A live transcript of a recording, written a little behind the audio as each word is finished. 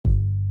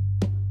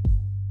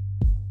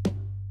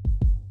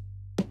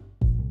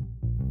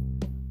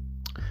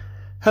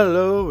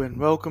Hello and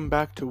welcome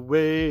back to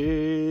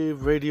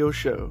Wave Radio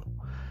Show.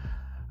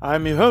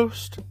 I'm your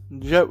host,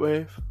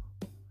 Jetwave.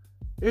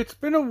 It's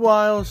been a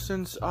while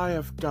since I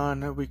have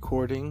done a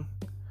recording,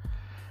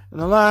 and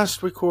the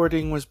last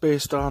recording was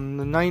based on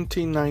the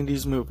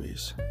 1990s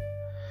movies.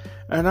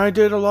 And I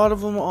did a lot of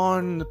them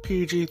on the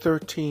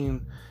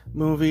PG-13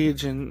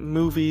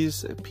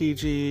 movies,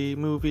 PG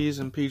movies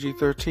and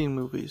PG-13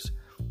 movies.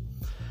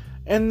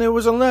 And there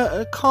was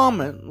a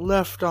comment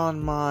left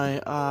on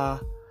my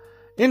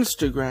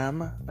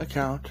Instagram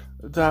account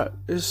that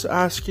is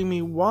asking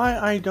me why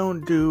I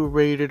don't do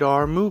rated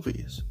R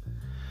movies.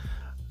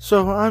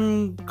 So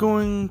I'm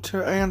going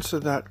to answer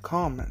that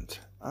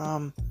comment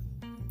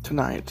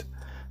tonight.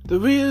 The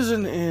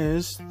reason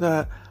is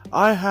that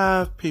I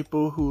have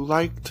people who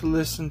like to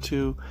listen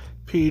to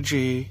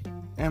PG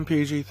and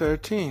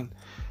PG-13,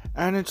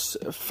 and it's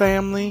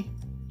family,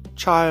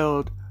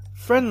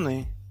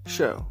 child-friendly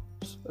shows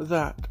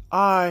that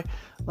I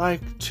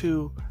like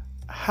to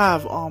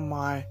have on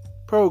my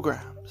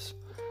programs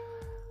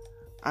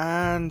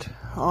and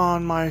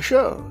on my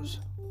shows.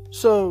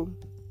 So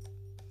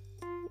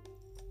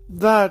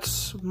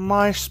that's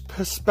my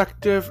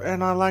perspective,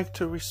 and I like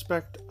to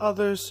respect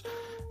others'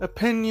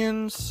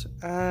 opinions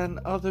and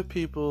other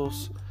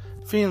people's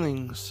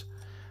feelings,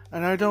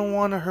 and I don't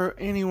want to hurt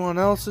anyone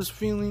else's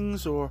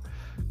feelings or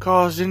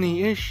cause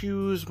any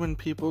issues when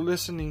people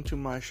listening to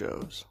my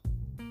shows.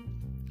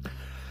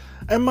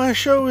 And my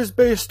show is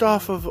based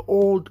off of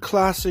old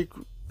classic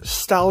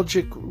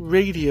nostalgic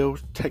radio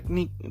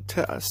technique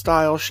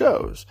style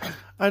shows.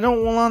 I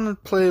don't want to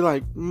play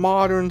like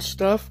modern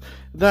stuff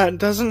that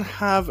doesn't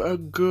have a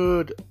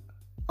good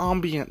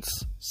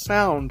ambience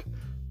sound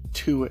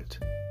to it.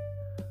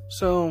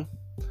 So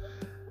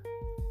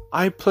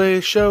I play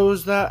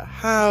shows that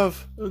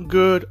have a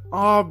good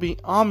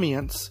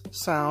ambience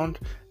sound,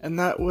 and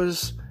that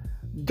was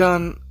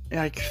done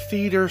like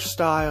theater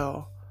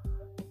style,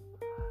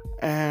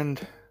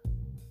 and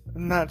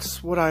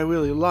that's what I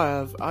really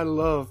love. I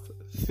love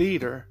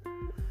theater,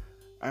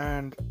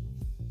 and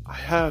I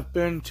have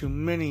been to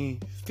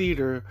many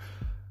theater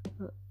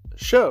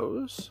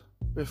shows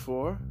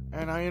before,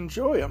 and I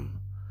enjoy them.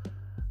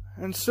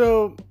 And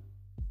so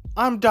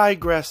I'm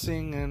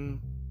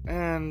digressing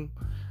and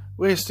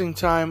wasting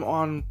time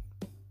on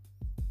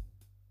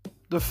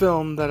the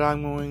film that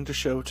I'm going to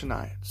show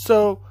tonight.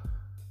 So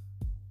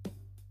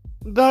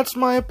that's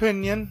my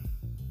opinion,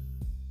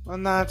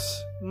 and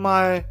that's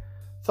my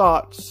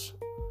thoughts.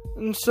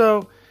 And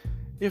so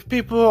if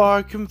people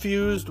are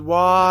confused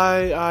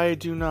why I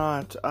do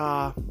not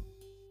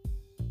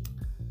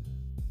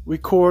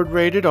record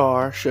rated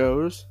R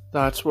shows,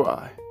 that's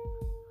why.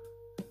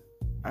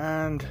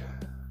 And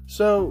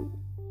so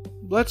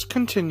let's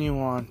continue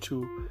on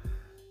to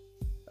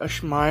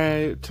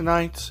my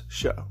tonight's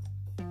show.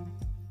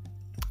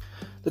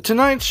 The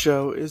Tonight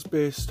Show is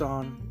based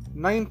on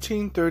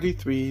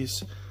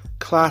 1933's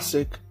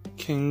classic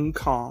King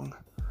Kong.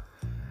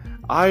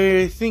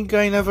 I think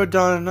I never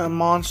done a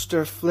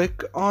monster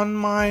flick on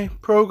my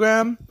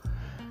program,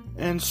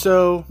 and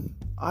so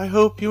I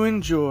hope you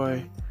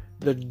enjoy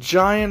the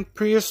giant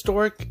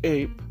prehistoric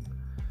ape,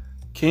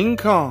 King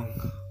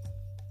Kong.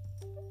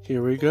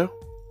 Here we go.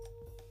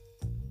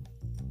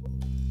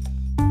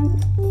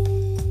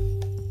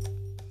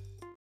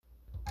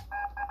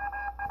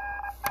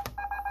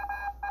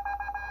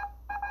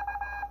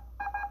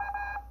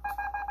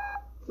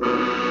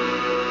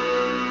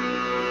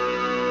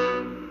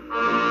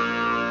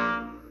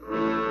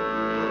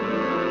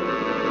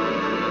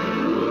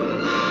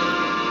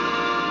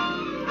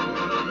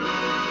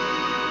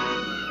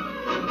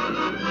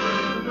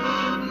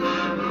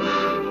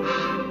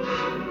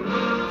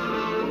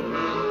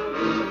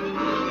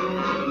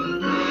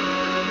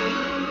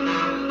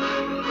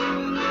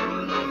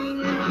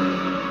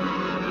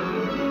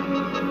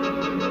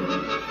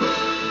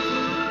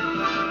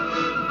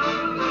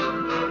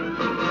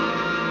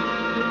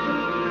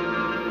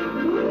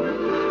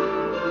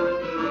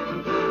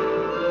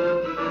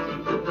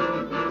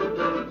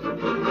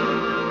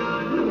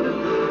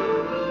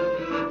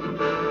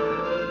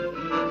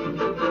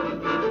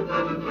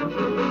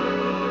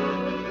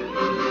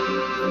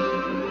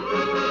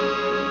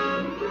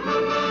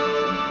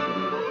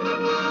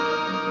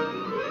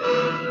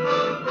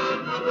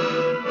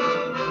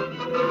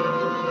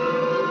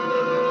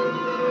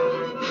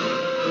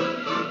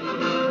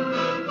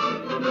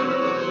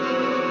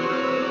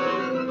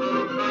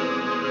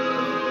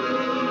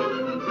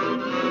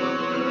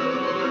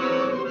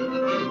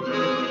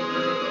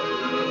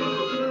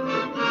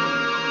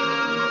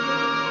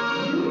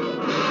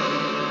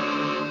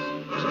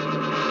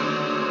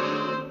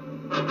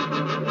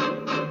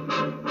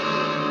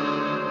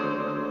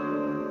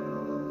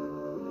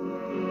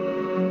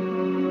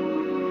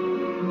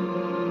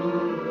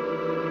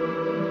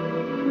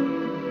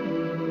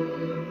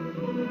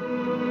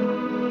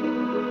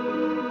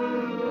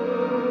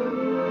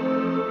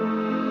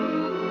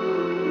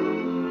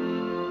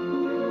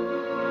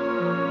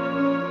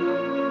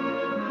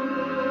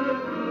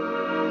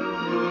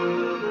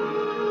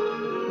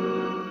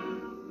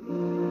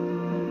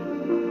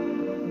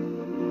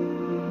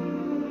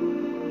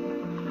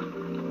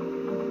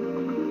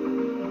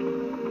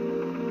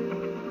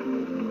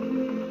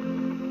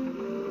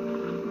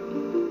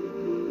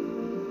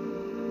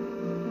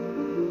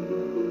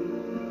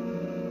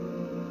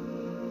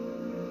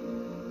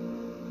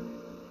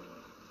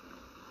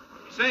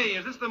 Say,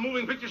 is this the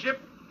moving picture ship?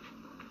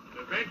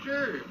 The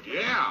Venture?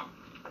 Yeah.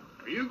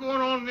 Are you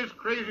going on this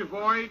crazy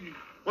voyage?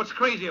 What's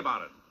crazy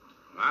about it?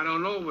 I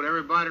don't know, but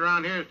everybody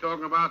around here is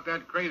talking about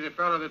that crazy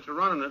fella that's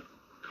running it.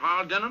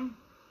 Carl Denham?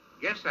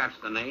 Guess that's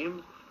the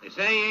name. They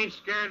say he ain't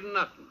scared of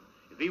nothing.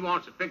 If he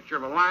wants a picture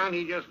of a lion,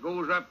 he just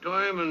goes up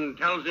to him and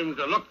tells him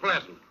to look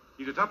pleasant.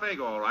 He's a tough egg,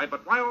 all right,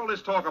 but why all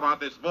this talk about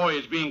this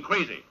voyage being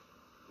crazy?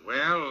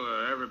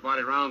 Well,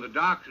 everybody around the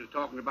docks is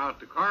talking about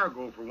the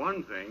cargo, for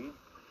one thing.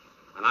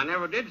 And I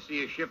never did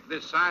see a ship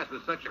this size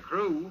with such a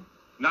crew.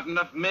 Not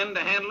enough men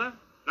to handle her?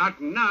 Not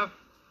enough.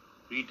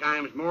 3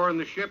 times more than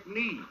the ship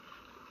needs.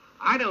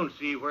 I don't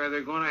see where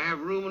they're going to have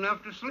room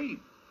enough to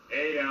sleep.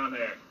 Hey, down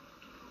there.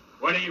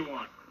 What do you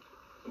want?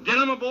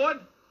 Denham aboard?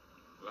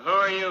 Well, who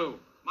are you?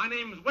 My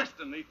name's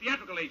Weston, the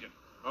theatrical agent.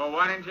 Oh,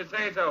 why didn't you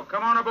say so?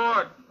 Come on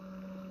aboard.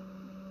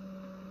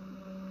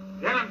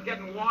 Denham's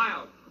getting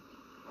wild.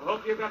 I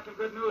hope you've got some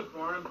good news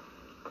for him.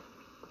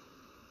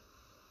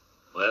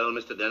 Well,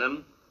 Mr.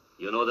 Denham,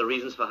 you know the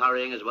reasons for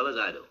hurrying as well as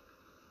I do.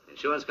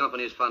 Insurance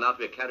companies found out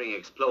we're carrying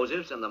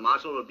explosives, and the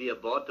marshal will be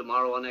aboard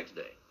tomorrow or next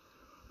day.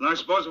 And I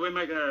suppose if we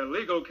make a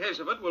legal case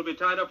of it, we'll be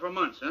tied up for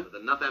months, huh?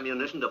 With enough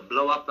ammunition to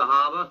blow up the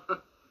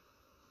harbor?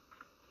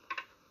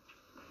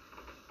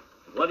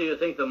 What do you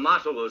think the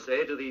marshal will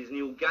say to these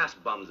new gas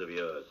bombs of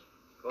yours?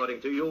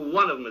 According to you,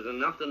 one of them is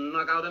enough to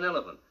knock out an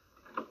elephant.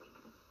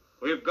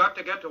 We've got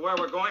to get to where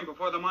we're going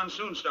before the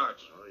monsoon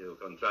starts. Oh, you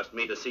can trust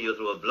me to see you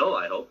through a blow,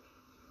 I hope.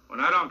 When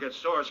I don't get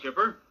sore,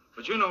 Skipper.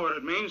 But you know what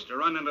it means to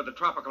run into the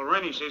tropical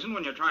rainy season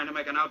when you're trying to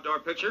make an outdoor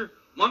picture.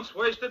 Months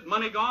wasted,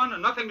 money gone,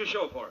 and nothing to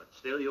show for it.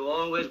 Still, you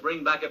always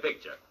bring back a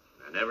picture.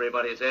 And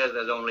everybody says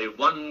there's only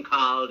one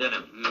Carl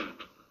Denham.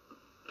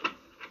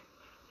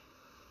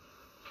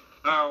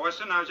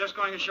 Weston, I was just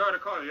going ashore to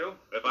call you.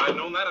 If I'd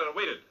known that, I'd have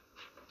waited.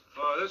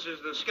 Oh, this is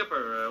the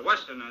skipper,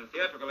 Weston, a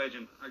theatrical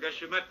agent. I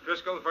guess you met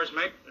Driscoll, the first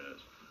mate?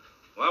 Yes.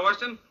 Well,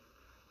 Weston,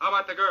 how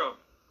about the girl?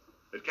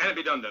 It can't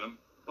be done, Denham.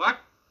 What?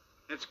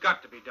 It's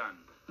got to be done.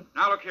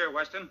 Now, look here,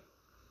 Weston.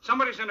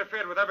 Somebody's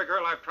interfered with every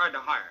girl I've tried to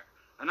hire.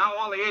 And now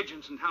all the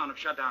agents in town have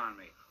shut down on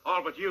me.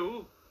 All but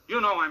you.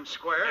 You know I'm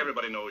square.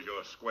 Everybody knows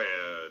you're square,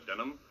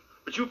 Denham.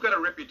 But you've got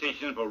a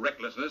reputation for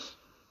recklessness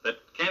that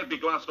can't be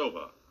glossed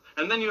over.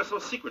 And then you're so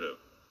secretive.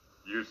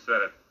 You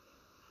said it.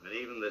 And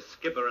even the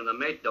skipper and the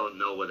mate don't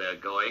know where they're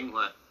going.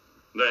 What?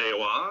 There you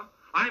are.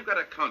 I've got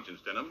a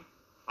conscience, Denham.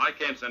 I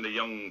can't send a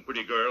young,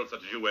 pretty girl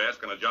such as you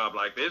ask on a job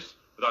like this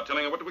without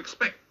telling her what to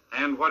expect.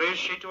 And what is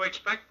she to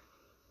expect?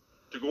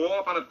 To go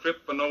off on a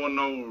trip for no one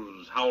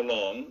knows how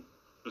long,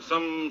 to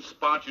some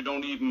spot you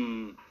don't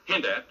even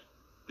hint at,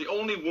 the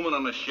only woman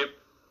on a ship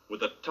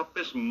with the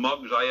toughest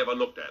mugs I ever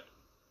looked at.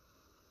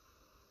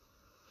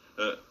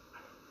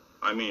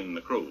 I mean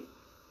the crew.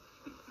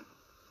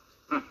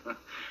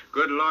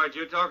 Good Lord,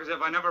 you talk as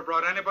if I never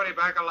brought anybody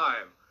back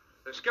alive.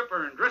 The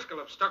skipper and Driscoll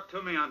have stuck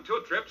to me on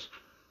 2 trips.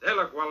 They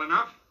look well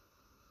enough.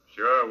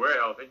 Sure, we're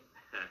healthy.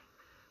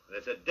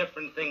 It's a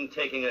different thing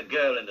taking a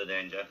girl into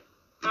danger.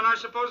 Then I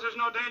suppose there's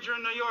no danger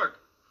in New York.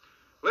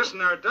 Listen,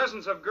 there are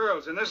dozens of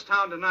girls in this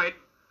town tonight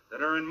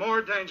that are in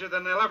more danger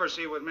than they'll ever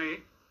see with me.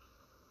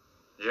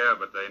 Yeah,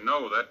 but they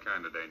know that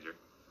kind of danger.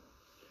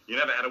 You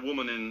never had a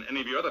woman in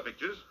any of your other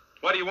pictures.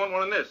 Why do you want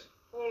one in this?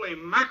 Holy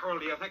mackerel,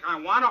 do you think I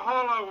want to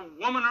haul a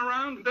woman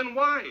around? Then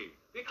why?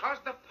 Because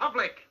the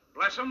public,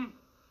 bless 'em,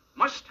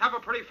 must have a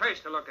pretty face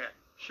to look at.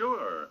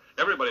 Sure.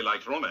 Everybody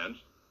likes romance.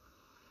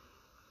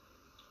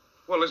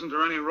 Well, isn't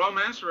there any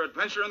romance or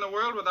adventure in the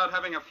world without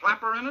having a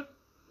flapper in it?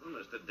 Well,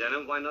 Mr.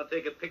 Denham, why not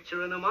take a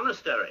picture in a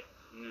monastery?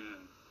 Yeah.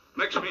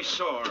 Makes me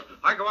sore.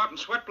 I go out and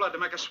sweat blood to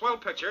make a swell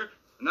picture,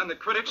 and then the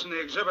critics and the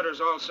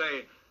exhibitors all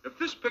say, if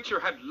this picture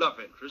had love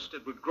interest,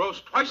 it would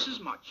gross twice as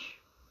much.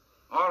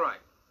 All right.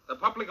 The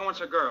public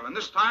wants a girl, and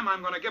this time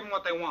I'm going to give them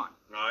what they want.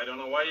 I don't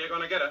know why you're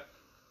going to get her.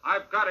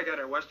 I've got to get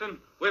her, Weston.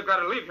 We've got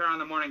to leave here on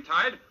the morning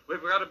tide.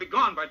 We've got to be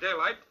gone by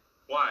daylight.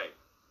 Why?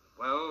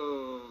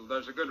 Well,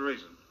 there's a good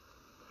reason.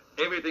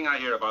 Everything I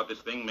hear about this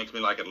thing makes me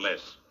like it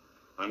less.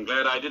 I'm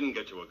glad I didn't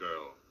get you a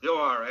girl. You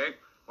are, eh?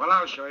 Well,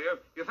 I'll show you.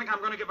 You think I'm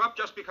going to give up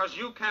just because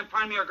you can't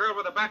find me a girl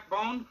with a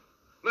backbone?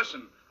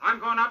 Listen, I'm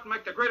going out and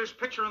make the greatest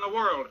picture in the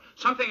world,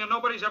 something that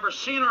nobody's ever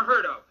seen or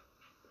heard of.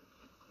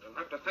 You'll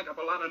have to think up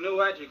a lot of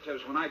new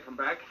adjectives when I come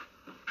back.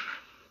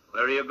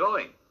 Where are you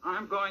going?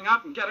 I'm going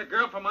out and get a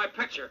girl for my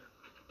picture,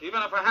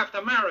 even if I have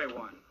to marry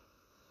one.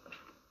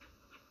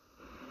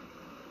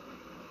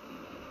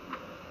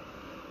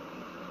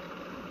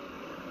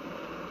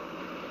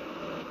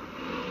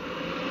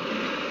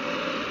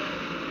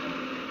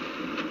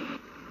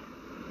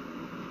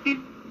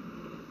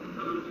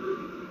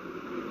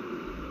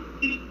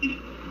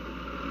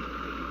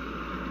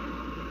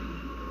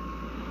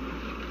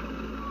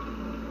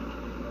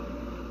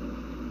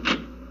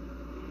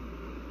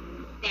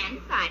 Stand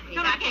aside, please.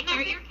 I'll take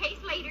care of your case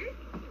later.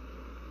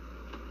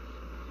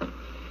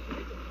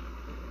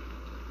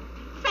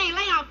 Say,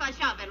 lay off the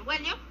shoving,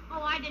 will you?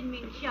 Oh, I didn't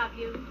mean to shove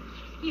you.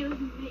 Excuse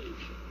me, please.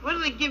 What do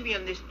they give you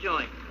in this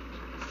joint?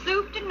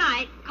 Soup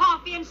tonight,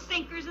 coffee and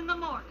sinkers in the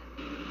morning.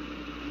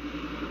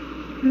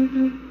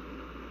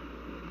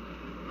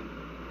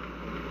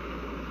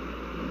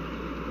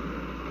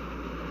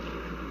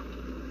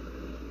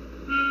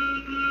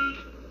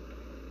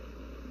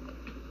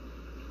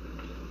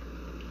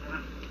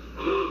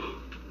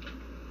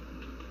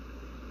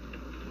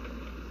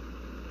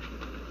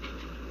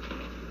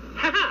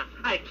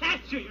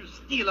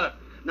 stealer.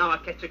 Now I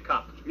catch a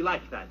cop. You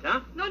like that,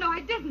 huh? No, I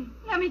didn't.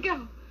 Let me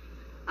go.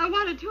 I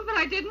wanted to, but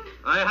I didn't.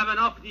 I have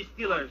enough of these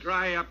stealers.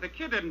 Dry up. The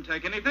kid didn't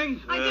take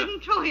anything. I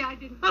didn't, Troy, I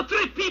didn't. Now,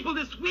 3 people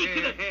this week.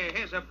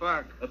 Here's a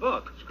buck. A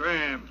buck?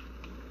 Scram.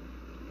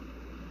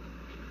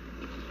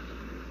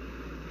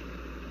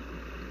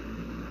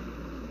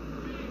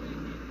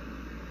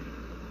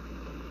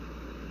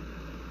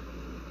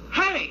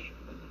 Hey!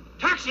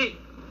 Taxi!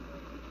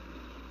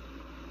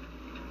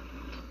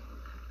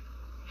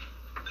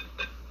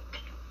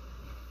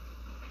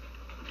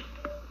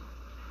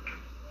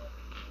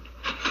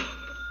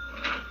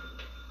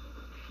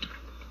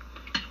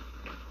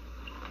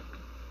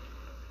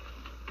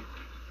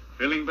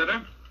 Feeling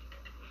better?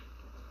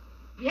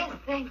 Yes,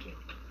 thank you.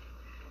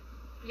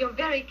 You're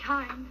very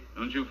kind.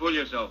 Don't you fool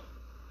yourself.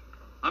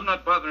 I'm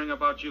not bothering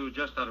about you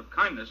just out of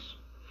kindness.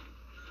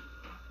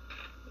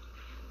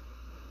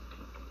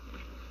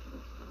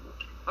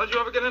 How'd you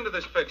ever get into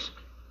this fix?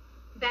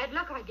 Bad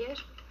luck, I guess.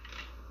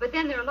 But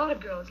then there are a lot of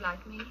girls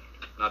like me.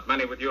 Not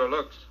many with your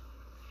looks.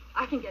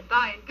 I can get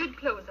by in good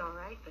clothes, all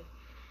right, but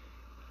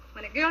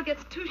when a girl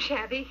gets too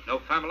shabby, No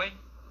family?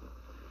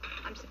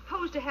 I'm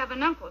supposed to have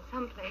an uncle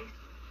someplace.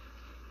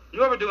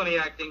 You ever do any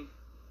acting?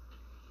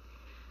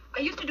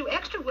 I used to do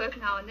extra work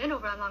now and then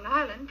over on Long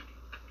Island.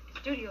 The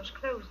studio's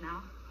closed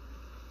now.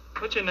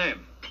 What's your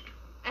name?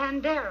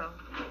 And Darrow.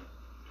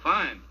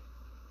 Fine.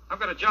 I've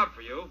got a job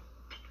for you.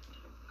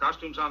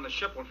 Costumes on the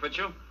ship will fit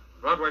you.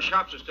 Broadway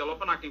shops are still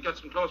open. I can get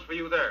some clothes for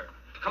you there.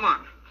 Come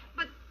on.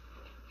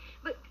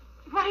 But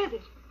what is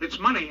it? It's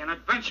money and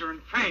adventure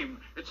and fame.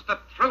 It's the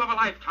thrill of a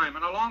lifetime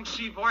and a long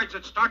sea voyage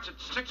that starts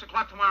at 6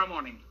 o'clock tomorrow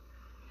morning.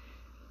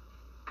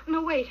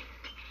 No, wait.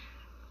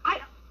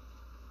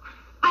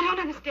 I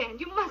don't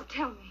understand. You must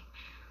tell me.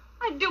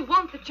 I do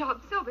want the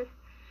job so, but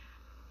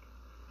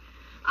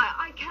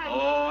I can't.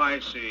 Oh, I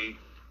see.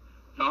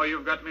 No,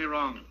 you've got me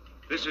wrong.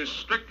 This is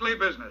strictly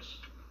business.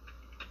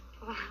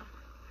 Well,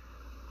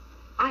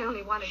 I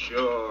only wanted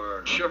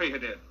to... Sure you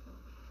did.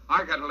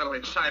 I got a little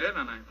excited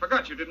and I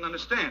forgot you didn't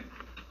understand.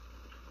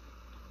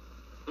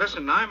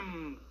 Listen,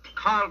 I'm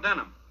Carl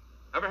Denham.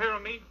 Ever hear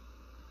of me?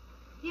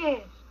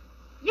 Yes.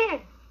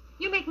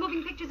 You make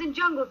moving pictures in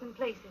jungles and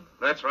places.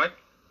 That's right.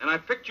 And I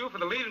picked you for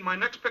the lead in my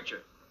next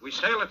picture. We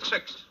sail at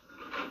 6.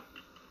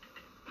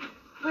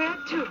 Where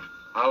to?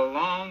 A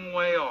long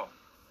way off.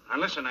 Now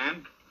listen,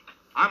 Ann.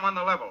 I'm on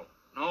the level.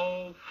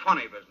 No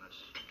funny business.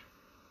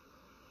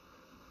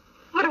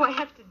 What do I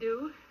have to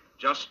do?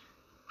 Just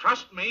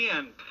trust me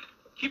and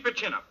keep your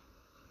chin up.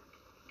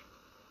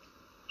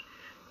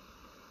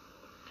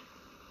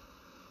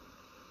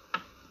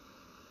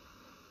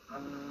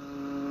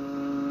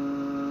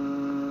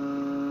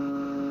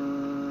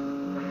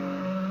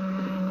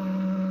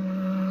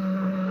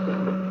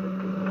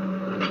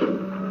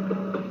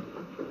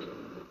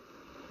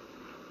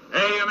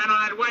 Hey, you men on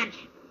that winch.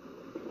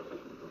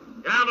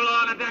 Down below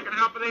on the deck and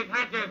up for these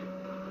hatches.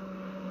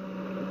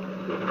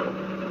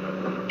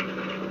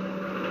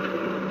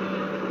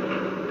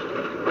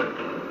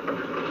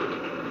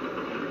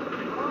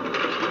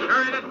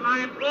 Carry this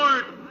line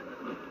forward.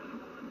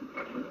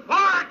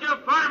 Forward, you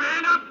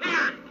fireman, up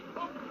here.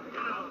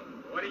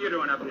 What are you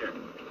doing up here?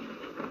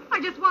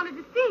 I just wanted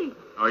to see.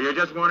 Oh, you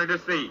just wanted to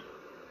see.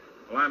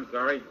 Well, I'm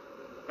sorry.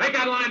 Make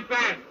that line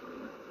fast.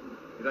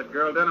 You're that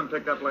girl Denham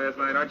picked up last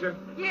night, aren't you?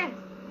 Yes.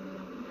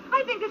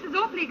 I think this is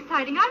awfully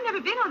exciting. I've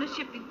never been on a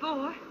ship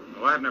before.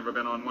 Well, I've never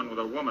been on one with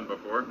a woman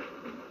before.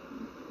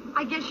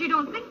 I guess you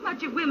don't think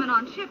much of women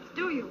on ships,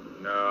 do you?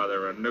 No,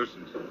 they're a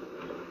nuisance.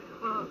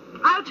 Well,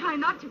 I'll try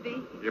not to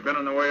be. You've been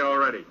on the way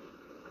already.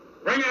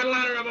 Bring that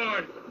ladder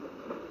aboard.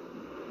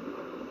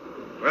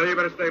 Well, you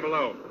better stay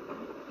below.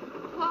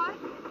 What?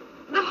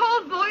 The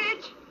whole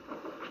voyage?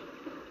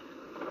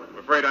 I'm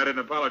afraid I didn't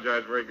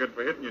apologize very good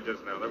for hitting you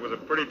just now. That was a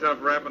pretty tough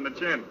rap on the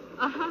chin.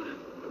 Uh-huh.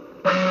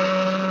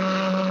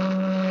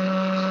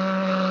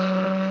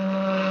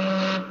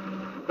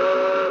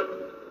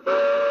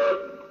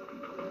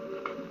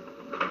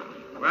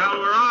 Well,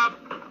 we're off.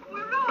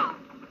 We're off.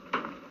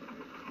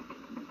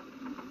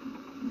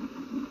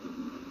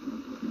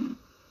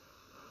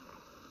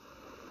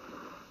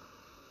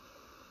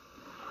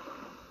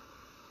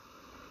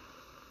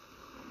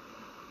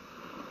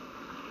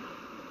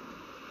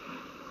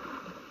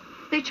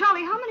 Say,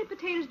 Charlie, how many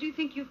potatoes do you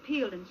think you've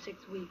peeled in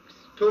 6 weeks?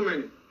 Too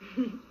many.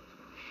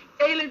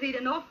 Sailors eat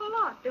an awful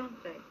lot,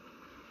 don't they?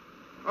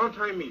 All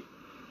time me.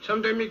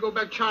 Someday me go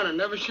back China,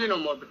 never see no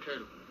more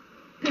potato.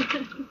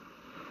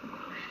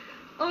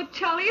 Oh,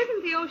 Charlie,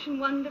 isn't the ocean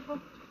wonderful?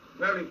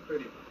 Very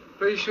pretty.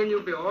 Pretty soon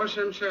you'll be all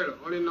same sailor,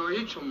 only not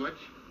eat so much.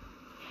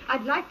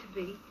 I'd like to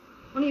be.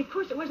 Only, of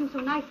course, it wasn't so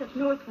nice up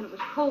north when it was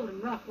cold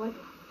and rough, was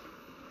it?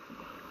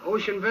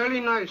 Ocean very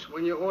nice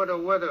when you order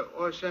weather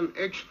or some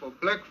eggs for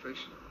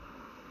breakfast.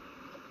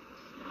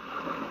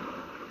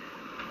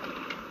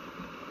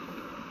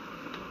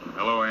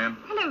 Hello, Ann.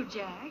 Hello,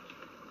 Jack.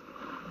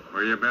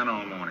 Where you been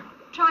all morning?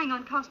 Trying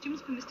on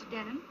costumes for Mr.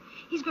 Denham.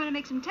 He's going to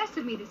make some tests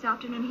of me this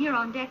afternoon here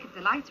on deck if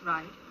the light's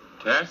right.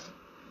 Tess?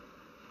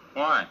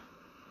 Why?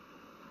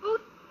 Oh,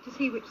 to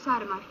see which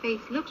side of my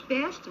face looks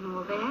best and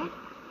all that.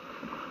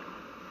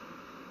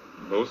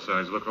 Both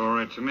sides look all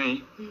right to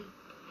me.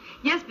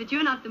 Yes, but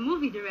you're not the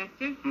movie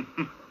director.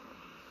 If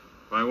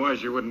I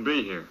was, you wouldn't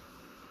be here.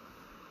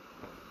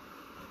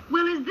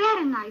 Well, is that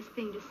a nice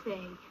thing to say?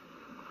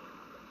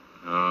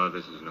 Oh,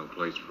 this is no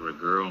place for a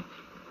girl.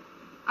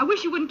 I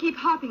wish you wouldn't keep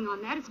harping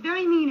on that. It's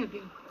very mean of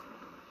you.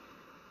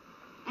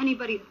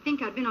 Anybody'd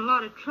think I'd been a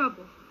lot of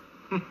trouble.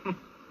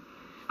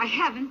 I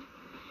haven't.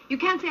 You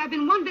can't say I've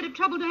been one bit of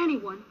trouble to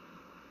anyone.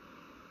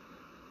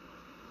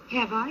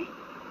 Have I?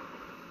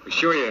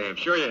 Sure you have.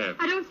 Sure you have.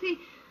 I don't see...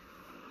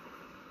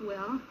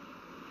 Well,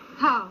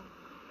 how?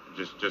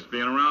 Just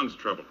being around's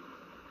trouble.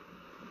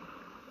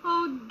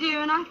 Oh,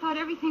 dear, and I thought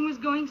everything was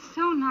going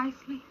so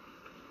nicely.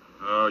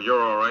 Oh,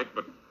 you're all right,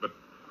 but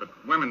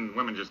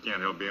women just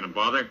can't help being a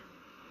bother.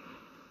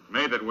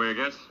 Made that way, I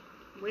guess.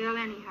 Well,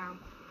 anyhow.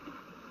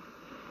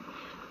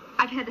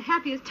 I've had the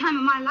happiest time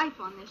of my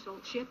life on this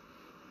old ship.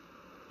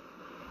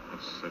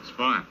 That's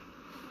fine.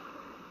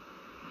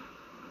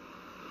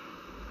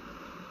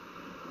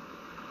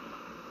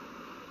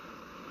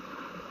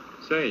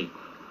 Say,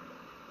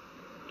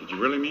 did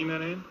you really mean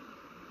that, Ann?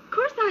 Of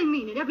course I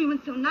mean it.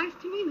 Everyone's so nice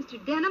to me,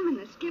 Mr. Denham and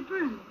the skipper,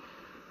 and...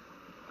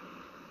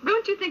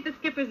 Don't you think the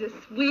skipper's a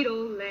sweet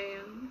old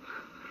lamb?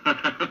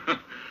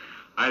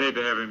 I'd hate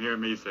to have him hear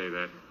me say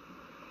that.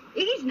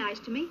 Iggy's nice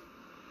to me.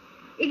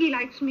 Iggy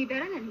likes me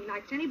better than he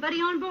likes anybody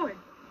on board.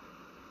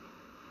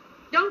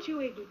 Don't you,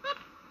 Iggy?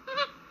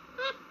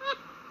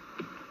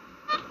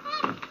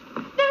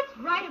 That's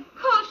right, of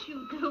course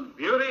you do.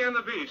 Beauty and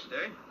the Beast,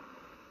 eh?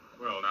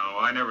 Well, now,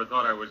 I never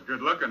thought I was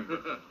good looking.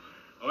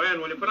 Oh,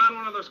 Ann, when you put on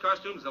one of those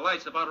costumes, the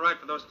light's about right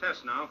for those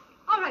tests now.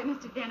 All right,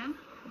 Mr. Denham.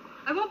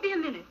 I won't be a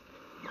minute.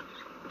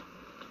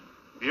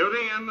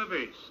 Beauty and the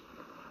Beast.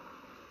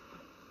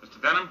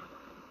 Mr. Denham,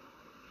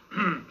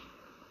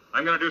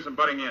 I'm going to do some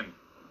butting in.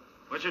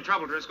 What's your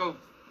trouble, Driscoll?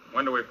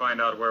 When do we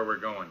find out where we're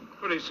going?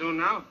 Pretty soon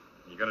now.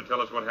 You going to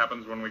tell us what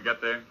happens when we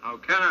get there? How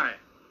can I?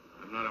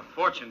 I'm not a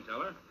fortune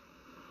teller.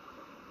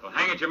 Well,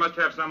 hang it, you must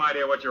have some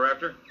idea what you're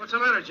after. What's the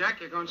matter,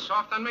 Jack? You're going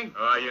soft on me?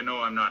 You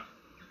know I'm not.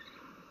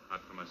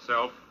 Not for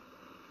myself.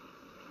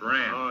 For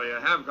Ann. Oh, you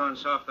have gone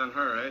soft on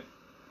her, eh?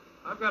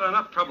 I've got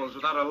enough troubles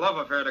without a love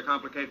affair to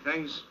complicate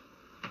things.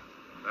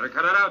 Better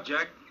cut it out,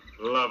 Jack.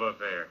 Love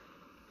affair.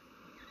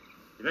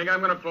 You think I'm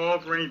going to fall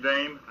for any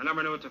dame? I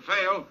never knew it to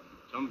fail.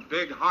 Some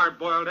big,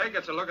 hard-boiled egg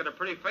gets a look at a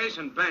pretty face,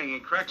 and bang, he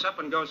cracks up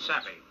and goes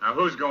sappy. Now,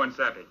 who's going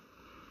sappy?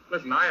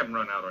 Listen, I haven't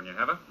run out on you,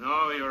 have I?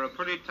 No, you're a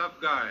pretty tough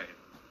guy.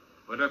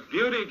 But if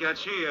beauty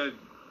gets you,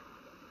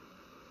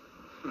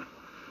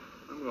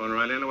 I'm going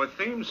right into a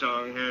theme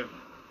song here.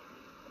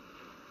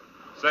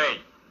 Say,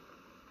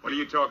 what are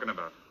you talking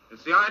about?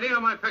 It's the idea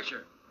of my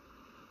picture.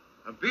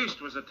 The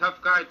Beast was a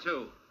tough guy,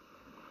 too.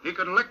 He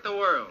could lick the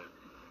world.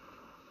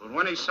 But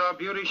when he saw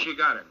beauty, she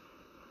got him.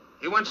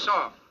 He went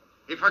soft.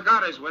 He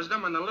forgot his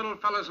wisdom, and the little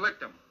fellas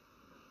licked him.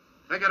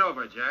 Think it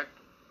over, Jack.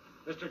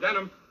 Mr.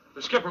 Denham,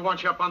 the skipper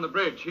wants you up on the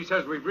bridge. He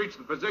says we've reached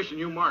the position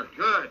you marked.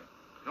 Good.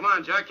 Come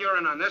on, Jack, you're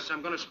in on this.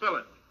 I'm going to spill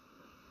it.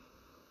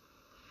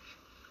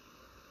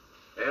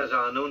 There's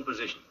our known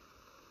position.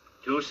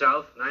 2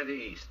 south, 90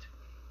 east.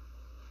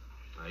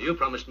 Now, you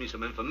promised me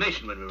some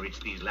information when we reach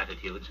these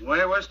latitudes.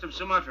 Way west of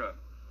Sumatra.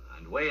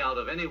 And way out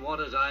of any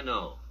waters I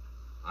know.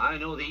 I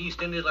know the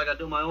East Indies like I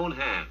do my own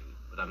hand,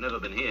 but I've never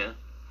been here.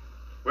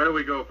 Where do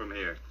we go from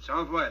here?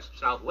 Southwest.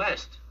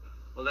 Southwest?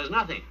 Well, there's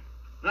nothing.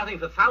 Nothing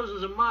for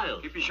thousands of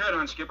miles. Keep your shirt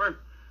on, Skipper.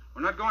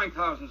 We're not going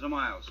thousands of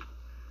miles.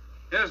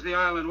 Here's the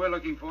island we're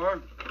looking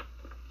for.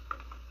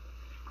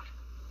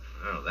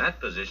 Oh, that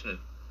position.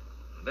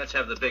 Let's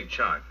have the big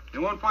chart.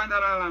 You won't find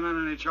that island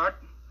on any chart.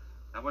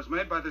 That was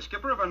made by the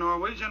skipper of a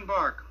Norwegian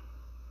bark.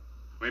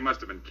 We must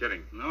have been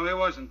kidding. No, he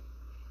wasn't.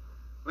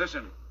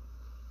 Listen.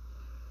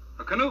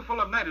 A canoe full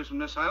of natives from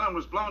this island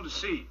was blown to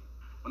sea.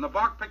 When the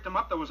bark picked him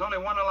up, there was only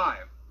one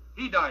alive.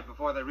 He died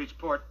before they reached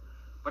port,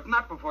 but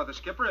not before the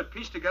skipper had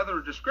pieced together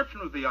a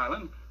description of the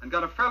island and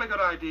got a fairly good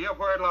idea of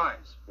where it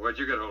lies. Where'd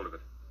you get hold of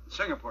it? In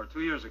Singapore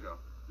 2 years ago.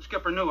 The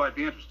skipper knew I'd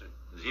be interested.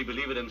 Does he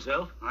believe it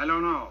himself? I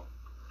don't know,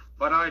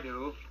 but I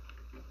do.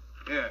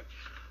 Here.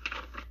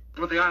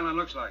 What the island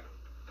looks like.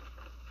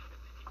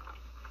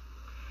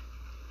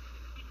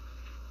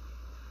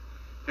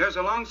 Here's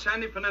a long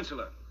sandy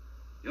peninsula.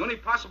 The only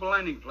possible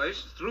landing place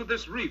is through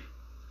this reef.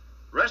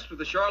 Rest of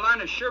the shoreline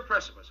is sheer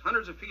precipice,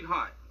 hundreds of feet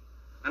high.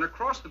 And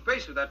across the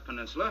base of that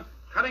peninsula,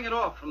 cutting it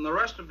off from the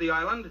rest of the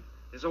island,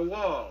 is a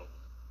wall.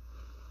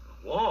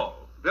 A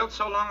wall? Built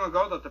so long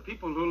ago that the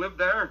people who lived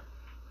there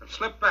have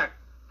slipped back,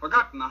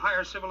 forgotten the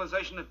higher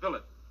civilization that built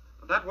it.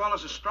 But that wall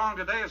is as strong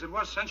today as it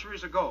was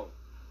centuries ago.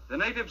 The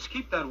natives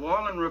keep that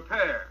wall in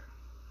repair.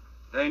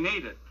 They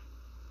need it.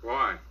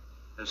 Why?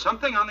 There's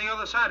something on the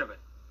other side of it.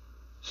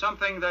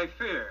 Something they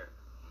fear.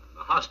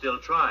 A hostile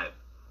tribe.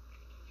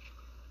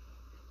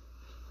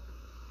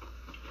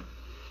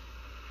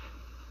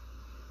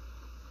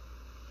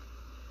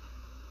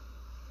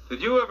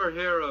 Did you ever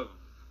hear of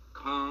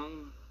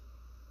Kong?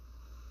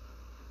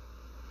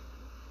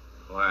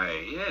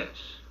 Why, yes.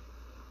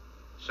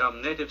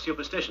 some native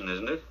superstition,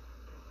 isn't it?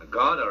 A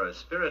god or a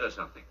spirit or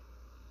something.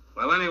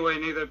 Well, anyway,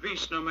 neither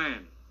beast nor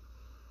man.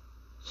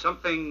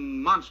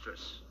 Something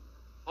monstrous,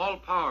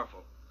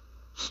 all-powerful,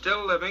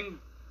 still living,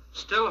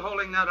 still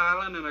holding that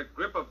island in a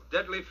grip of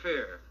deadly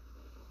fear.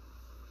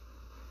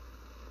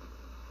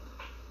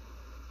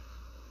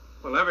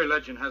 Well, every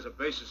legend has a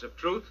basis of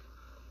truth.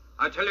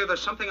 I tell you,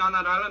 there's something on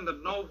that island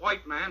that no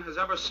white man has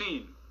ever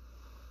seen.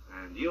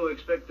 And you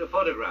expect to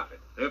photograph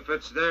it? If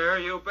it's there,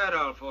 you bet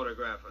I'll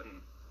photograph it.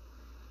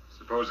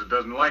 Suppose it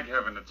doesn't like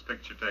having its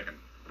picture taken.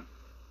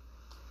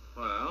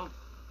 Well,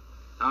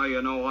 now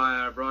you know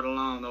why I brought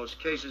along those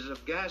cases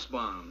of gas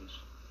bombs.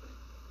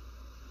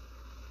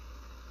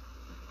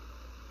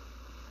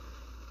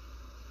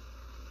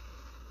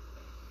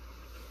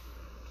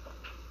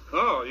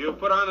 Oh, you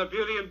put on the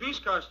Beauty and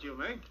Beast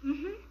costume, eh?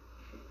 Mm-hmm.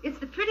 It's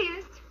the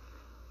prettiest.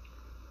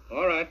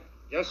 All right.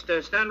 Just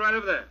stand right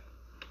over there.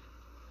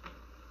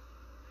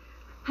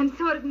 I'm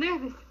sort of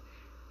nervous.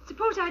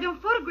 Suppose I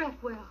don't photograph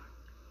well.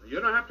 You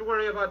don't have to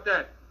worry about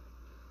that.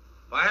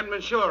 If I hadn't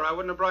been sure, I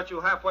wouldn't have brought you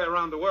halfway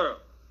around the world.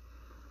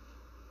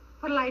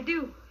 What'll I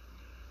do?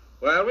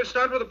 Well, we'll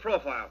start with a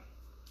profile.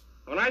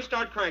 When I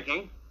start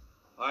cranking,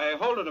 I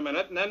hold it a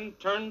minute and then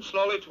turn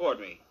slowly toward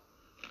me.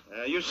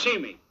 You see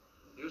me.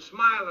 You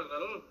smile a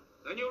little,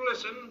 then you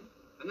listen,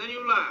 and then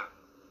you laugh.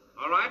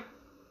 All right?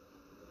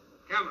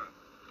 Camera.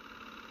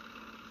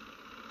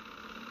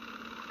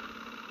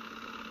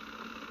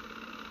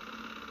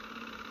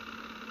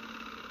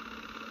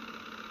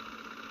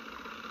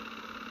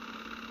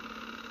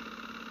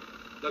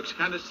 Looks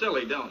kind of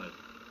silly, don't it?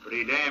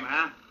 Pretty damn,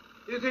 huh?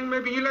 You think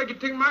maybe he'd like to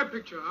take my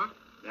picture, huh?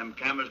 Them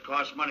cameras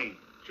cost money.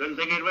 Shouldn't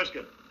think he'd risk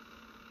it.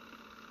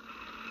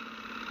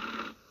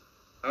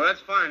 Oh,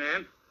 that's fine,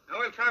 Ann. Now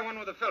we'll try one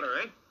with a filter,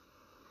 eh?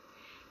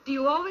 Do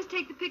you always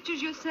take the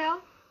pictures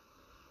yourself?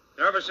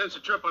 Ever since the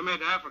trip I made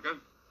to Africa,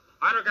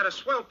 I'd have got a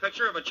swell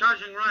picture of a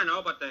charging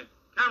rhino, but the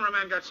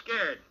cameraman got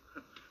scared.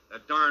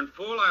 That darn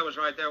fool, I was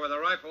right there with a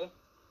rifle.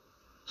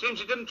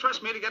 Seems he didn't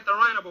trust me to get the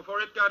rhino before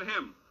it got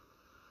him.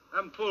 I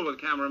haven't fooled with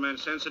cameraman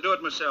since, to do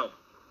it myself.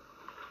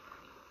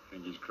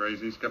 Think he's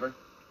crazy, Skipper?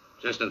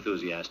 Just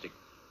enthusiastic.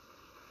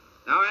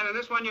 Now, Ann, in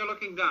this one, you're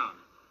looking down.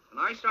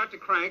 When I start to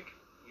crank,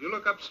 you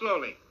look up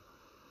slowly.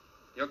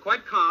 You're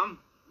quite calm.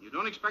 You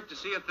don't expect to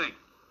see a thing.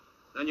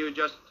 Then you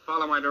just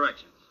follow my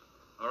directions.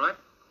 All right?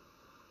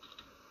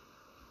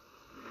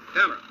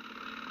 Camera.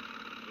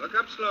 Look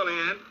up slowly,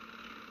 Ann.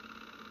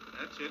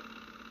 That's it.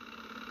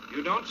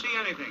 You don't see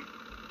anything.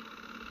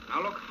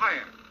 Now look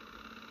higher.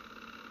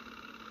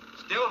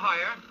 Still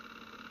higher.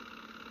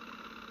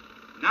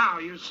 Now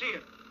you see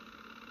it.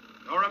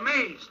 You're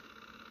amazed.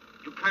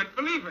 You can't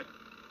believe it.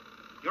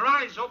 Your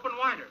eyes open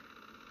wider.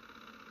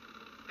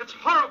 It's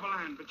horrible,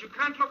 Ann, but you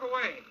can't look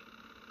away.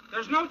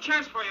 There's no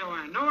chance for you,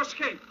 Ann. No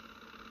escape.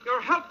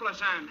 You're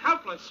helpless, Ann.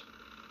 Helpless.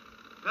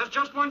 There's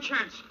just one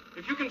chance.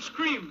 If you can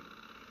scream,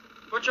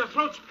 but your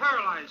throat's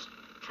paralyzed.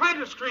 Try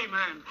to scream,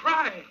 Ann.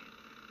 Try.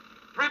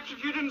 Perhaps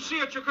if you didn't see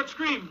it, you could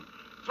scream.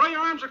 Throw your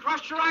arms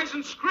across your eyes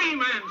and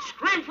scream, Ann.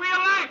 Scream for your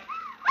life.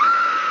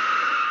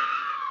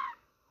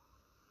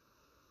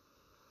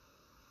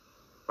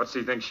 What's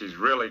he think she's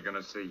really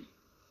gonna see?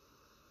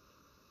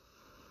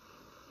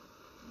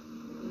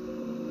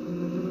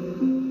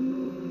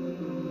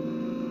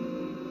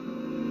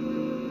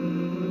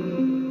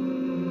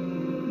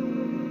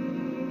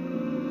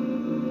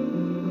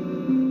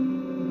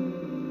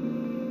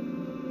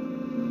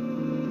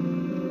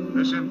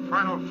 This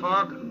infernal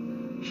fog.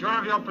 Sure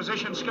of your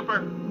position,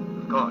 Skipper?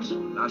 Of course.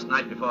 Last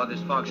night before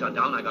this fog shut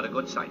down, I got a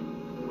good sight.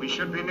 We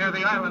should be near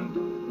the island.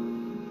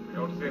 We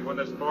don't see it when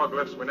this fog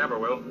lifts, we never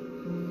will.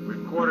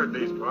 We've quartered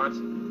these parts.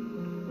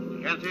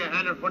 You can't see a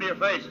hand in front of your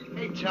face.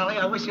 Hey, Charlie,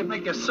 I wish you'd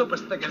make your soup as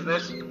thick as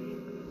this.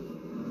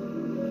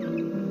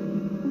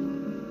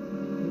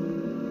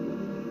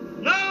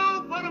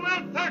 No, put him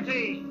at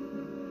 30.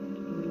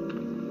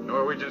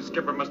 Norwegian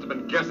skipper must have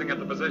been guessing at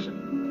the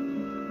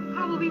position.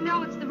 How will we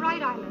know it's the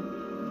right island?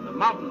 The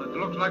mountain that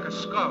looks like a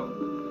skull.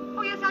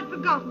 Oh, yes, I'd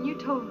forgotten. You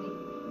told me.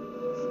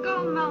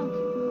 Skull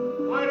Mountain.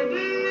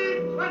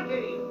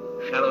 20.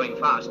 Shallowing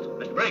fast.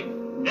 Mr. Brigg,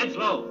 dead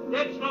slow.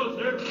 Dead slow,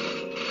 sir.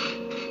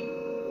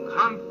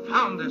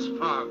 Confound this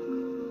fog.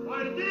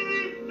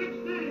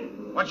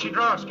 16. What'd she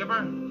draw,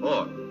 Skipper?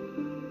 4.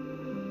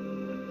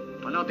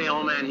 Why don't the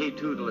old man heave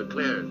to till it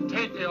clears?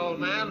 Tain't the old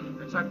man.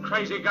 It's that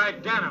crazy guy,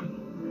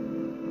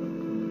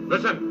 Denham.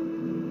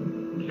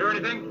 Listen. You hear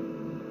anything?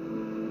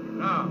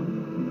 No.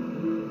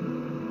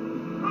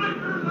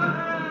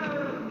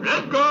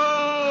 Let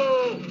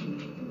go!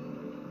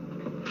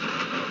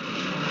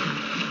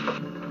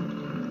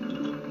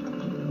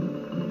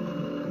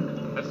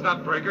 That's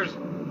not breakers.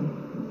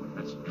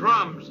 That's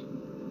drums.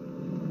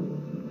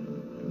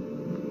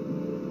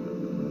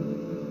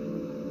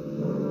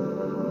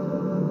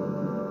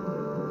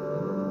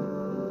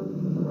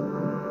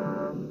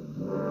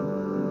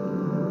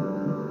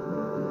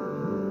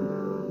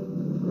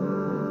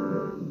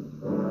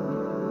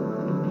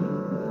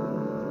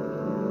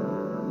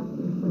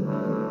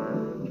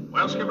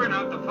 Well, Skipper,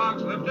 now that the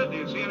fog's lifted, do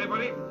you see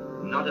anybody?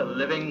 Not a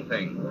living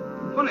thing.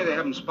 Funny they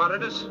haven't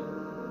spotted us.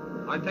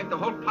 I'd think the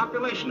whole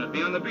population would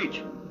be on the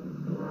beach.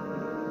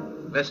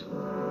 Listen.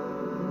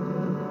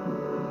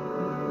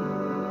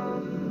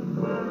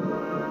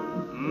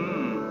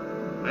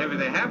 Maybe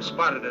they have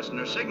spotted us and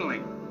they're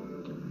signaling.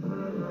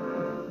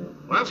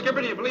 Well,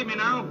 Skipper, do you believe me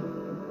now?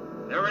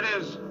 There it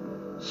is.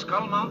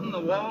 Skull Mountain, the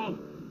wall,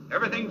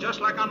 everything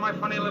just like on my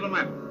funny little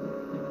map.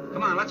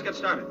 Come on, let's get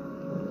started.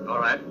 All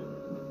right.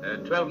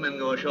 12 men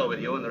go ashore with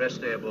you and the rest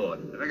stay aboard.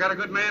 Have I got a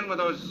good man with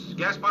those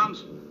gas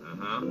bombs?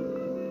 Uh-huh.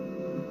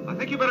 I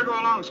think you better go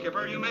along,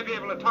 Skipper. You may be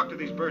able to talk to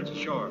these birds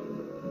ashore.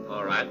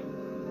 All right.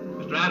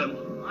 Mr. Adams.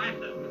 Aye,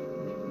 sir.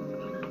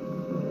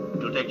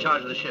 You'll take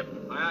charge of the ship.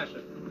 Aye,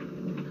 sir.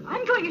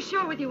 I'm going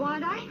ashore with you,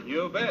 aren't I?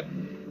 You bet.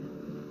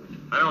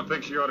 I don't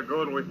think she ought to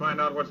go till we find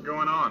out what's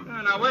going on.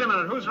 Now, wait a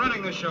minute. Who's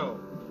running the show?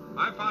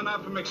 I found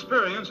out from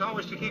experience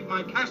always to keep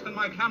my cast and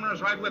my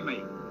cameras right with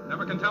me.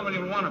 Never can tell when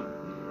you want them.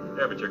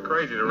 Yeah, but you're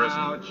crazy to risk...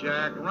 Now,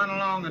 Jack, run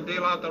along and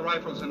deal out the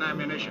rifles and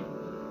ammunition.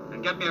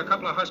 And get me a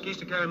couple of Huskies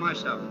to carry my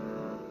stuff.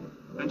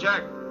 And,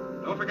 Jack,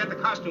 don't forget the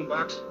costume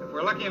box. If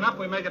we're lucky enough,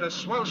 we may get a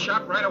swell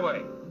shot right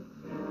away.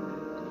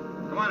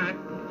 Come on, Ed.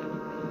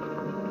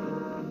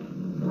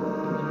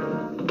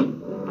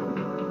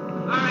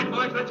 All right,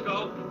 boys, let's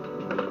go.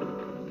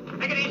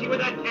 Take it easy with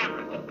that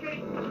camera.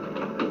 Okay.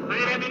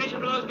 Plenty of ammunition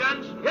for those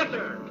guns? Yes,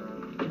 sir.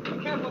 Be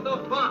careful with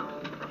those bombs.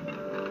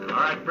 All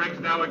right, Briggs,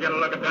 now we'll get a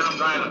look at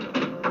Downs Island.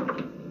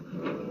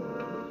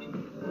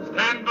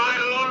 Stand by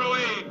to lower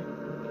away.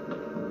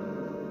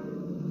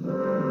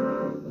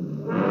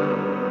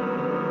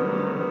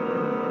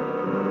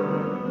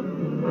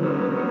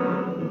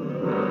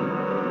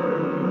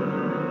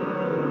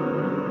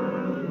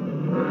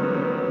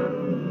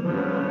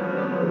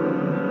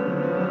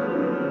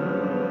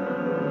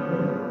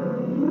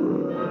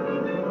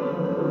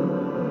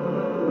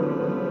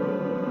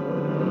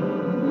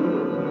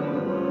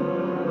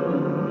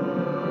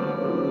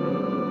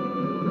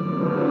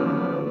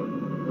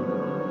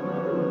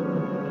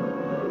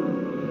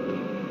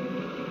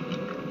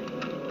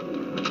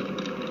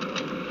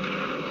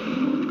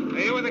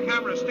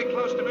 Stick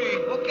close to me.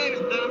 Okay,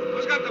 Mr. Dunham.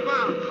 Who's got the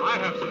bombs? I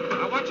have some.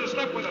 Now watch your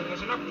step with them.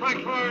 There's enough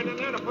trichloride in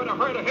there to put a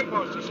herd of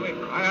hippos to sleep.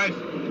 Aye, aye.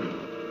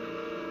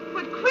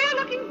 What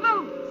queer-looking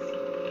boats.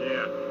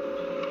 Yeah.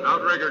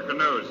 Outrigger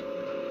canoes.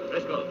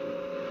 Driscoll.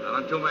 Now,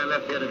 on 2 men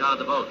left here to guard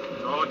the boat.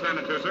 It's all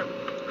attended to, sir.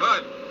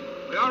 Good.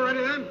 We all ready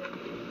then?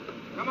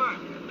 Come on.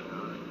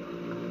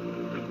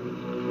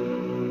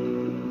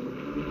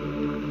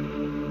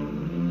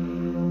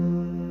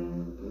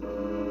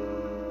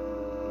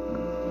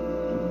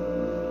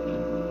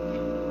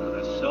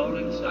 Soul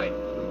in sight.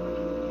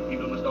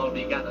 People must all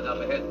be gathered up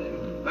ahead there.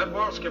 That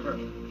wall, Skipper.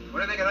 What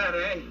do you think of that,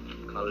 eh?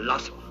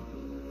 Colossal.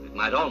 It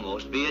might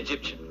almost be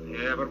Egyptian.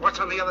 Yeah, but what's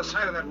on the other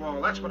side of that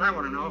wall? That's what I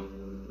want to know.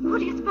 Who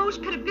do you suppose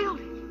could have built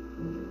it?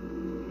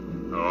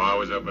 Oh, I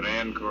was up in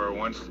Angkor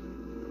once.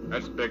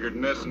 That's bigger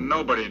than this, and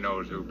nobody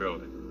knows who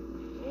built it.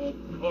 Oh,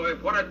 boy,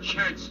 what a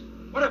chance.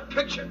 What a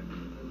picture.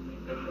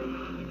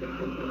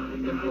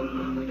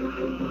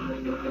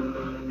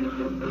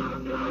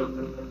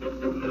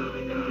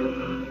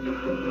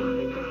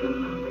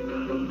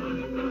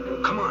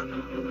 Come on.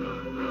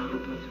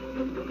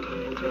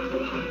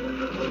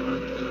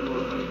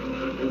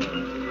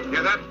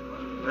 Hear that?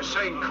 They're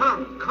saying,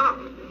 come,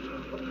 come.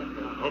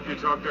 Hope you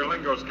talk their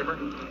lingo, Skipper.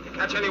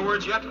 Catch any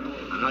words yet?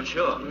 I'm not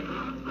sure.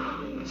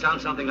 It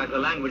sounds something like the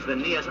language the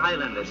Nias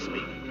Islanders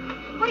speak.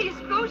 What do you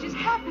suppose is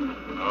happening?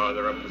 Oh,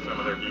 they're up to some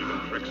of their heathen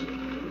tricks.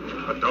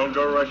 But don't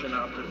go rushing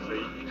out to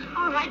sea.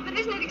 All right, but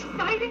isn't it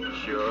exciting?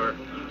 Sure.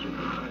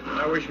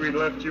 I wish we'd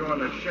left you on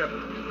the ship.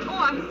 Oh,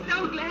 I'm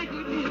so glad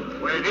you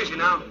did. Wait, easy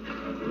now.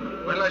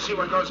 Wait till I see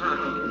what goes on.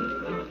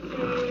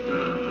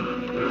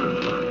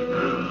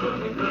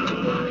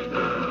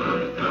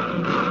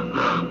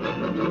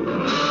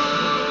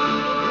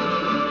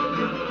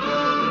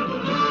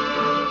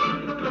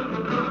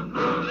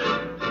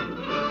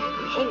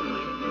 Holy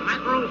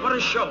mackerel, what a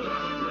show.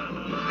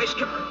 Hey,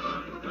 Skipper,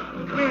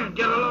 come here and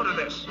get a load of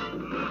this.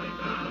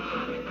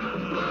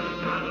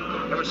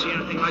 Ever seen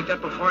anything like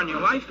that before in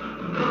your life?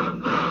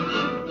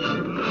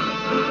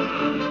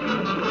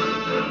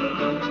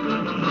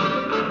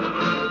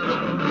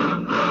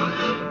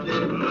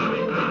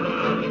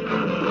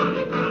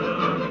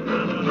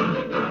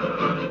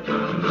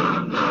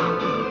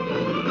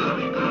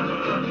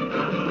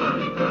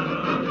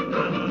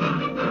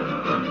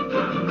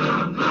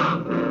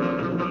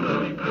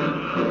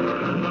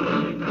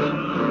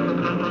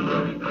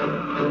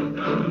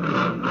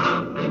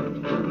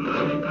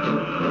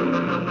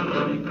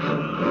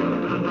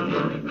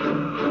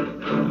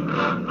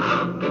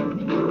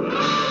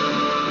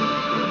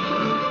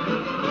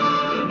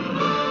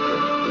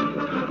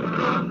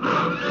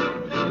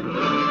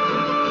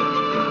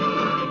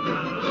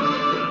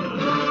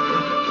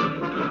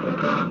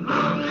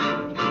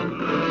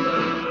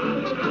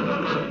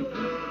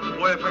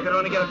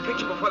 Get a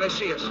picture before they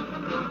see us.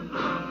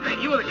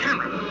 Hey, you with the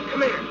camera.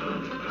 Come here.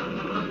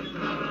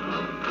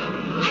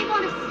 I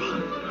want to see.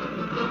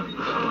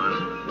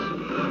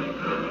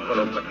 Pull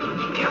But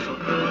be careful.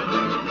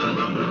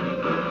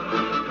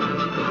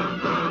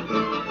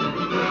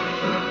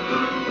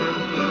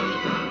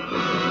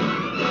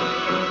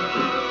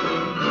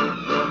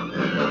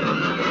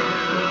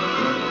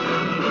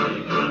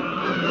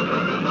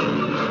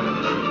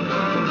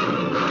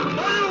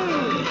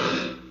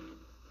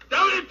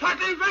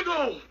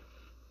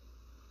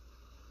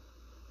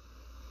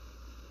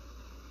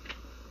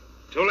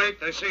 Too late.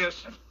 They see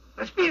us.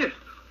 Let's beat it.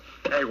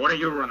 Hey, what are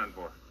you running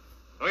for?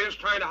 No use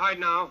trying to hide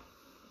now.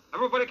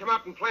 Everybody come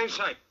out in plain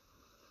sight.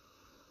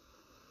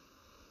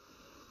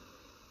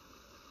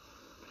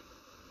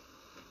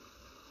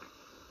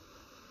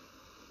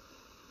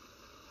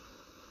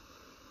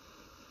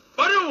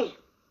 Badu!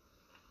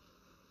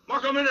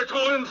 Makamine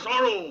Cohen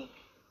Sorrow!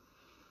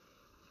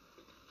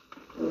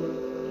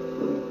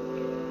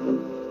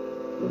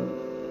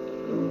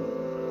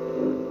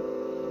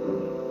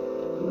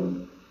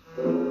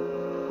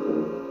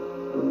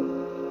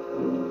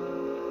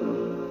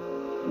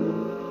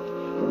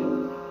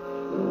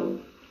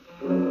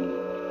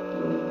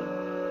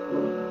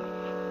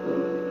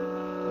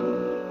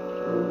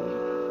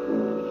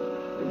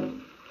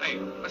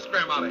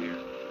 Out of here.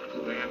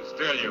 Stand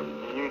still, you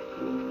fool.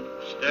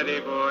 Steady,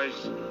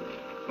 boys.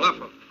 Bluff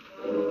 'em.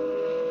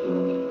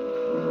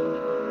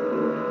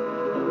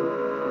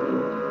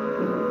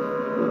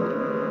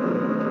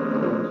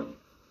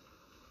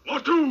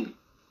 Watu!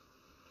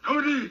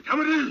 Tamadi!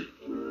 Tamadi!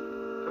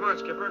 Come on,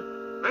 Skipper.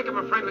 Make him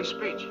a friendly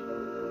speech.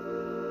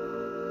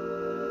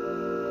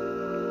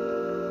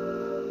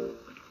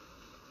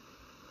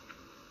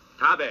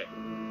 Tabe.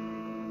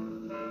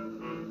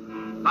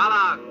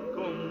 Bala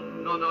kum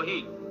no no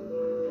hi.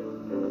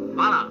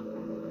 Bala.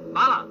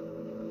 Bala.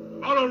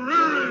 Bala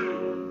Riri!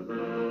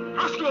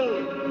 Costco!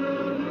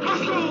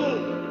 Costco!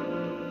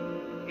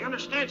 He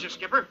understands you,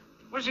 Skipper.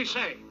 What does he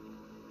say?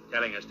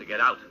 Telling us to get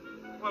out.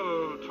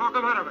 Well, talk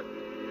him out of it.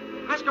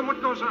 Ask him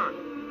what goes on.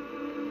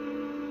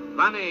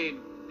 Vani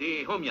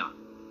di humya.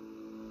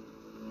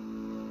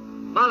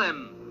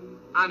 Malem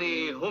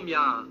ani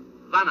humya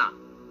vana.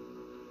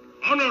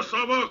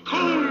 Anasava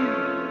Kong!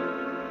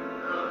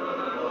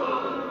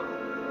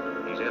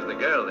 He says the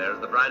girl there is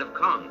the bride of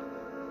Kong.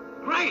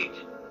 Great!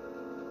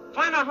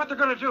 Find out what they're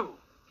going to do.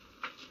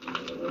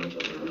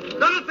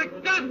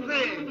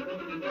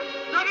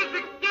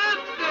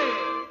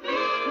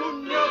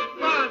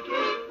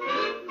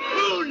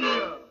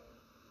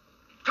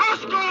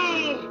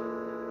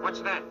 Costco!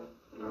 What's that?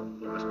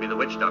 Must be the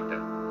witch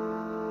doctor.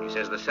 He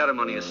says the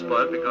ceremony is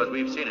spoiled because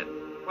we've seen it.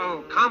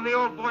 Well, calm the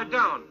old boy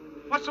down.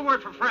 What's the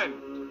word for friend?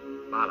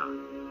 Bala.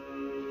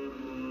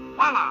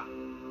 Bala!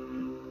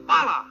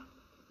 Bala!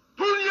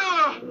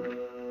 Punya!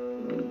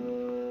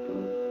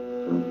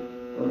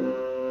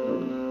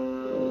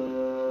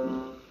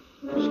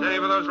 Steady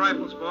with those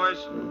rifles, boys.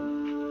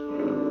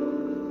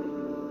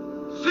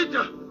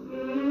 Sita!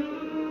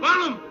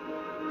 Malam!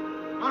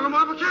 Malam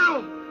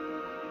Abakino!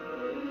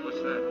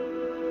 What's that?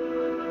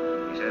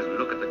 He says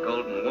look at the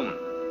golden woman.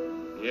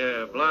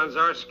 Yeah, blondes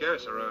are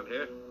scarce around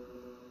here.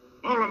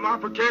 Malam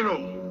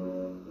Abakino!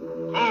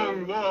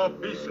 Kong Wa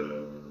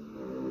Bisa!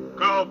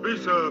 Kao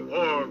Bisa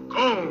or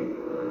Kong!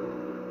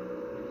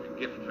 A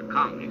gift for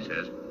Kong, he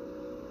says.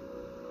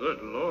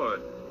 Good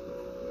Lord.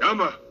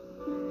 Yama!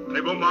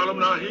 Tebo Malam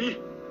Nahi?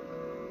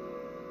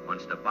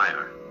 Wants to buy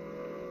her.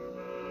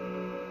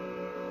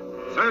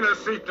 Sana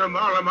Sita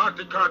Malam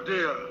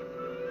Atikadia!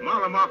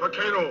 Malam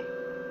Abakino!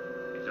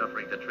 He's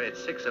offering to trade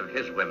 6 of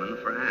his women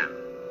for Anne.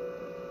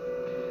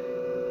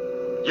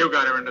 You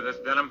got her into this,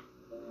 Denham.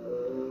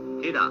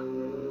 Tida.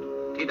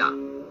 Tida.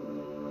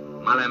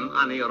 Malem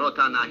ani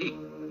rota nahi.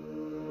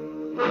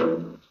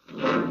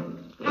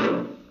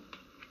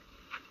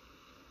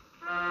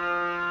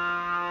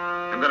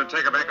 I'm going to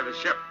take her back to the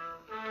ship.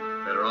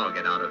 Better all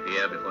get out of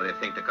here before they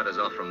think to cut us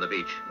off from the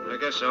beach. I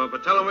guess so,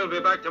 but tell them we'll be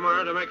back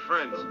tomorrow to make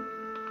friends.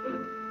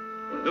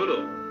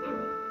 Dulu.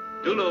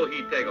 Dulu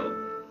he tego.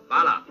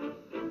 Bala.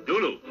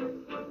 Dulu.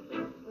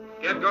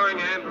 Get going,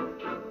 Ann.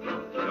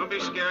 Don't be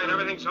scared.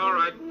 Everything's all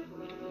right.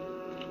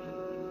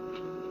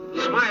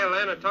 Smile,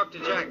 Ann, and talk to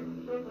Jack.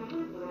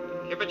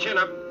 Keep a chin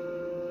up.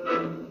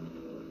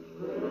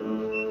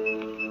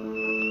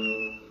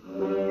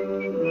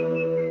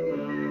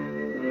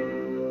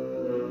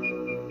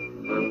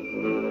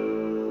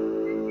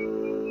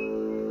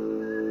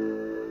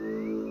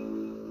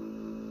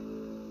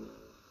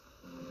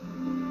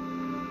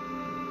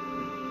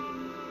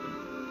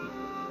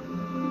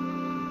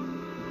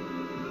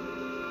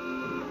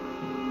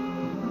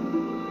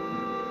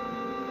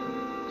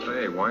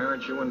 Say, why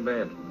aren't you in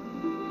bed?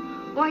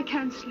 Oh, I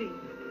can't sleep.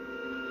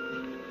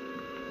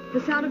 The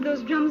sound of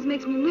those drums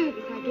makes me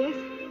nervous, I guess.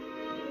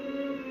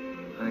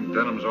 I think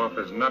Denham's off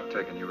his nut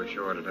taking you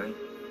ashore today.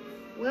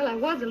 Well, I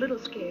was a little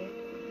scared.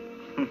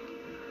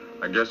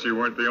 I guess you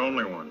weren't the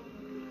only one.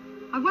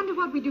 I wonder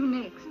what we do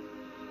next.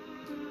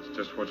 It's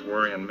just what's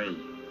worrying me.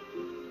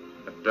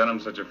 If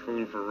Denham's such a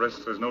fool for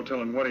risks, there's no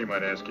telling what he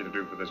might ask you to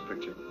do for this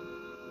picture.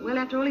 Well,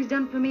 after all he's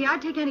done for me,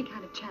 I'd take any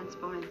kind of chance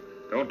for him.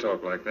 Don't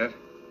talk like that.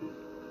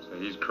 Say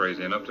he's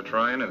crazy enough to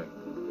try anything.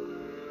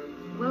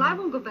 Well, I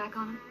won't go back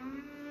on him.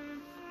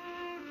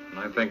 And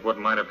I think what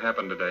might have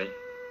happened today.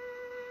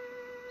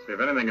 See, if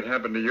anything had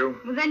happened to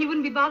you... Well, then you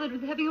wouldn't be bothered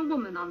with having a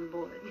woman on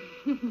board.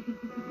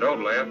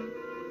 Don't laugh.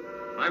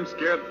 I'm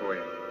scared for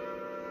you.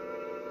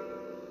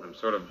 I'm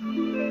sort of...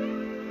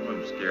 Well,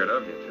 I'm scared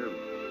of you, too.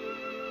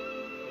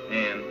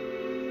 And,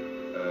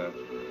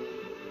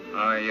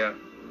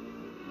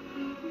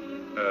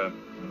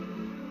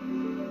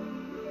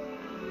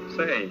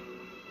 say,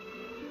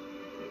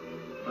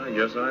 I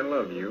guess I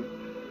love you.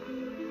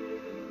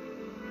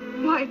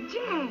 Why,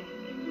 Jack,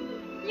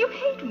 you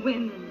hate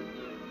women.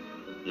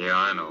 Yeah,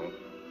 I know.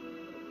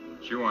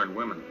 But you aren't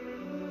women.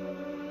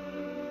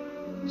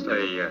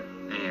 Say,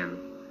 Anne,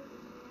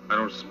 I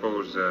don't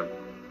suppose,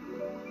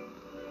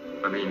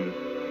 I mean,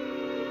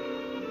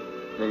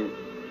 well,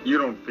 you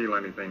don't feel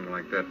anything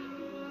like that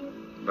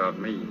about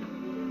me,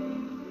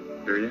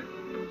 do you?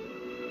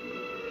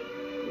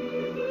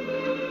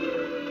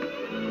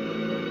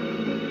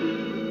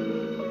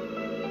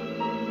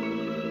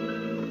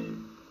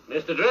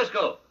 Mr.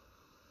 Driscoll,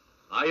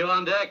 are you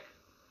on deck?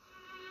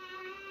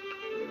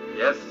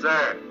 Yes,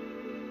 sir.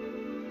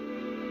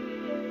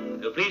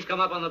 Will you please come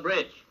up on the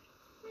bridge?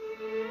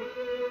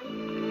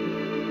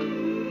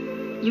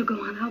 You go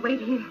on, I'll wait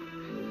here.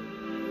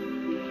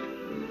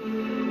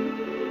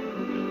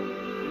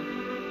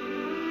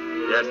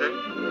 Yes, sir.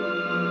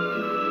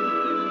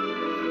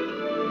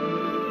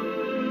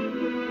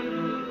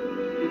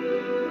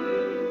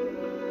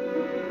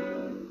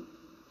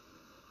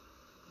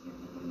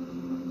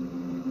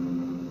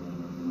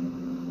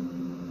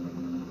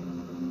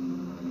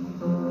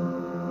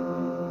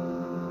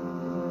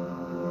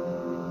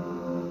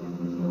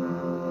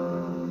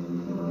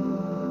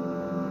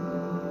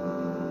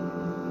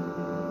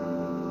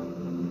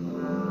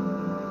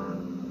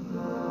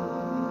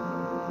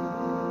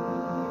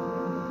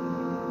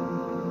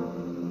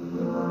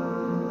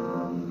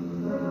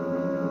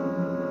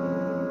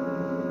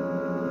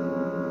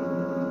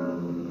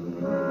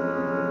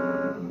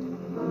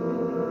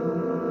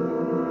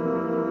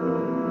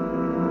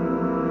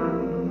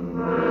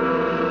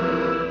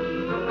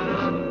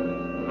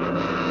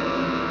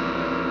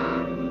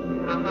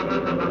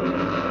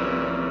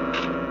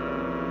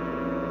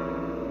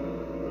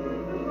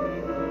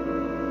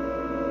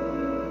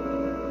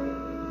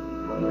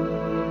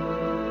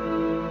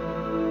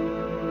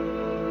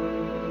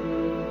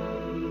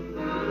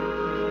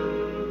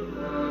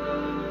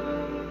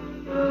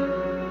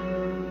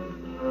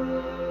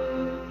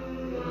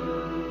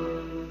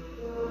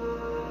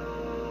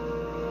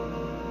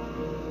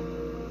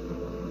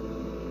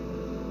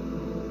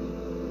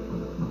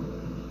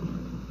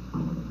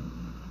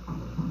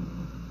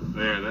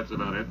 That's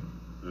about it.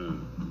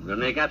 We'll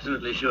make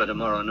absolutely sure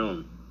tomorrow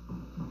noon.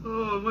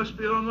 Oh, it must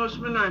be almost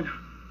midnight.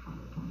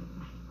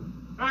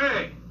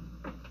 Hey!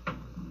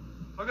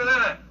 Look at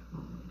that.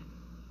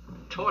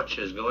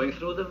 Torches going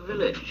through the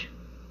village.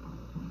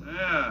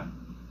 Yeah.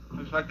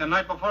 Looks like the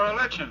night before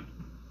election.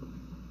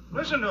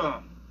 Listen to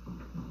him.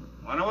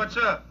 Wonder what's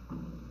up.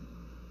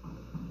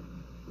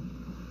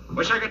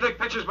 Wish I could take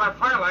pictures by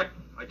firelight.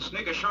 I'd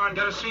sneak ashore and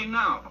get a scene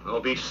now. Oh,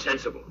 be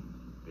sensible.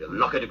 You're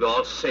lucky to be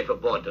all safe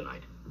aboard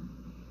tonight.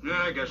 Yeah,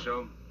 I guess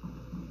so.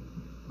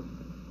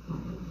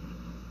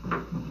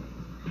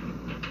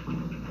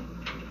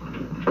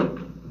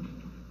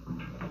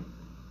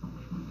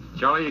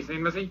 Charlie, you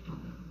seen Missy?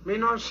 Me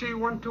not see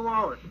 1, 2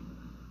 hours.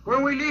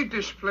 When we leave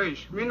this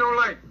place, me no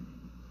light.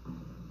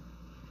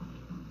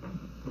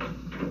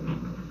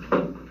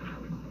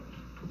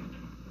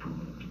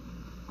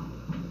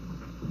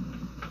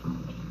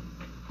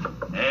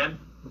 Ann?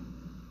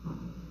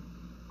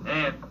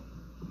 Ann?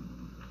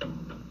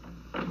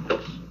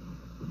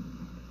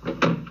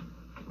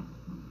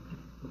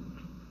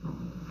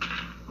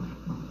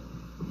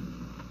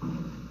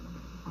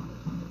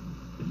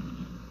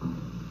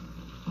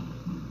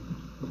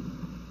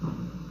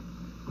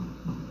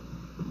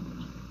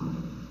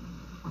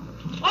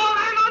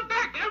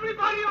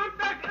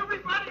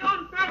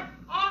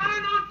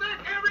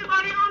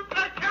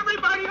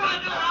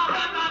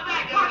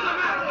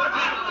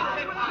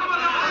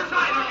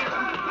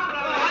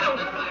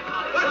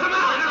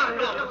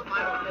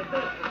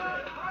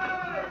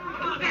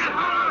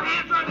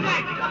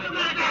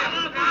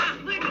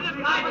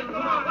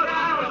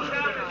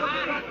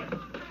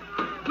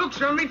 Look,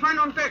 sir, me find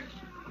on deck.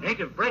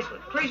 Native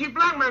bracelet. Crazy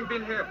black man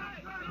been here.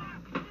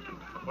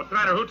 What's the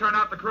matter? Who turned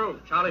out the crew?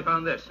 Charlie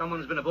found this.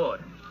 Someone's been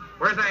aboard.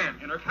 Where's Ann?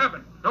 In her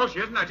cabin. No, she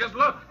isn't. Now, just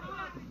look.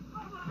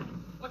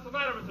 What's the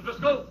matter, Mr.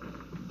 Driscoll?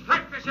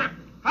 Check the ship.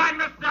 Find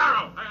Miss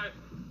Darrow.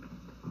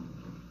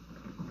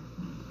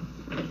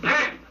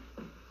 Ann!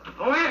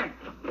 Oh, Ann!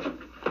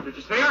 Did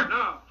you see her?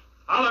 No.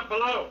 I'll look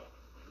below.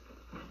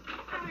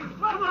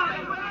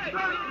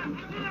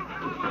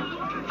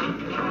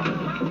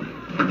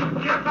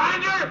 You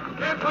find her?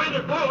 Can't find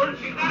her forward.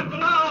 She's not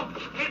below.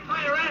 Can't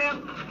find her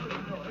aft.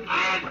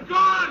 Ann's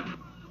gone!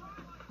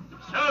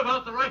 So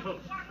about the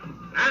rifles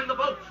and the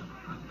boats.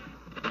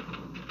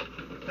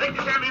 Take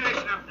this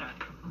ammunition out there.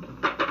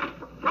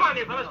 Come on,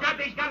 you fellas. Grab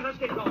these guns. Let's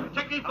get going.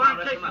 Check these bomb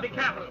cases. Be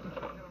careful.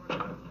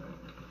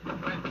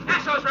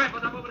 Pass those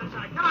rifles up over the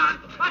side. Come on.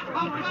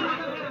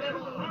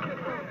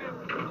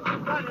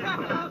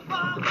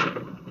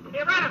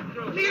 Here, run him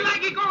through. Me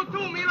like he go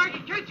too. Me like he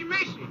catch him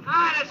Macy.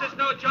 This is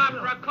no job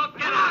for a cook.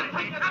 Get out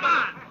of here. Come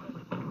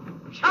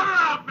on. Shove her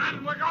out,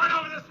 men. We're going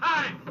over the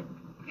side.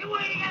 Get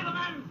away together,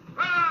 men.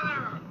 Right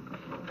on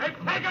there. Hey,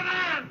 take a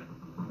hand.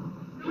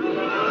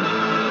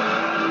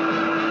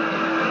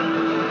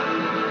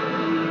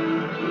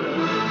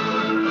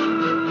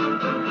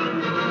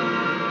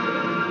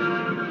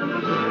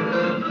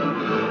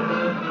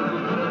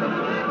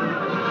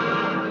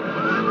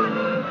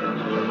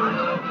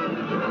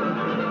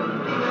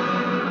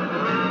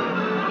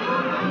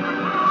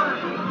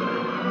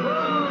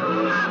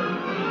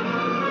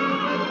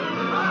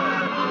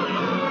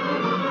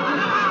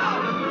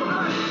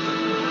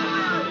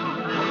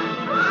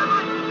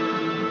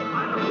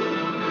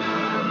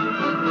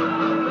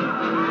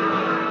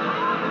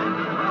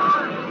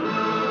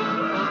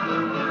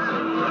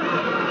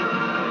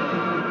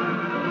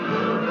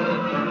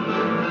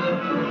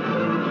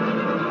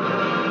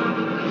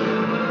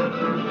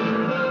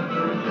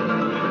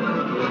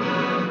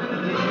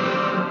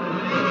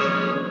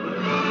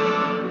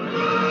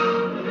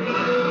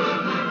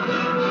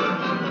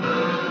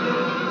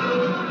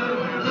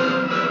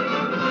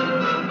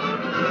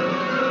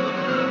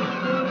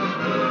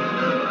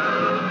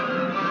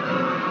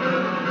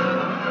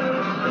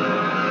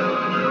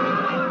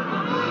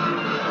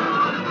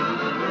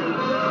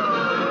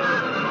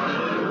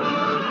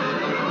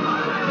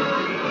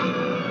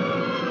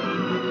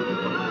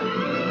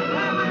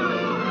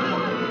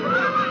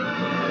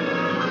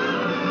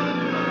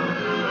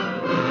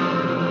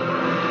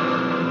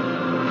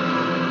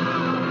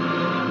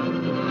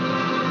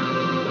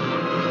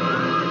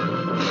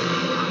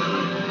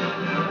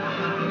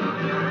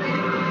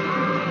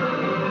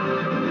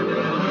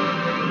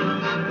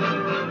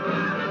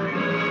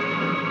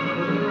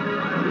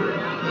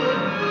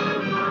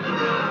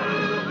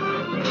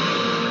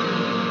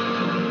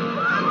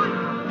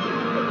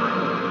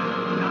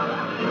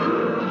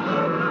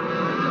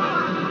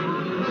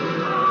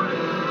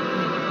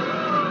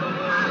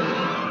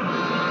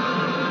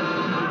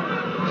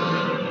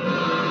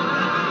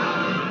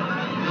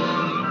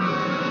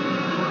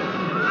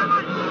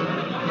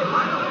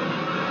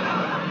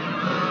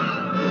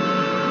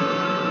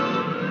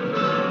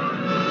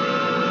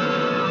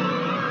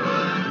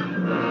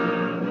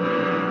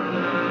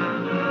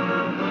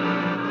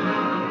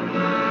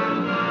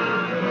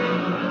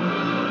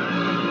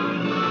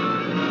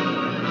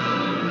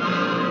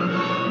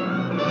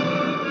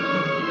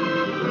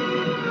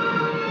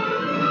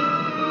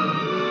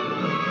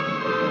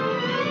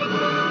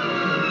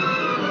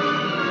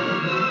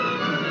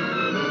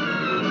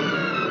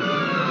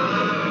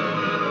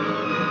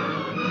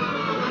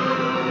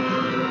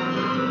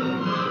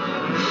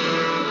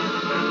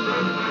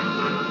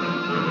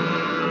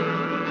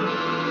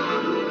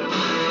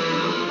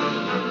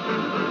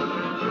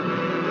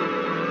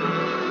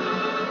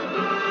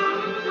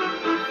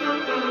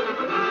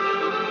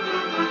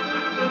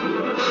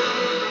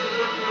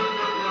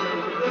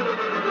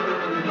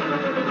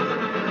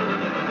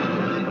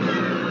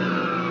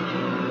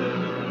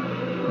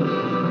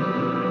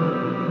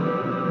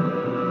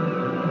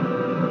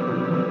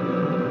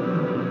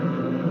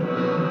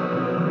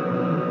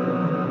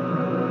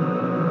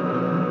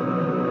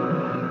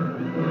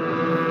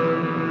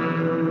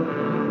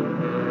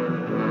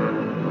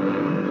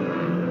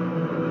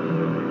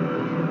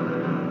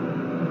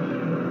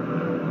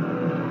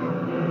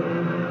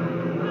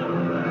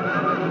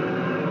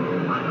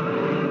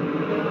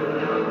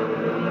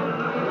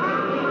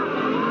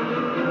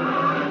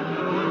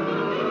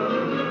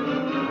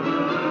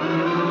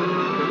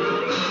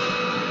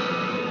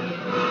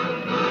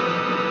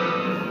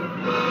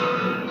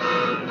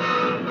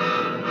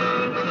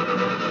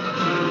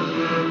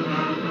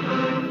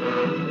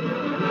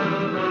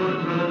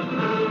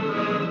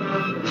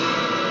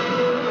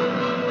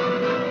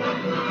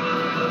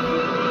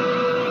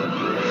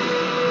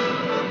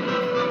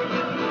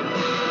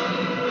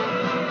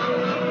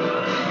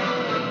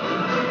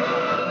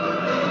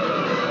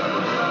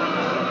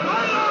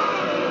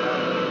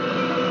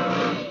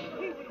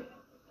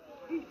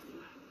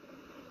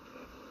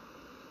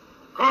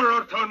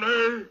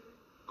 Karatane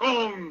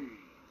Kong.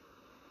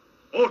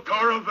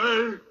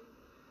 Otarave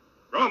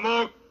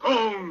Rama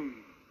Kong.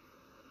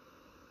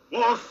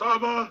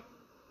 Wasaba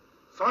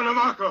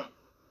Sanamaka.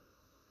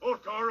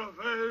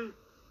 Otarave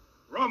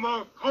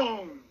Rama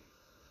Kong.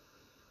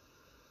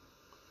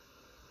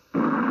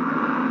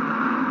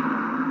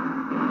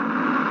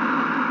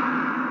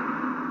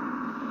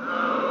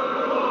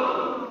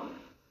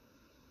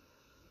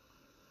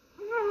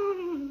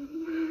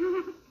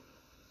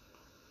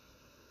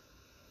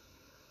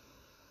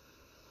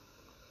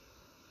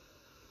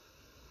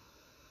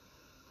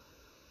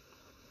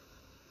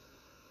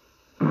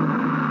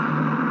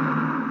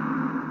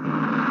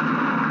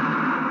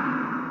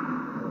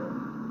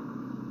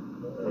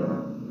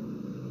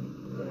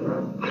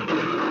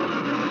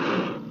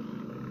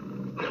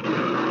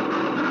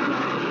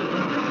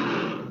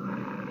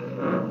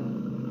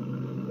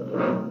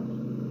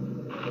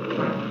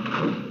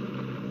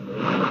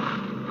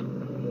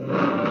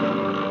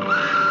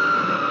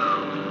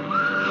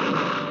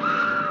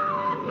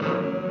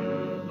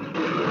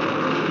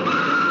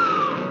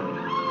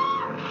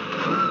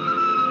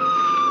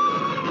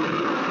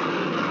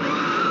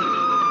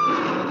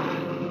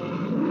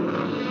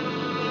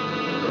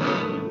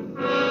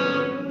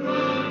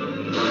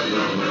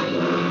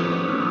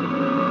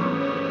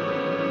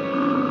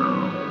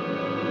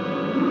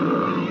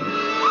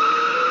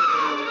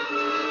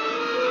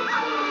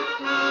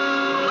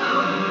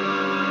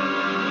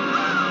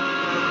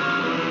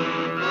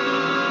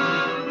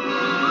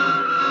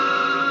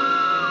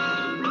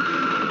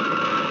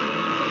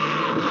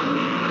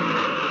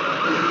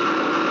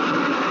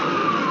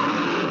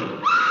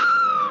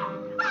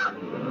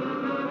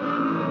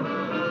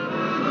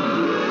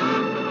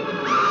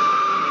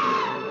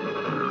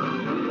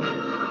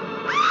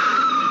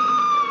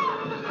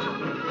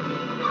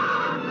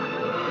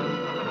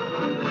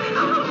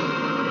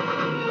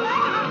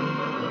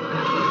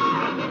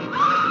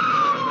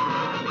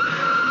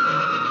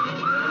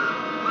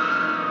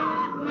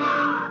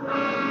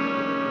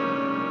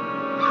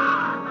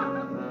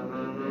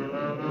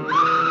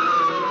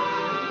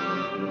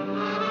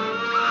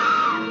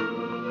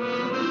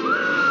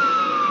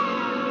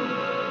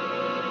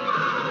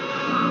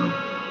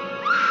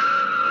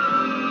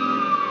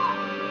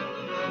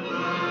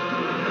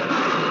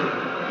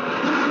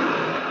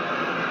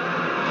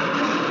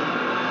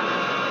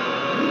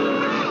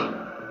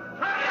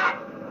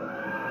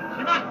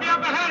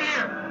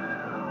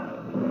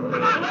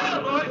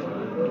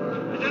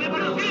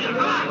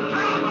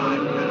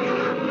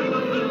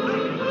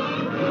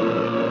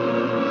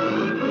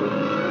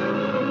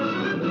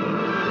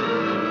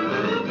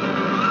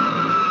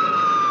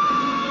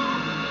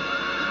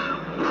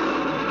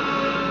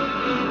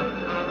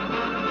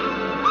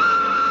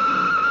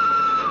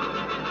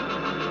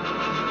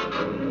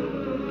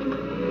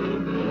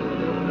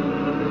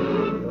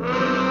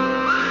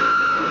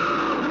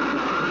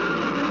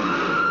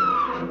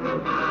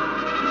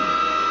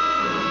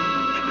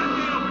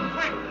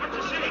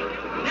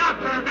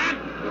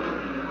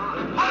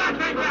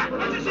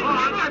 Listen,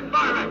 come on,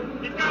 Byron.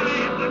 He's got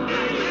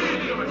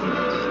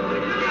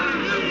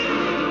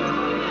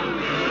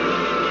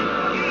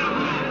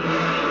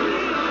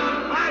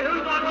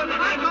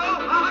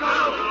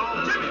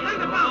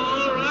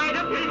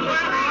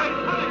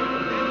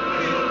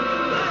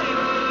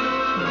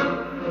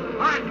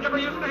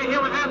you stay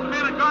here with half the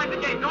men and guard the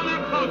gate. Don't let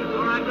him close it.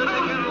 All right, good. All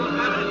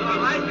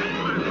right.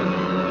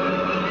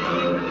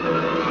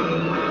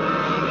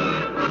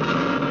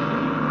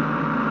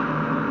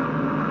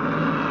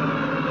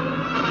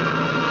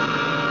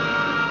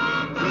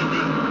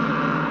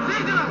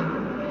 Caesar!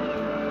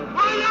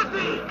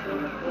 Moriarty!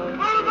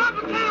 Follow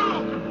Vampiro!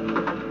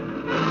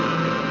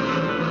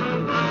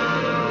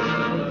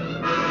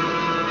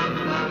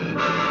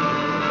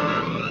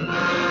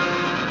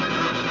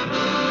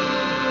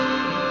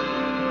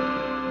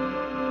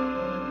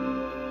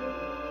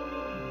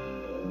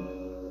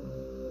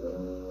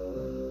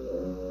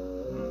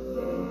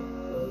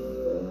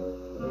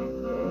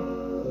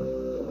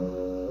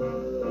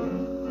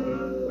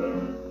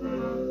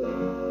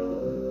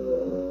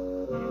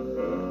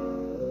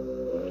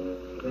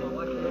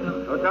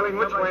 Tell him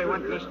which way he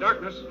went in this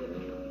darkness.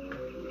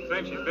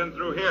 Thinks he's been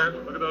through here.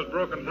 Look at those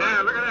broken bridges.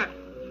 Yeah, look at that.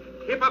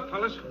 Keep up,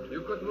 fellas.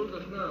 You couldn't lose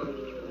us now.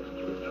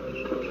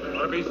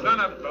 Ought to be sun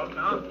up about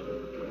now.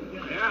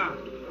 Yeah.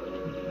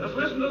 Just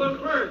listen to those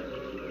birds.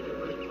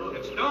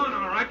 It's dawn,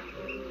 all right.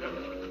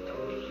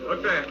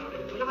 Look there.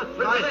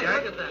 Nice,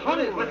 Jack.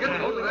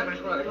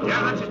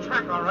 Yeah, that's his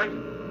track, all right.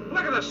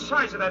 Look at the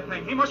size of that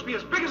thing. He must be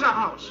as big as a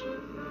house.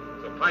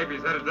 The pipe,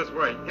 he's headed this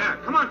way. Yeah,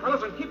 come on,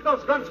 fellas, and keep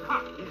those guns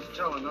cocked. He's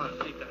telling us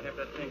he can have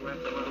that thing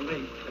resting on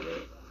me.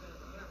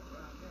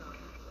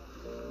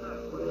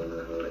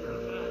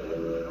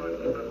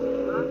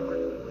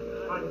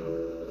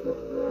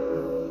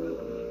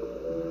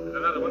 There's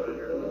another one.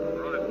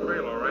 We're on his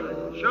trail, all right.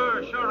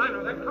 Sure, I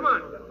know that. Come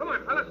on,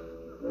 fellas.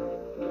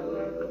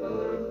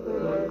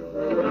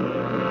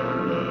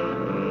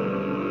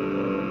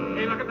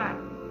 Hey, look at that.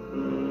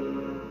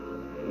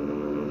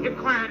 Keep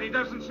quiet, he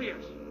doesn't see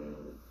us.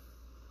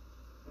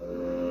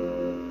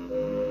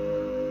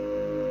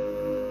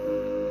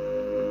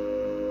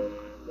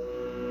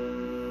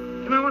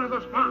 Give me one of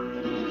those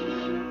bombs.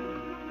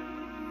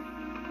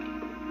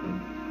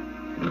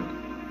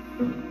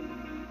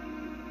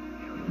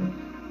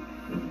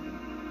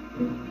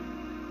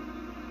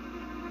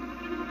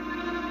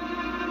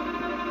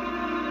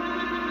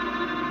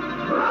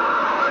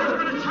 He's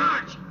going to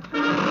charge.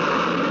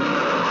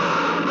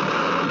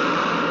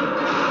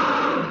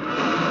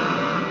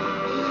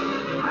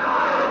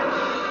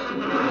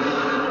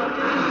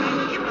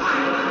 Keep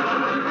quiet.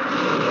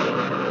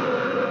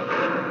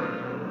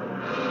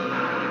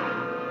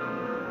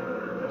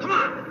 Come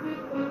on.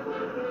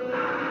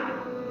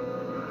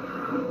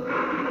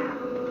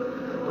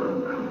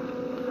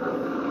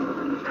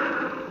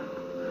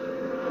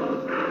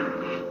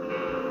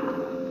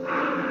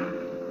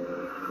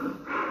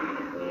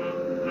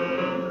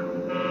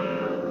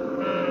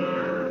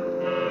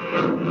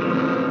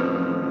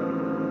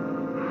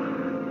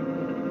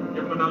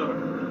 Give him another one.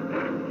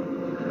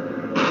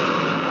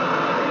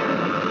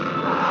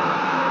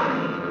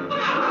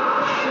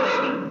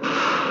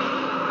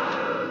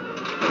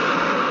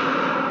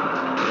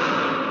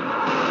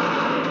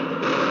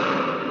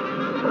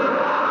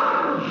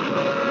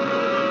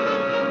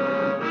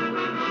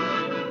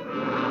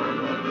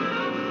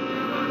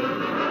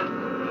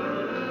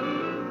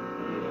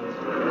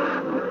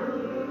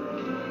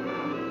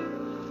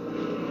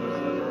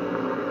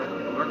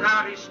 Look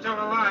out, he's still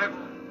alive.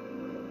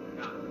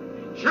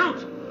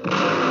 Shoot!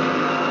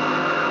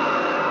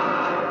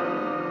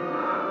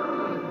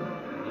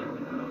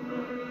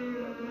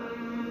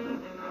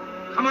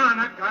 Come on,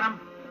 that got him.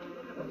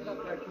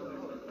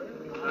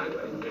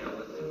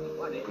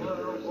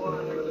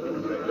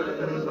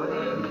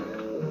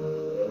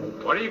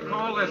 What do you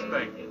call this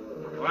thing?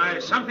 Why,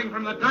 something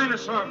from the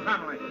dinosaur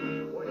family.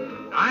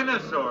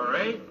 Dinosaur,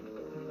 eh?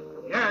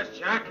 Yes,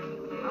 Jack.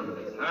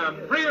 A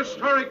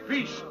prehistoric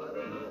beast.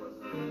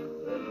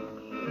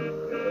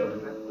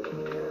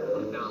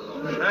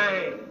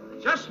 Say,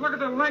 just look at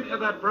the length of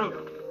that brute.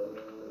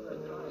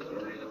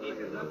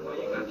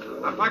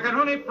 If I could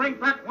only bring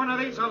back one of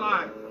these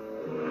alive.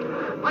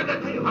 Why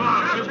did you? Come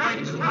on, Jack,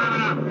 he's still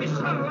alive. He's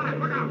still alive.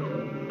 Look out.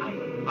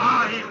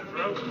 Ah, he's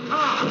through. Come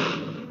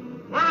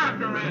on. We're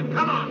after him.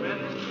 Come on, man.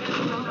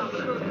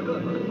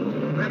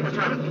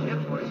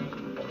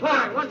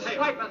 Boy, one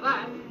swipe of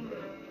that.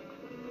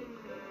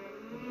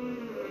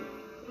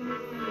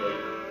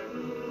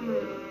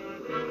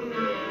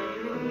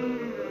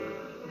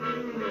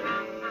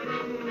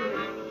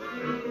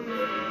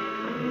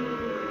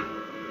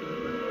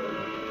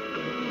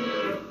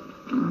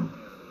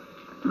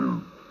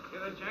 See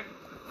that, Jack?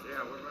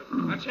 Yeah,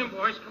 we're... That's him,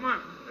 boys. Come on.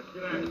 Let's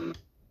get at it.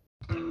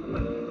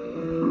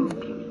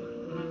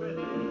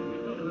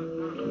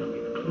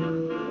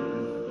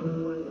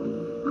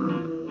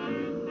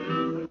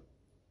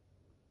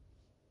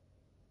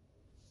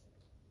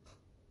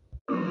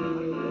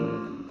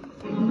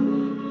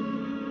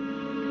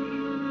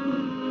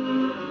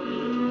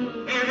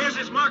 Here's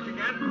his mark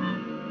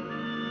again.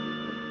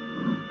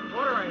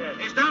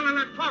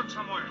 out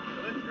somewhere.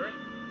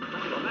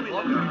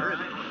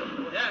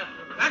 Yeah,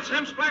 that's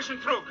him splashing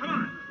through. Come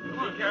on. Come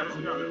on, let's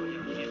go.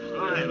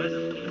 All right,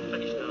 listen.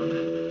 Finish down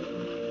there.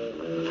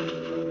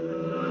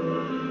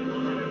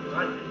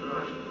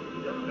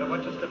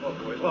 Watch your step off,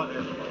 boys.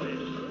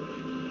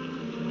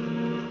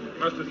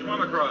 Must have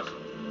swum across.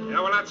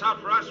 Yeah, well, that's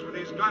out for us with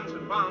these guns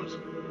and bombs.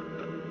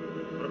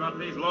 What about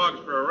these logs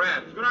for a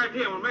raft? Good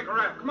idea. We'll make a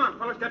raft. Come on,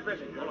 fellas, get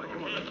busy. Come on.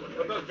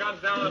 Put those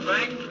guns down on the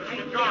bank.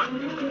 Get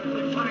going.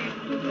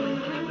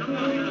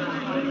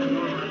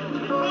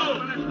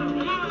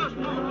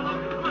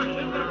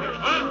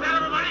 All set,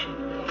 everybody?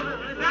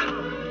 Set.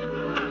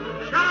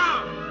 Shut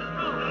up!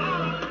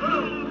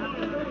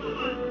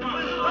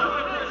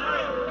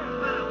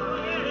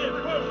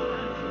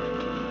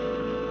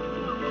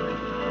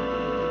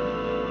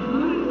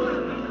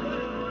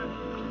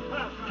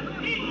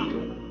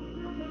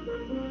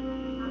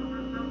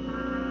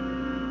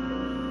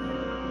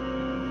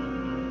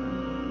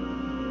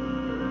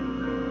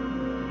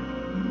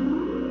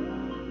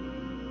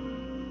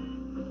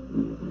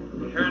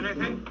 You hear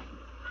anything?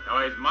 No,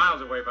 he's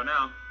miles away by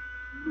now.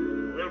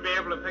 We'll be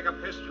able to pick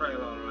up his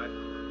trail, all right.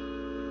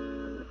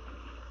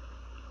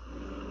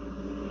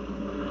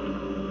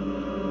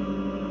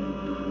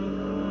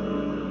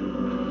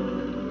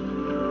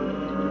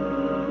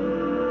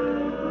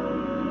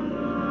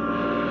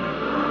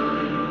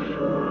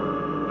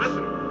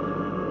 Listen.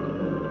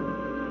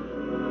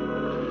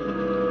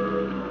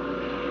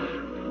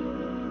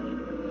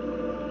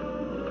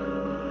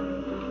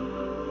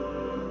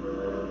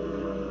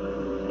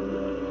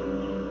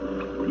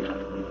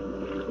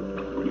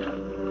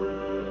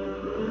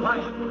 What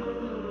was it?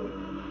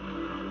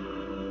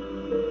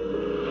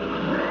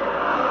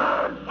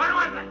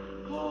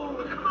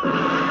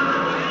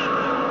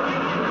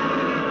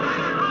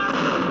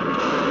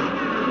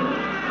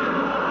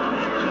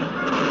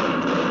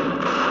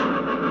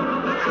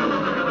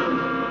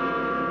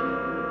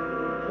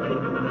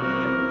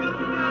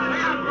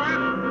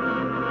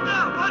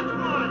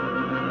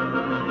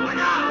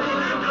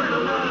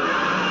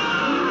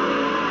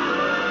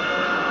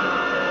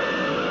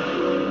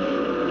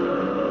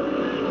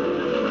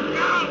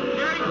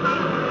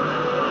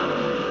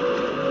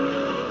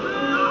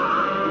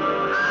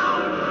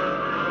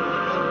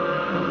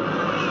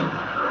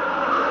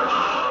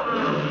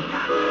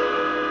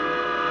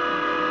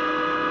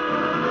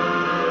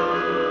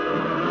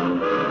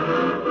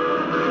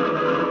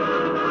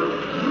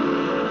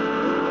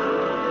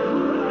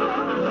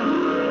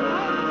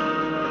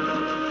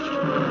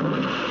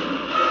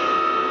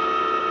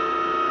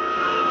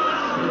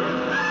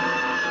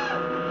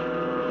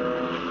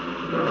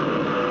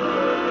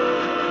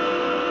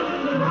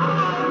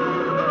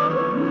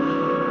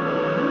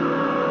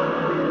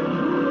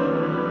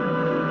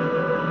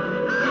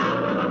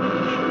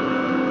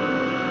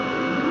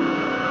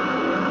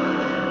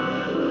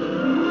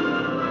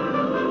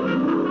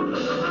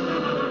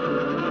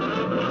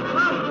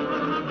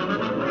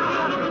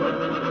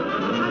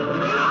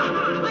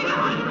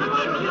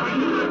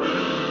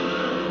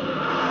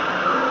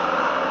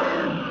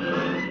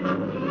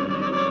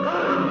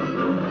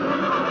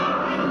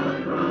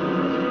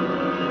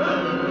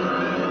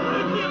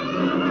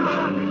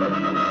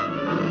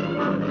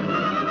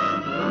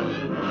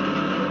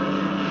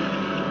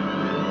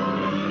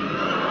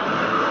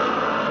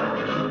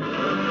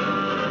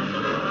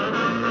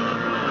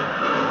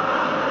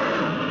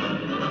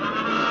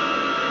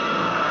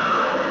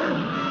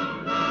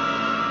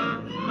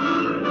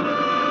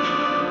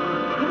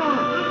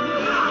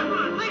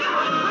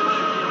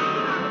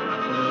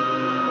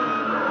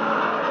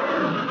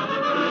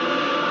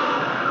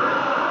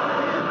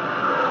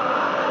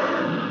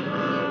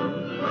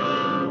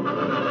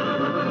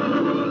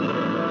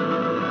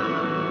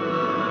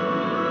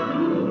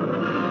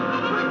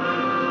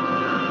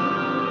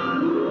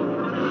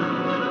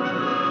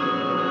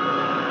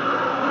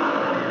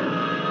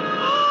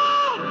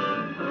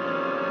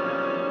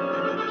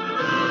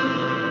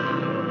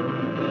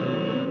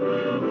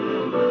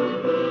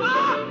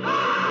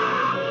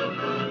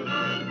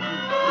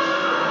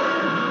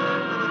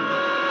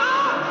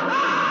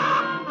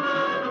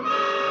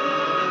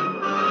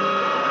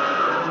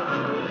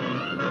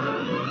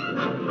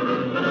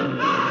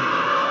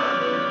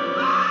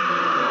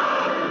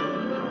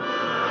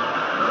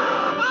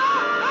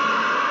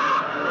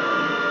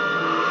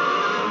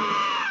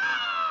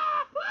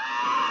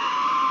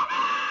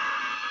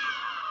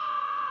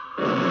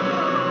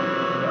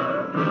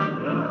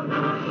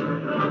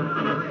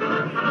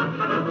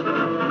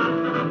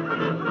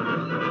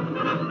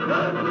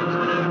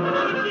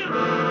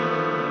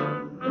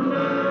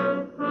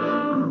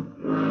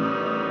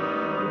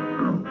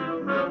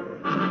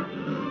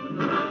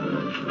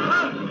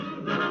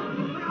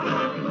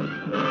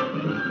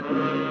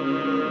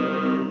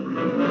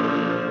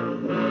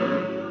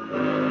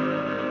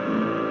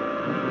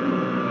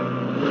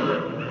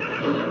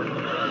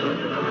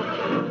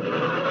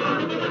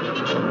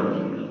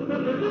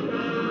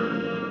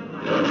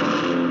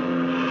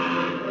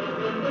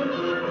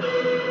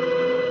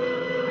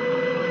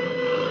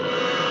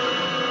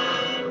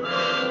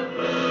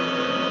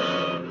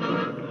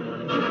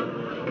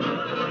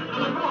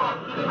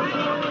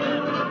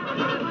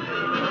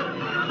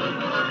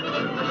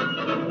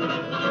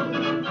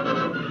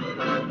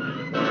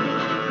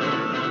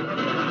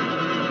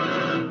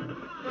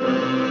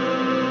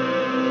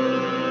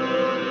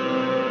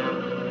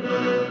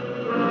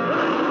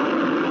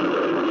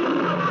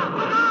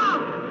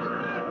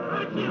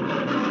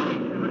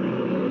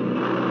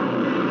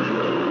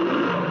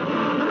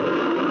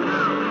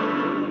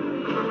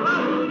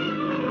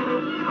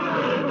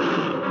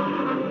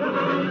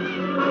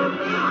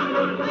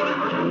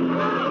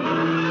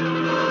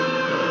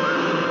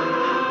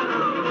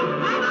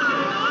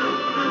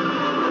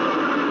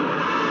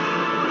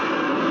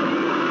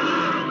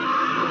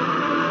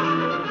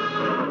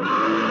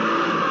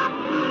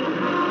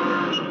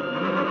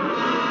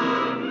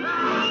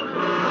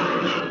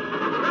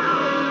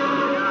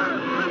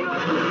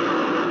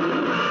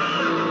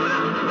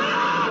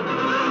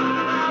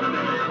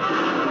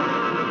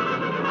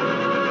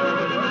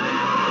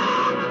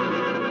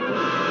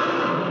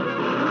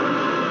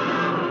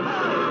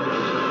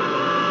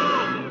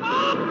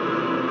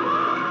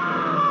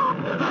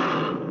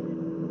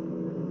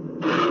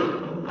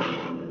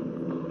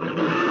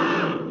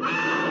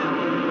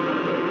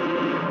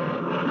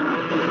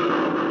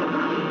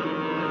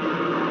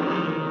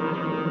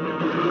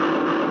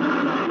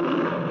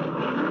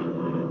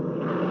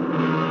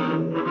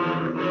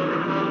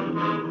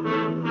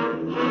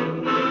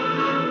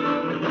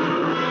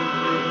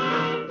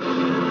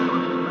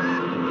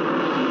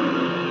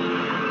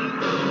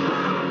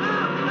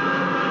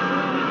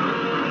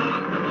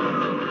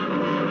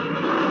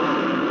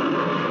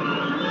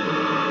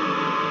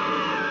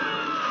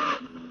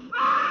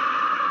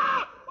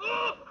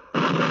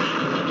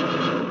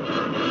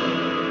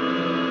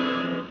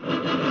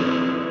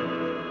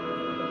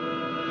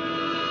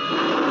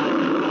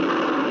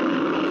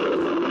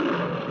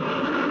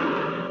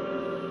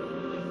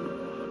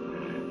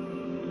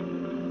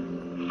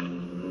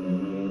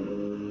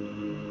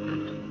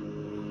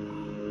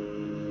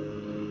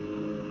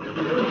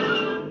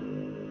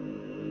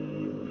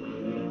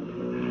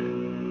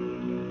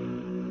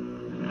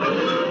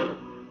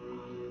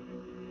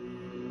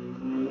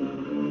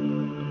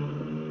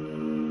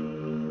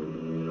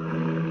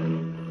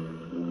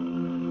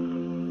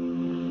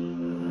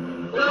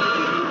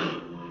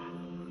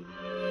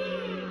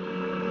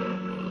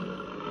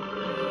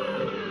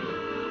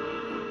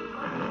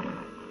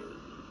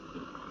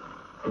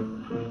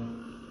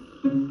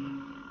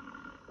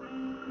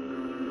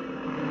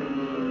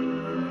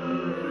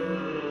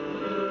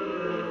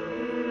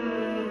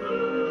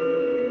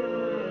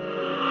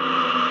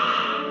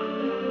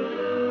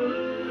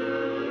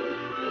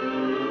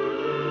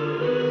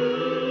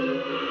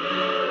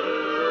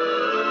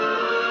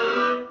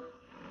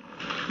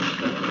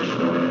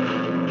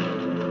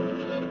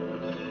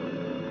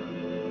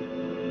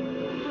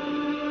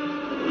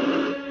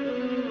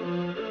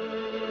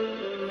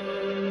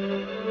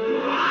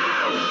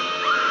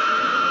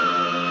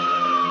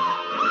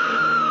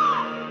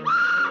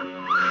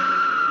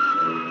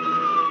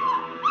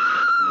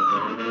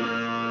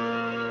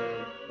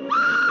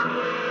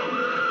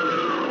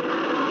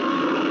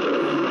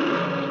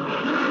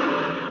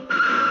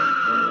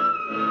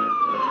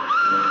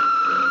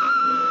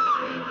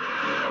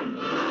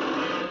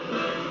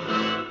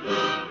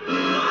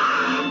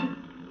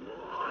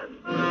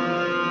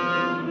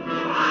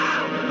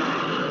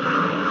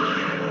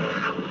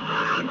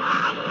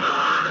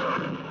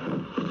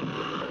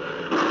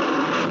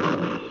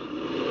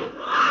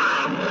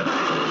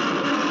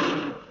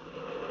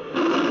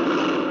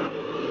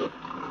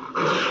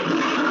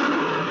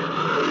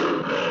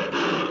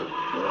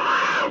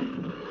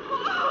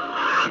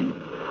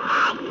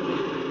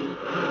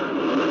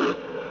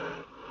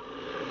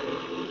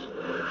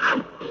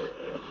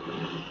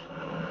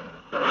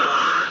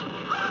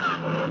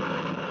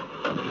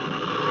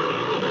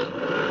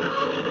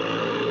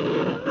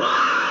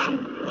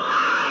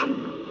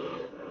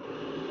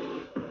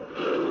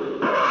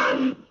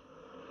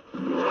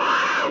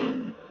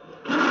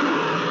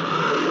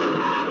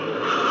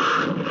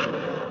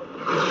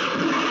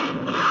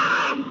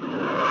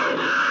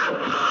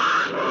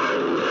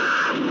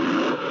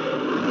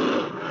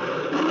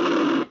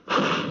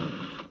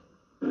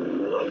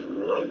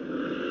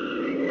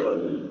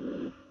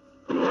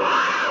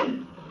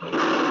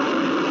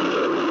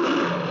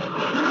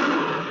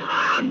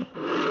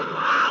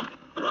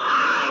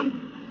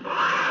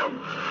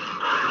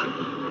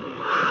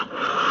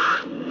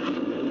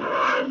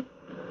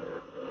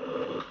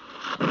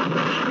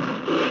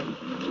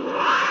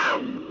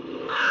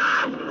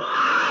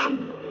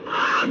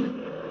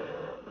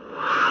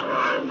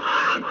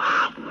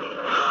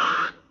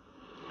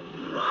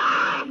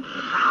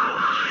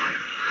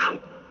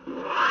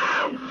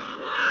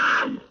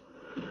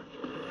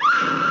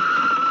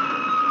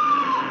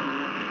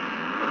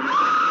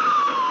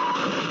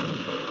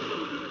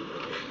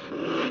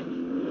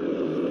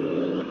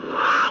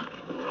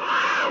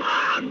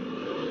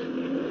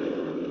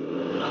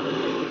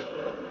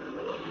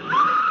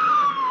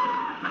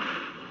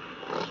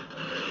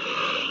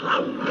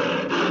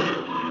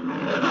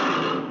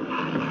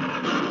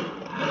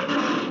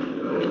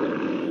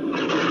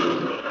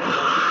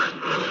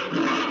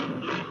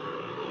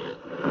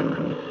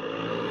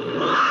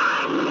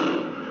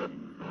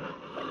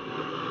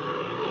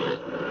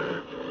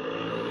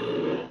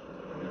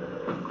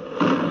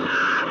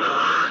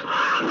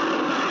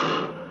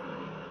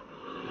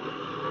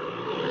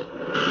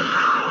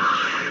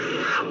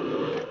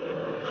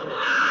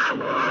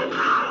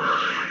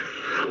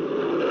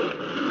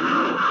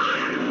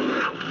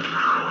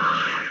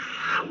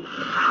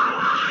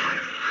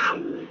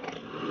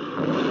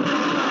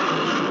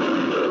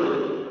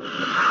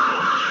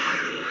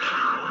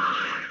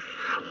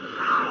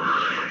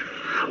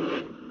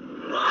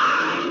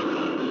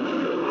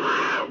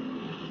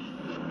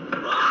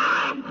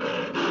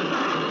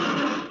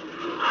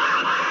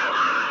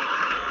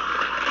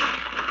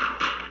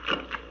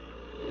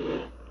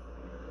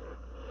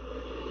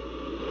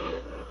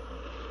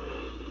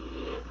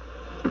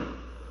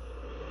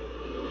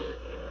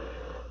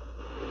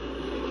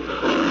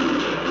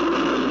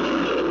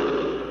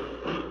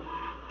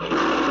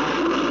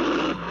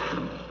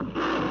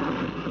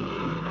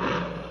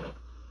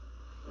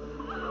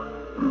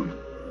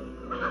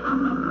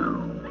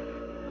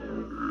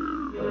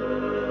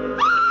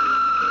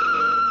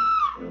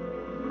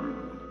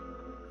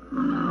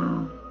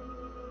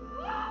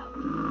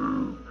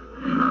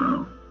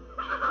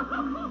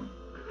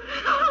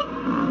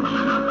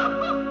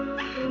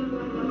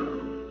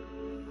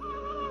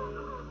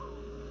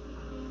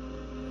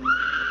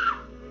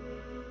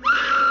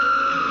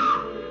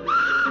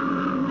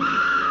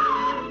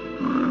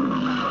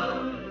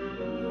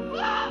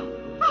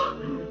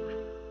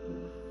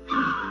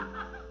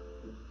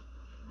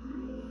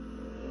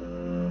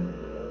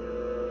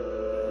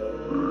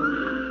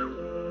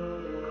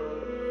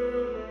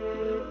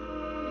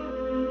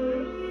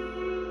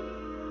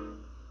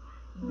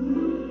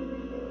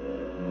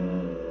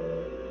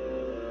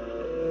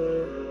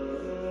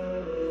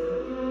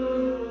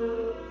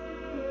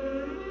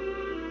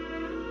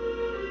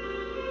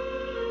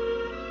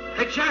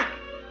 Hey, Jack!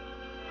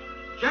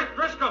 Jack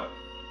Briscoe!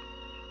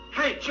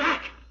 Hey,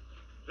 Jack!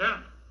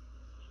 Denham,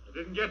 I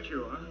didn't get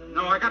you, huh?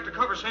 No, I got the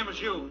cover, same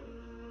as you.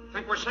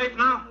 Think we're safe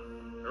now?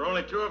 There are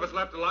only 2 of us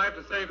left alive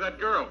to save that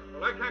girl.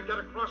 Well, I can't get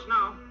across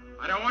now.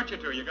 I don't want you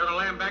to. You gotta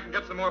land back and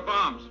get some more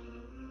bombs.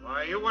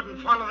 Why, you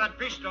wouldn't follow that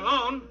beast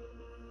alone.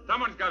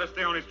 Someone's gotta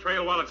stay on his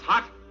trail while it's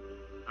hot.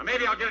 Now,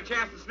 maybe I'll get a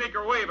chance to sneak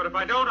her away, but if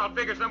I don't, I'll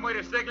figure some way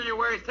to signal you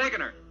where he's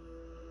taking her.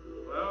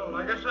 Well,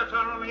 I guess that's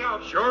our only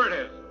out. Sure it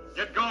is.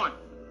 Get going.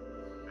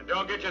 And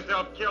don't get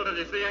yourself killed till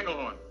you see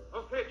Englehorn.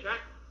 Okay, Jack.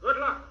 Good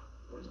luck.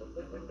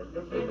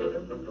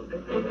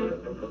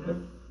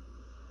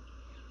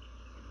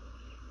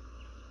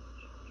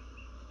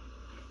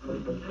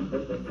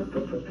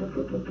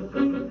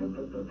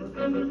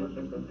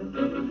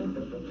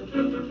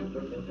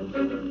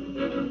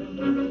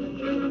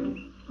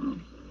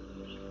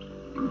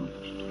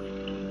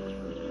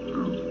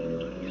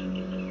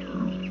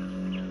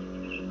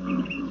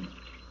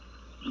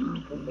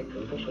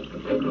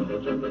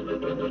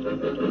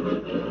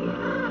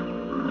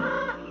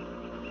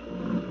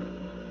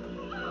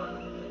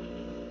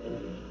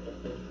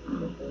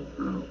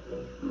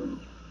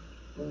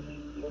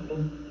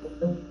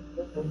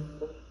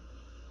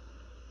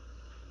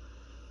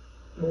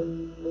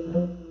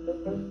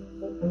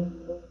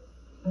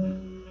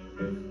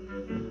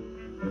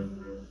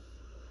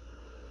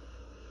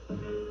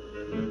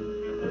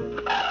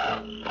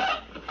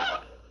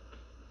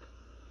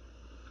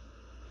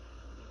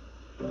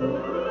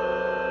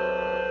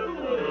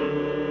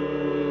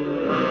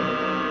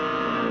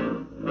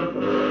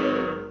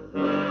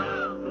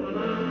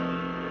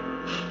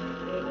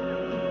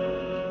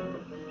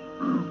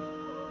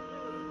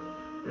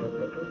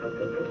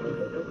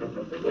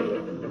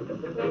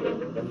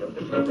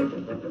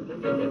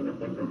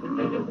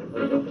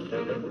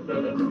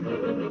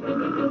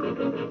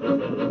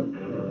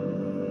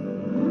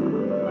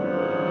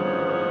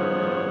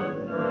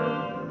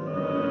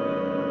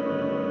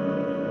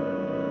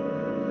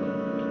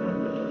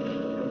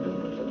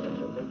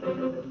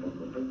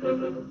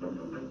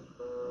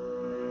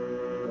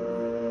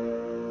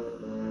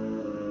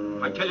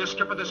 I tell you,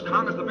 Skipper, this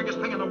Kong is the biggest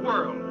thing in the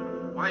world.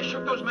 Why,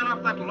 shook those men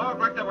off that log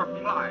like they were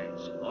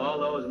flies. All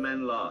those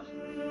men lost.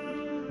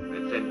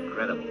 It's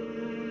incredible.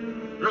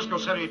 Driscoll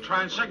said he'd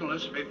try and signal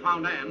us if he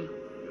found Ann.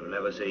 You'll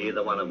never see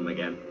either one of them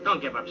again.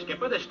 Don't give up,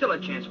 Skipper. There's still a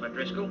chance for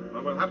Driscoll.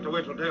 Well, we'll have to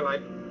wait till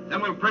daylight.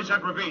 Then we'll bridge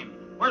that ravine.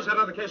 Where's that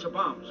other case of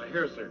bombs?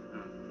 Here, sir.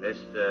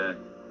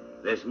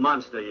 This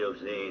monster you've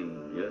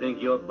seen, you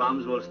think your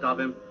bombs will stop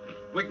him?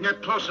 We can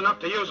get close enough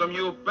to use them.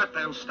 You bet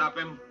they'll stop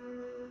him.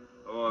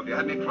 Oh, have you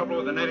had any trouble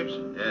with the natives?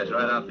 Yes,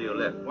 right after you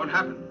left. What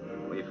happened?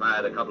 We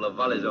fired a couple of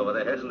volleys over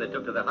their heads and they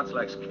took to the huts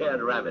like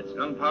scared rabbits.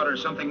 Gunpowder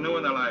is something new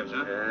in their lives,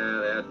 huh?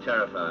 Yeah, they're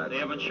terrified. They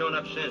haven't shown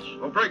up since.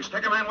 Well, Briggs,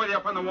 take a man with you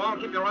up on the wall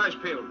and keep your eyes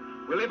peeled.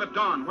 We'll leave at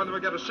dawn, whether we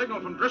get a signal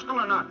from Driscoll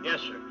or not.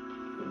 Yes, sir.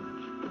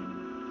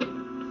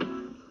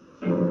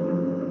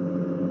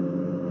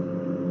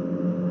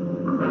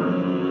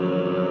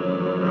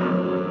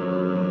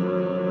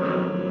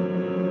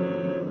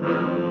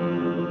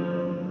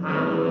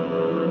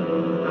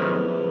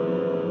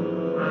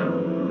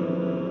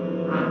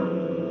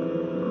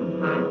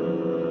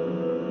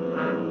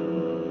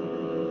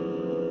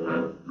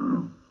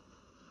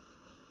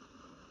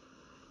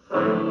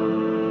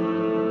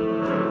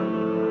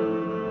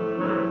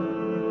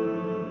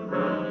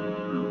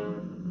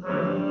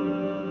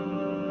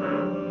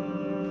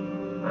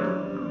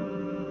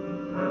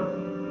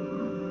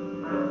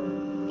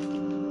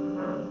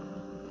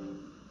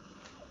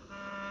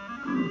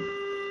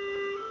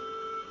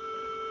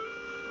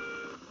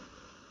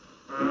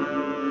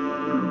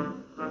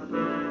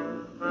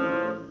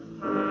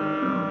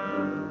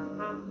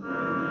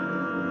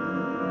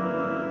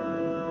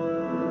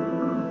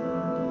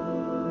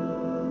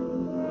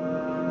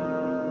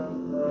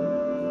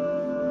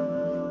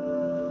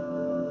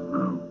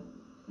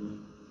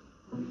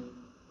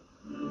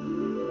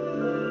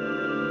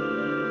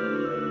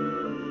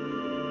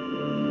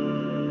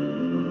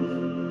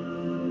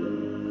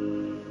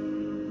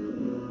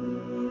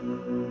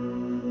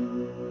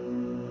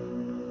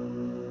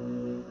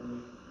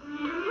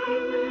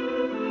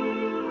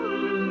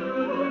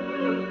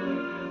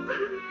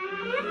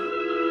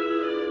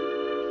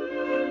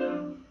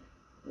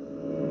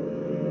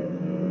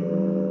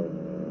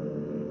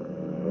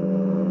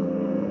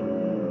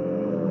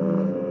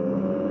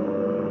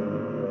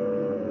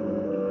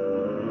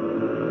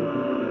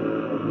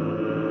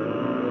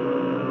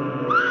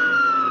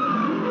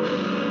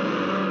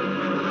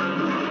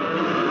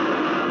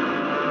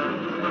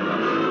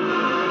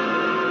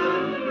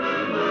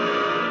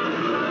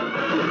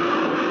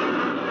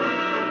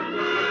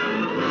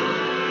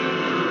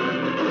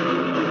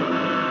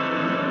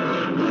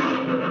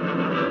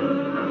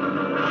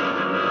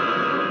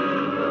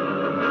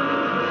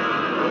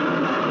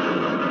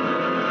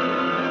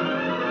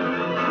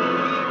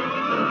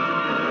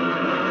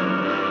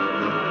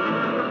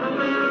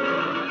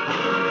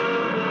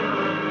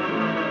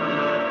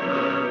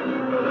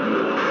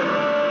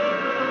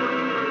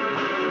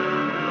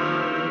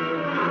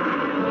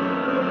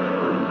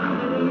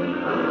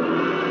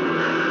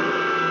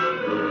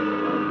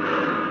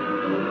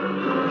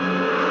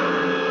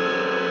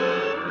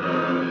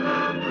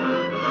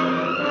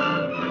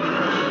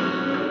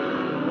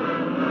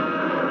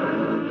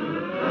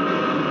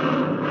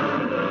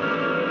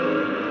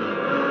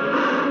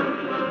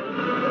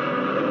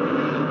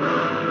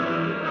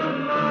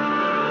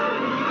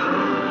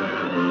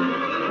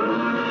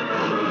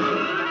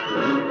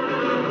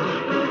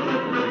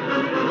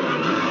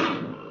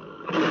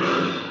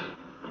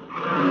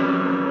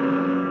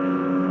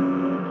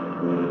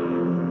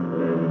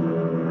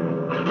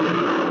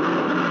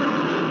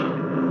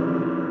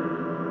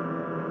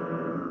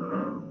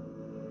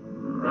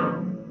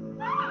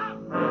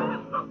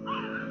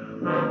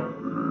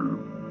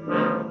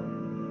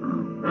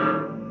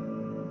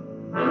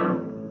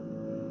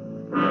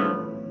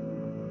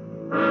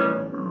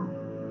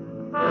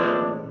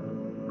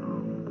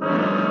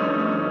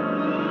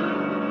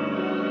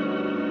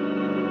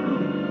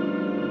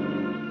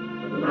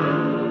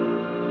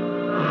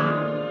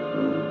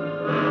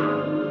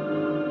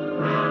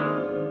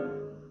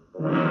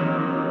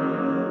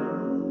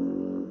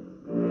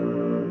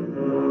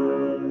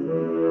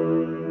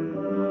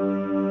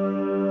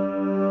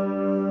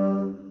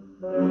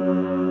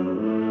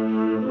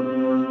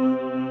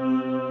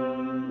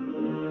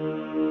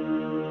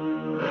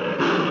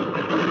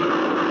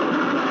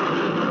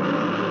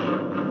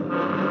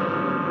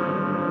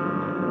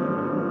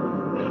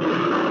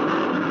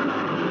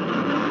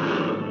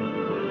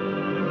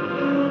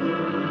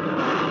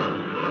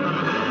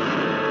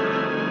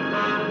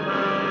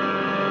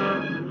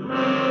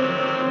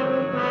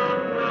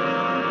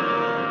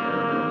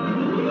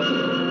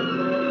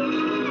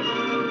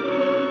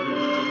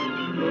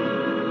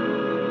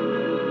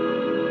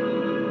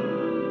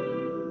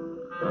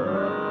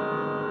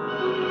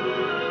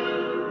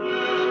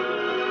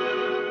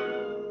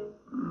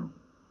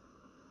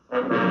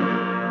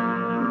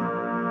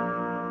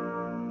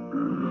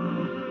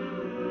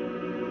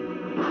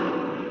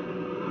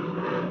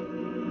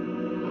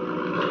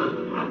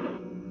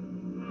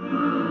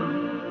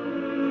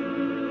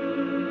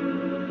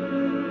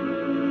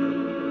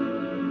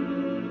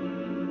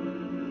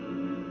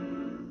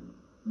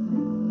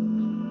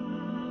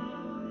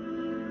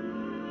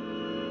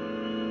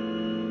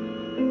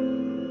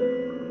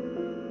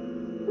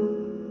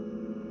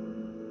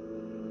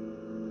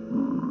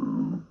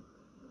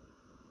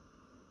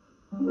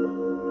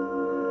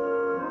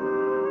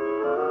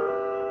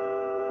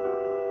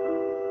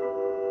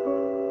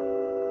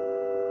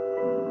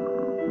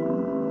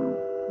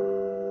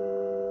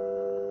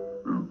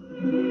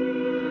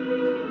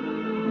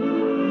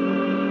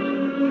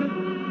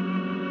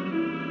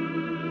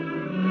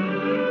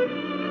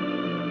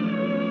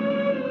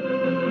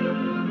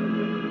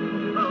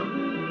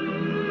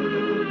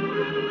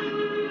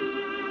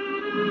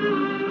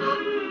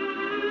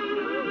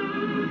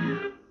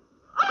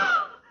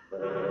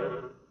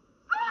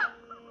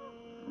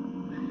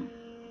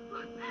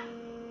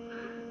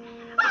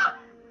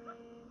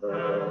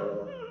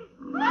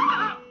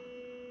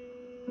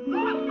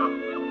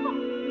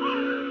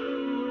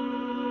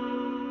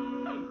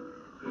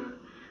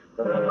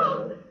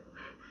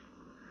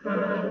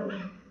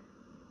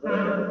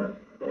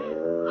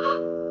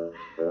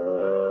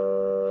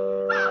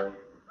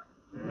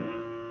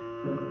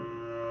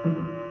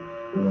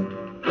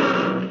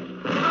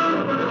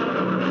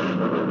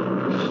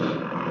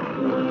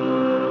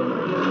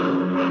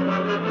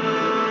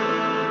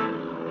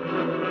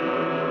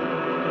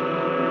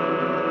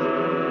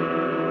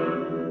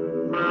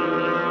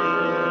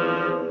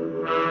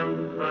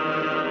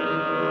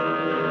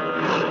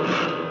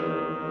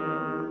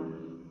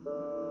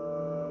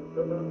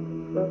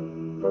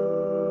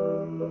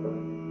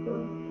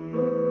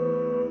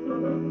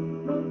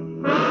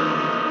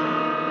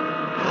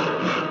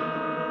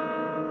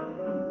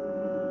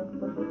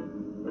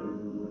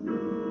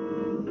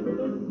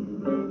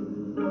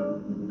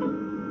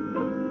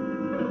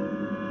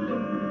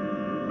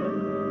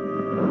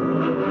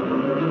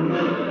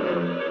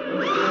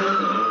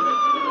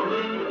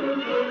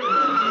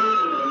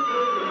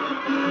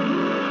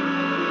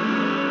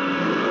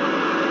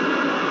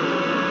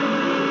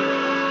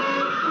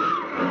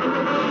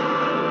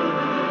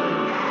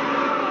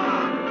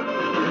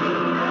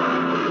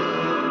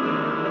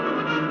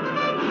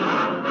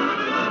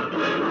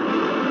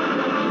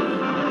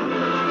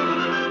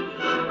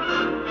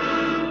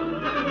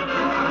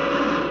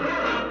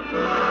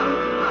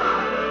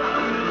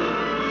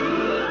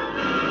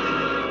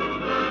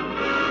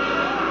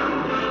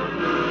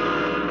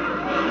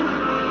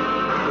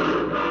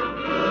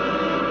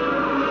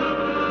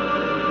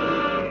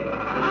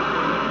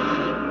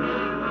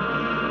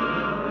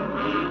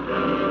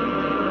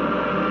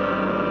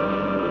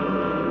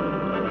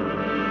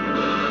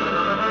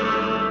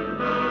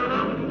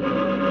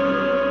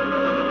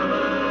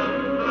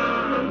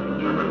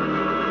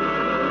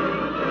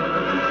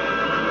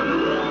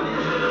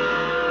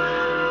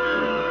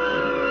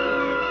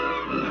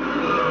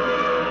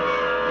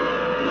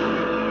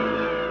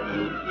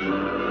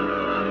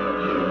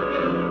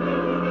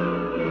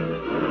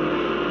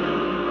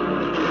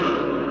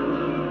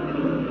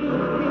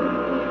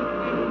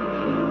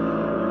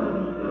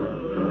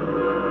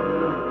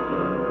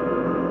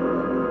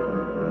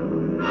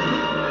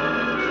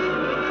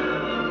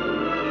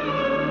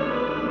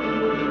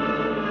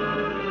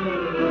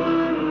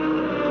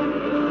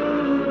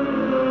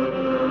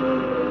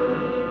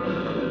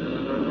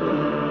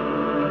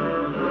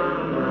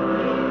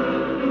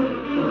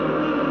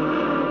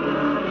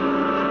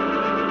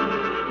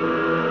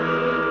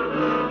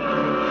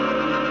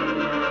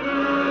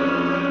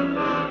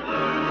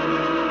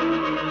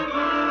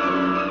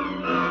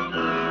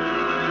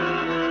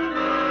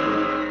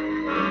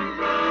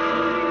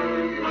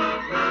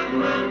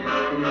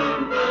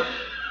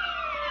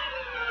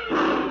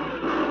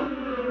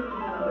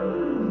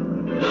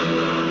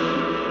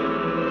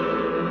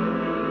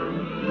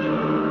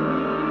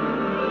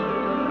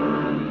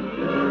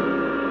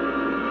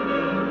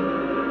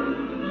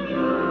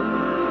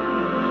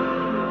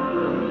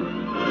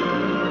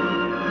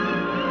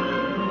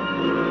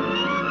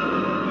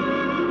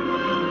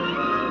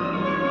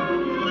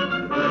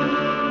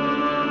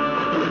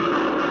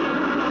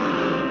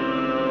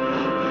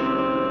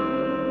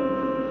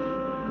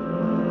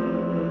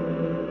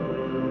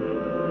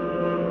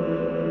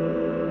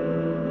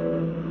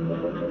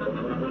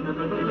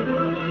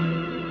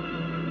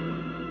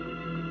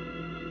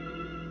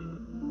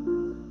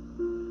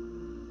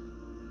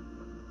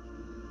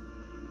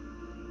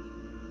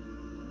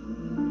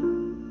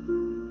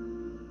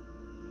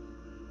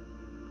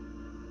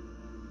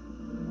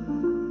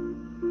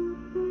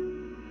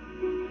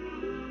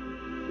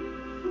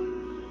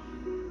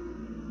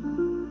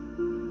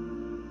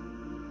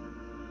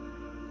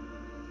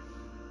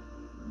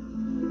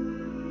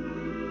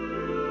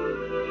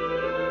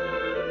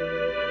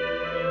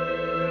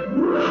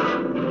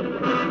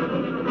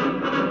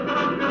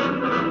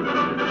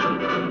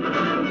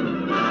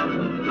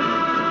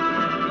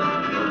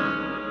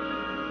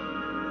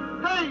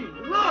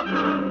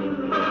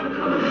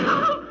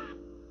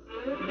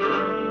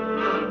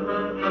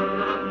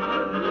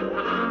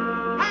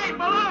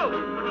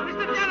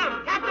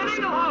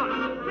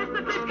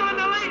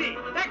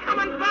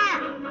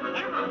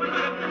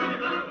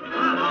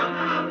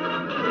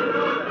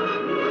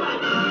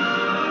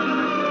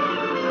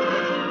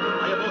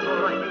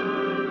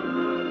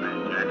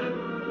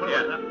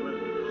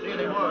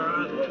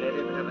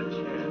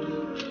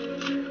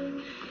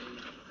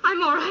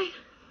 I'm all right.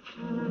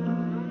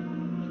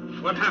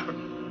 What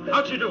happened?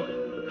 How'd you do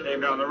it?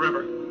 Came down the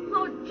river.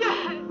 Oh,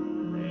 Jack!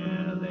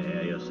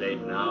 There, you're safe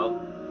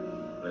now.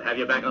 We'll have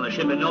you back on the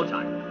ship in no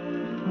time.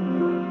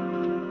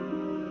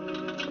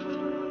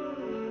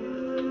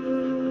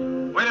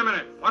 Wait a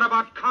minute. What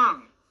about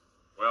Kong?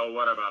 Well,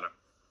 what about him?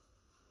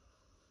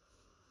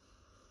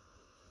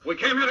 We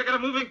came here to get a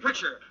moving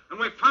picture, and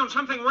we found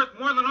something worth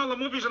more than all the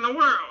movies in the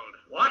world.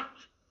 What?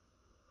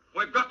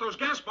 We've got those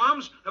gas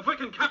bombs. If we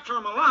can capture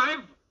him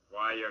alive...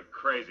 Why, you're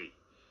crazy.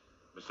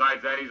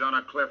 Besides that, he's on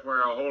a cliff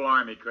where a whole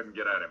army couldn't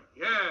get at him.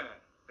 Yeah,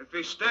 if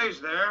he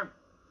stays there.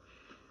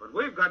 But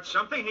we've got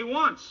something he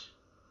wants.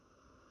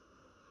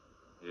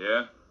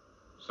 Yeah?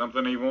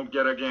 Something he won't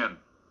get again.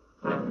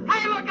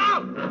 Hey, look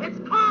out! It's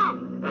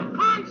Kong!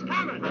 Kong's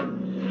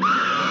coming!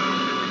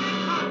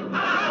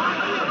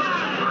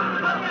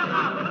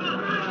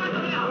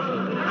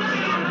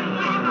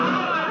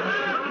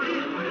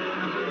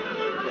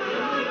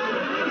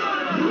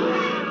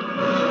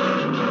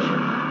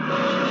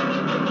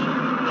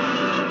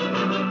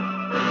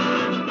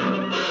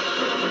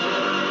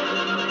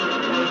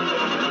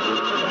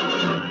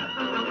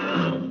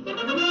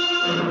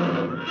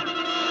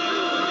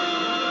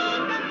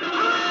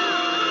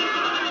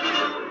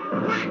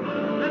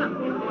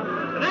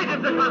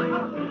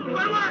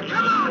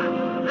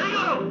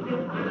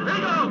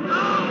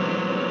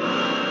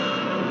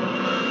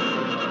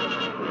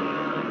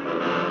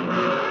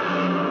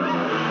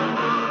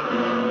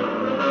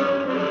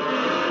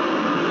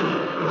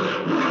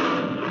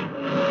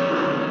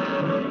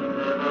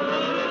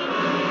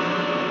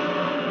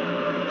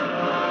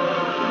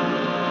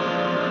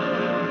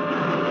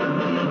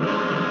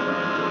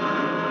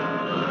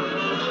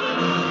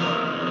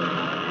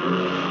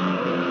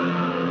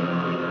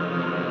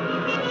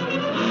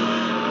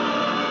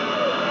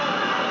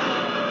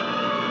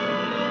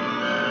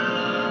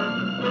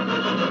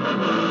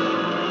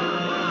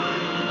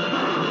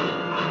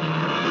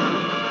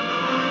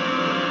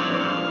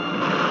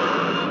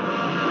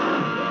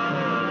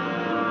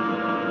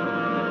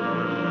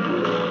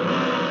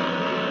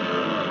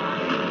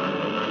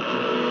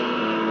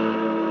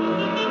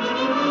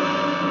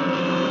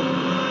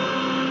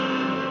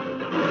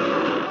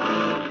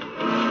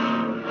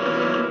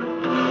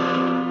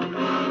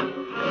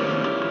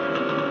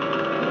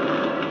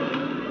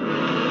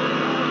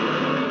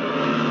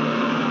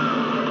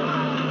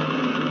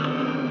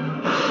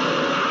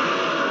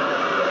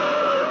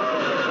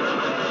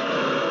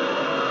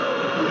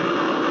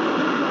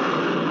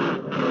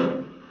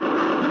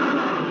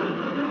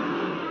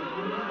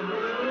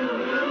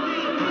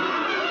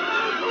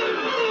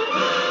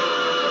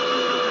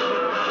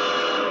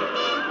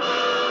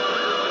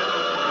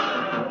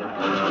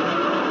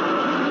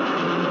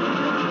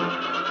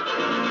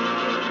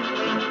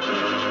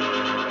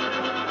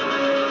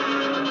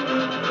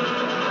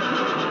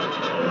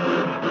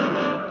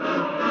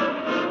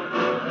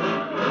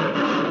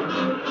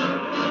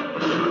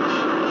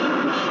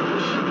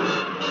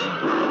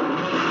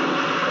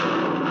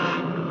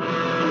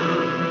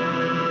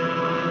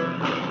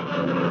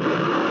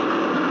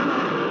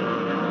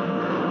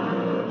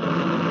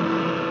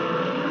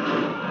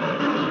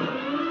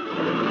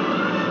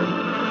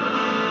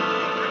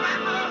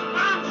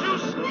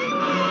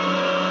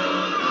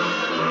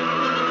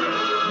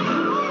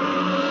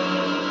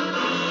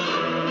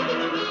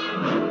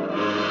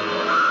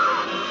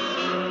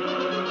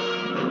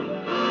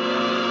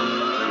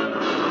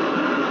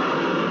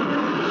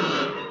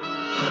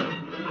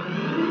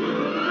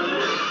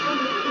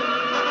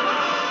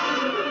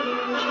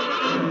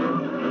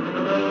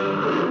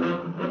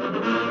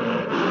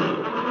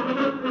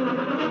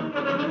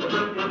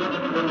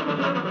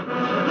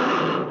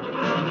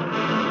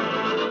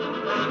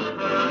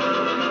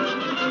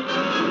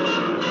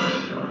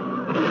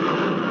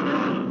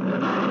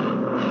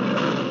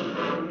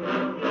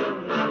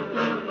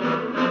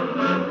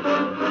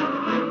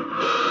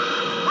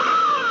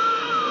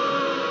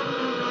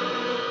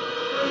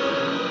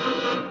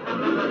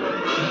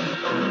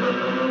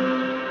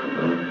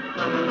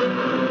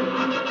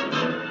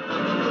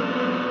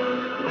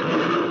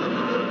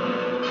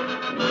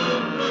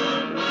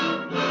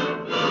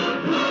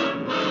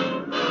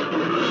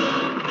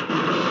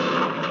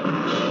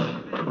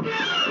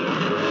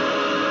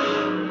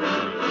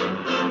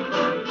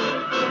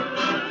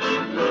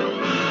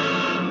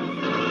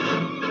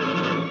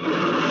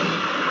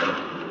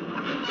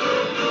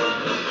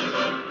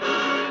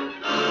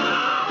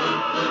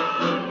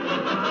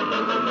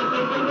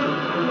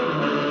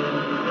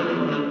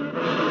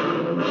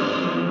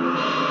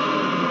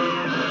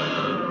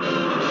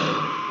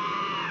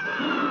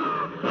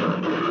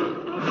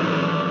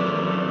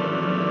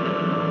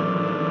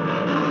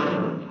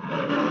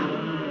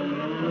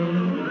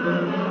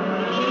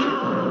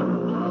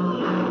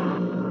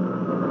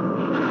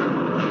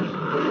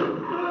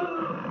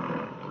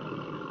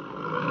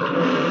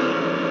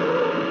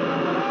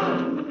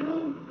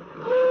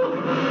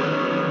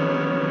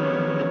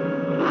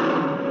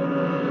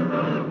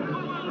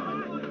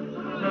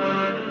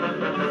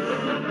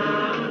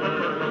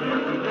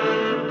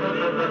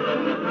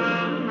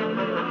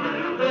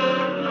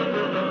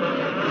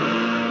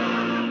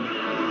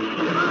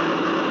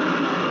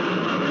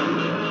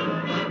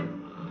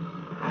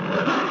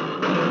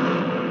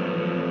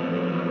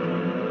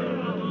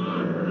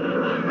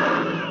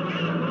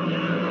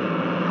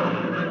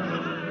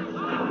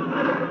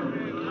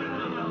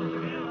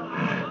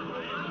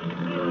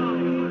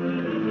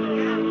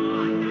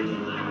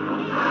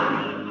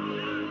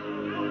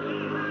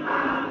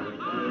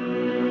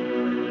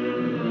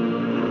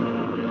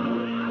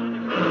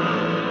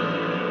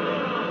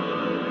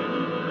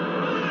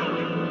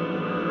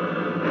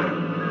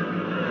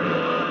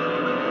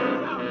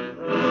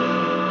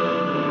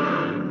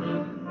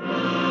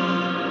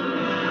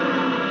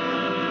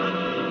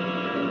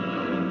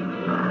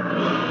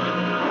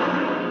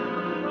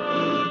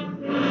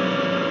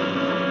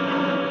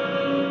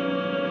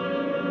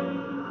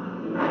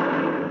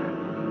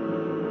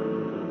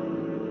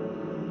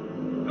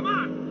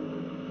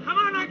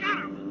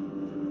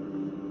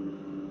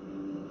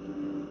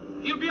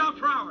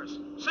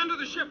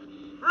 the ship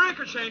for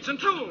anchor chains and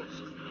tools.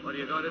 What are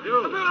you going to To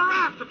do? build a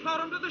raft to float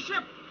him to the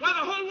ship. Why,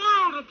 the whole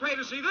world will pay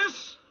to see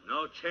this.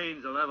 No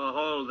chains will ever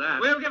hold that.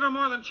 We'll give him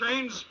more than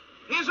chains.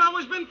 He's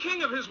always been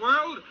king of his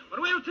world,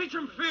 but we'll teach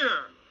him fear.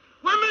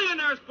 We're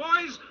millionaires,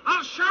 boys.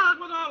 I'll share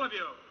it with all of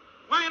you.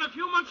 Why, in a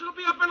few months, it'll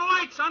be up in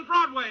lights on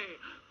Broadway.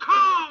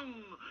 Kong,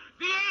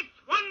 the eighth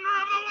wonder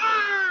of the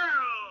world!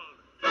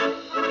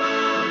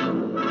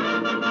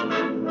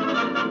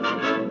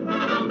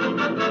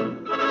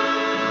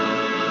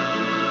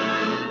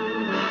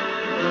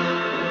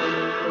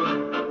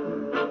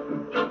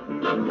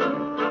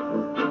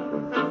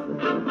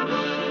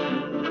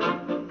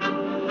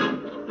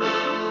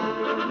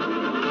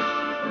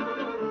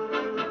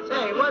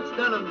 Say, what's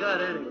Dunham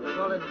got anyway?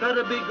 Well, it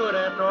better be good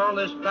after all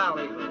this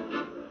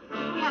ballyhoo.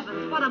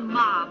 Heavens, what a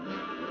mob.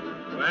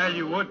 Well,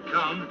 you would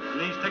come, and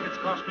these tickets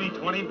cost me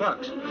 $20.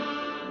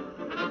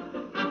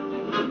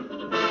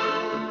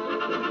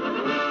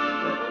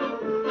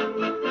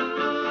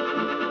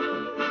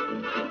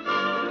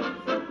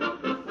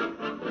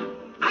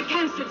 I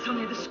can't sit so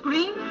near the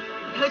screen.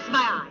 It hurts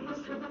my eyes.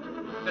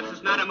 This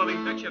is not a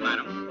moving picture,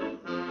 madam.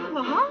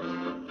 What?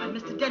 And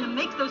Mr. Denham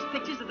makes those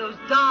pictures of those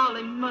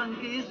darling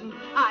monkeys and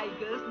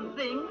tigers and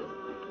things.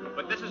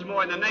 But this is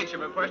more in the nature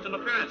of a personal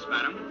appearance,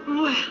 madam.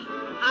 Well,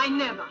 I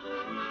never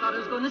thought I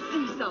was going to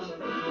see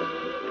something.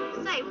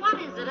 Say,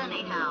 what is it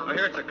anyhow? I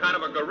hear it's a kind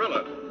of a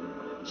gorilla.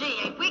 Gee,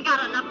 ain't we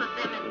got enough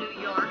of them in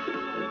New York?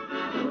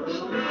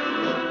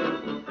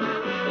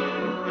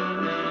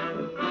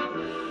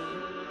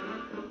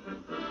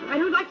 I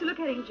don't like to look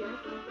at him, Jack.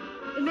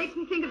 It makes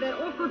me think of that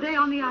awful day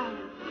on the island.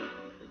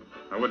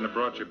 I wouldn't have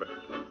brought you, but,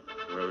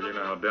 well, you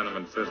know how Denham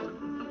insisted.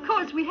 Of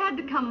course, we had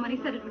to come when he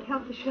said it would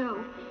help the show.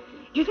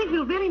 Do you think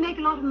we'll really make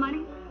a lot of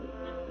money?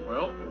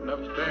 Well, enough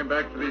to pay him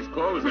back for these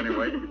clothes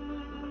anyway.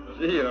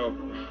 Gee, you know,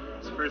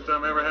 it's the first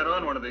time I ever had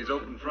on one of these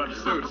open front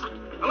suits.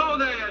 Hello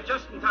there, you're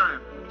just in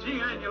time. Gee,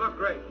 Ann, you look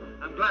great.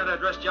 I'm glad I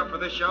dressed you up for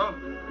this show.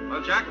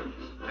 Well, Jack,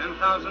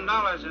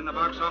 $10,000 in the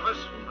box office.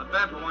 Not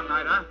bad for one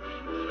night, huh?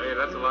 Hey,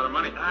 that's a lot of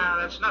money. Ah,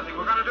 that's nothing.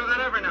 We're going to do that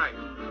every night.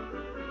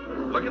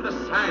 Look at the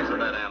size of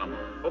that animal.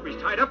 Hope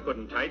he's tied up good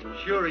and tight.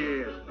 Sure he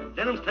is.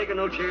 Denham's taking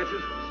no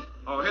chances.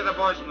 Oh, here are the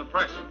boys from the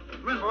press.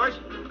 Come in, boys.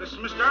 This is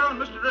Miss Darrow and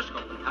Mr.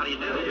 Driscoll. How do you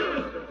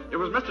do? It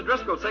was Mr.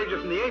 Driscoll saved you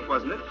from the ape,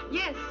 wasn't it?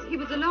 Yes, he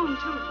was alone,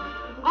 too.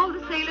 All the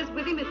sailors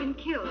with him had been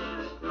killed.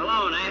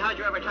 Alone, eh? How'd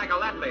you ever tackle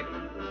that lady?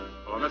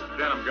 Well, Mr.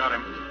 Denham got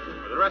him.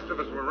 But the rest of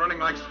us were running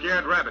like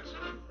scared rabbits.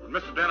 And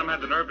Mr. Denham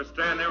had the nerve to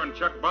stand there and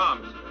chuck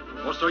bombs.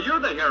 Oh, so you're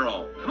the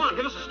hero. Come on,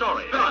 give us a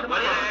story. Now,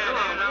 wait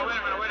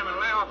a minute.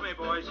 Lay off me,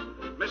 boys.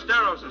 Miss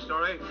Darrow's the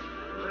story.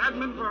 If it hadn't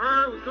been for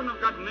her, we couldn't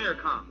have gotten near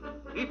Kong.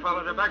 He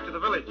followed her back to the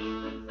village.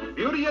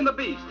 Beauty and the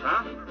Beast,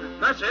 huh?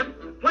 That's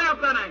it. Play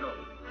up that angle.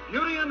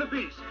 Beauty and the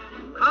Beast.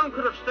 Kong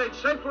could have stayed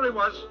safe where he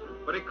was,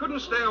 but he couldn't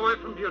stay away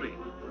from Beauty.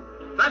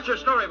 That's your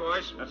story,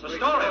 boys. That's a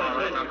story, all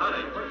right.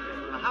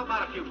 Now, how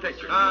about a few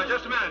pictures?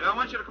 Just a minute. I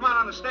want you to come out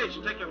on the stage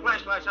and take your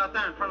flashlights out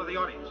there in front of the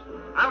audience.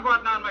 I'll go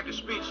out now and make a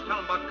speech, tell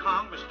them about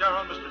Kong, Miss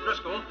Darrow, and Mr.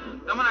 Driscoll.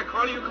 Then when I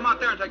call you, come out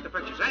there and take the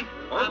pictures, eh?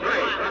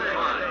 Okay.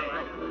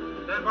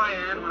 Stand by,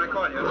 Ann, when I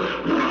call you.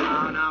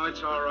 Now,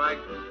 it's all right.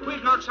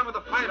 We've knocked some of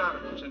the fight out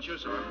of him since you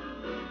saw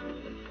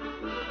him.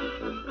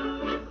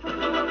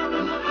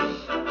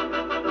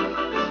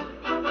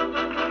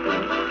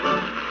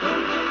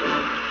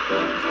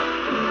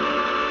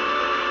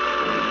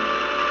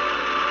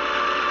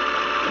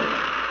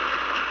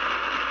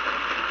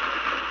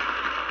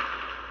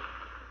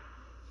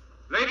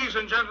 Ladies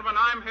and gentlemen,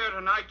 I'm here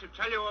tonight to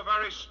tell you a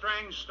very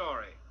strange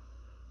story.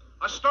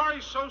 A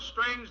story so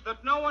strange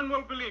that no one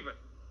will believe it.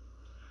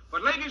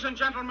 But ladies and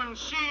gentlemen,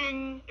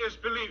 seeing is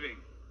believing.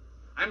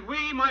 And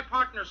we, my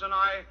partners and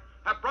I,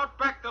 have brought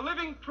back the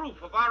living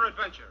proof of our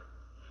adventure.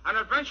 An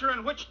adventure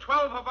in which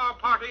 12 of our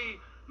party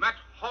met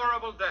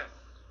horrible death.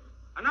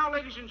 And now,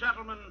 ladies and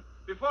gentlemen,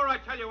 before I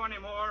tell you any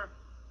more,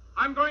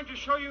 I'm going to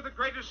show you the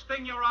greatest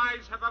thing your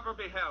eyes have ever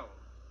beheld.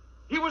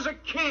 He was a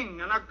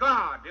king and a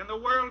god in the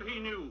world he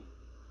knew.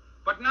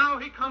 But now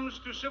he comes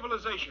to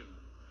civilization,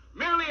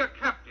 merely a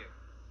captive,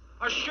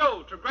 a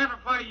show to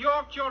gratify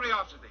your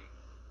curiosity.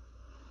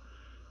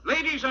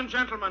 Ladies and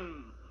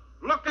gentlemen,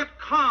 look at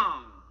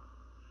Kong,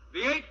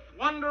 the eighth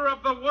wonder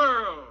of the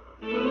world.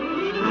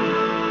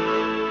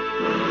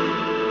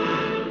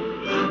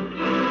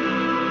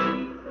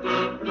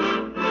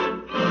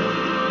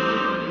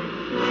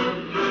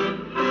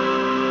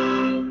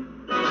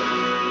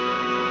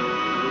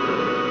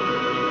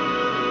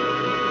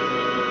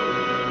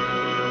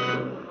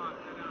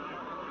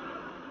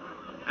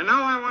 And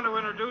now I want to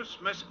introduce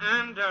Miss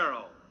Ann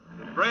Darrow,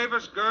 the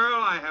bravest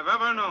girl I have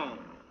ever known.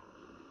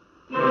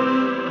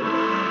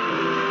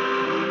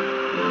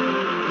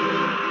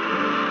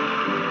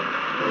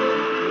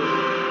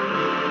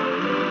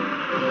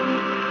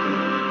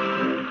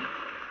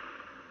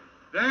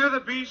 There the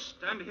beast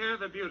and here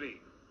the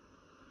beauty.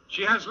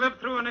 She has lived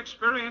through an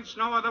experience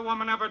no other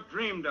woman ever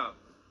dreamed of.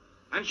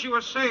 And she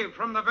was saved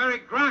from the very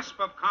grasp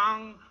of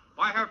Kong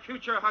by her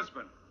future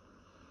husband.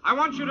 I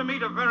want you to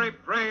meet a very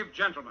brave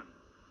gentleman,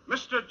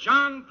 Mr.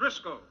 John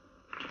Driscoll.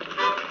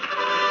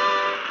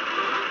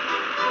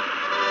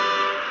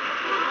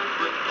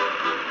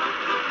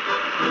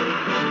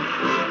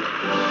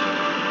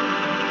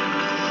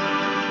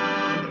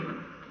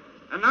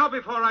 And now,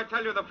 before I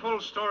tell you the full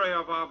story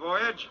of our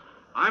voyage,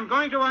 I'm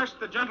going to ask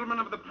the gentlemen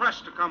of the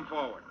press to come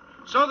forward,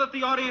 so that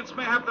the audience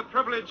may have the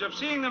privilege of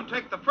seeing them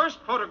take the first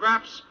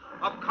photographs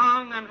of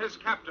Kong and his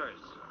captors.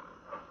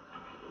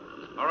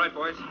 All right,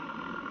 boys.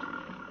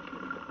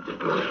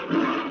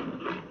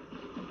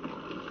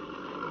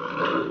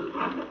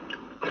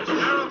 It's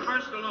Darrell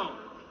first alone.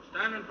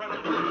 Stand in front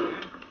of me.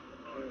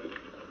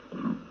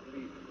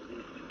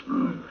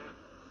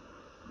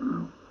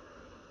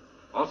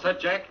 All set,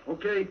 Jack?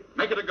 Okay.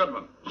 Make it a good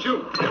one.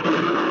 Shoot.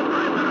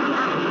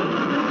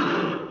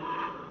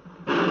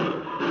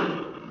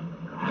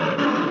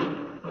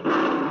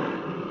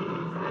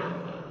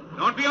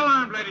 Don't be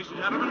alarmed, ladies and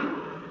gentlemen.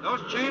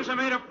 Those chains are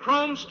made of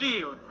chrome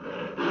steel.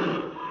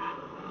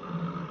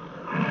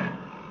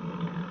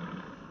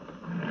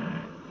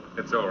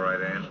 It's all right,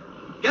 Ann.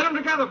 Get them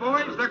together,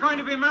 boys. They're going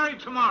to be married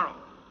tomorrow.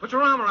 Put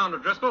your arm around her,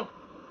 Driscoll.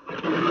 Hey,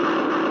 wait a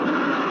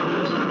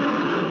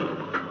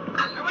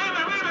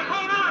minute.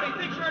 Hold on. He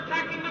thinks you're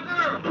attacking the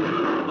girl.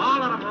 All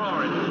let him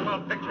roar. It's a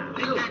swell picture.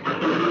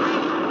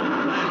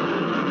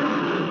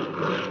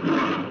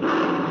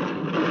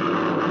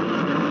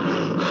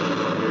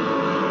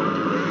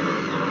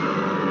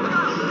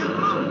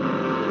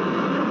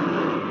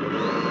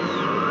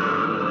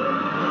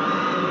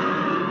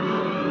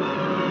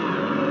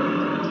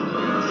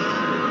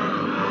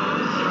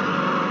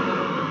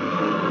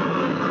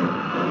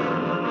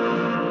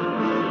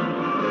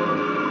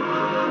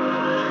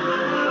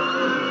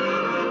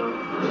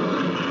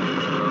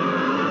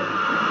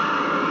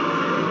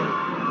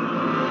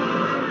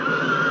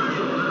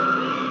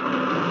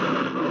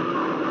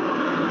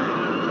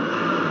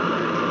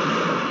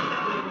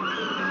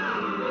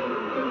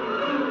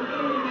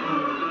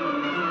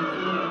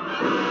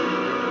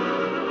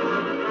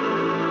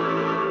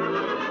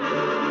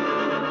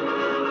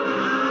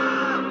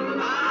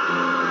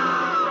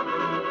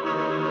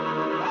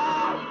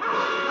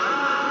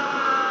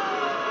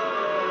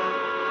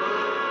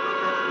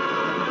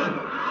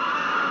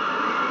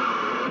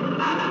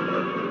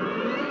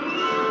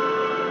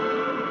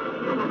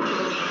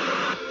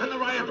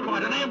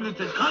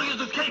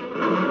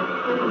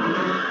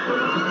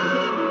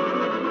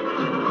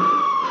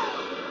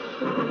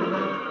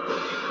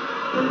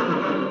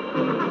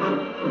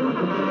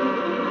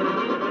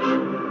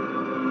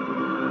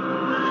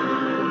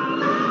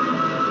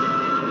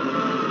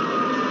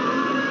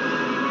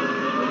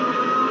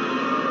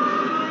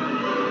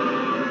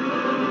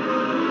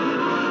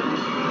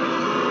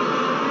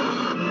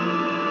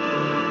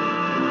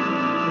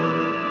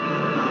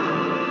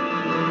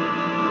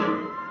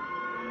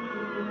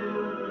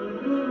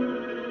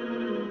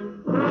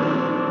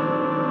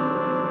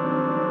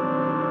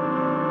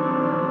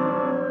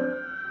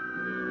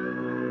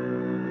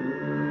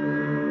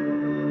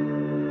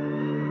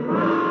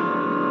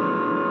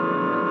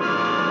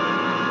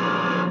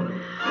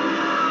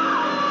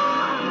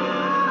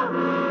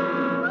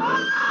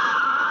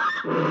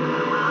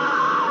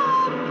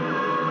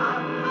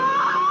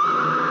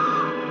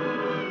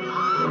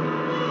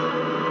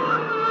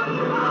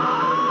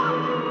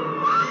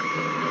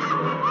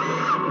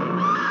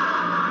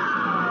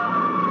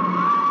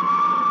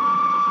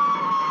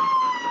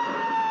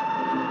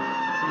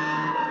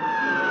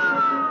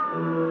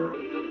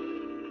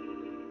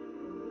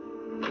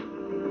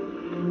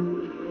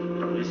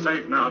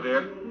 Safe now,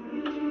 dear.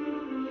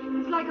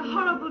 It's like a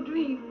horrible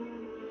dream.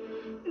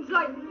 It's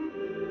like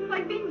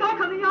being back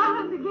on the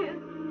island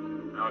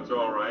again. Now it's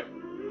all right.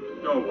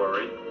 Don't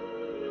worry.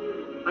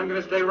 I'm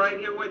going to stay right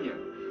here with you.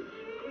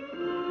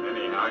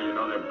 Anyhow, you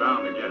know they're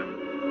bound to get him.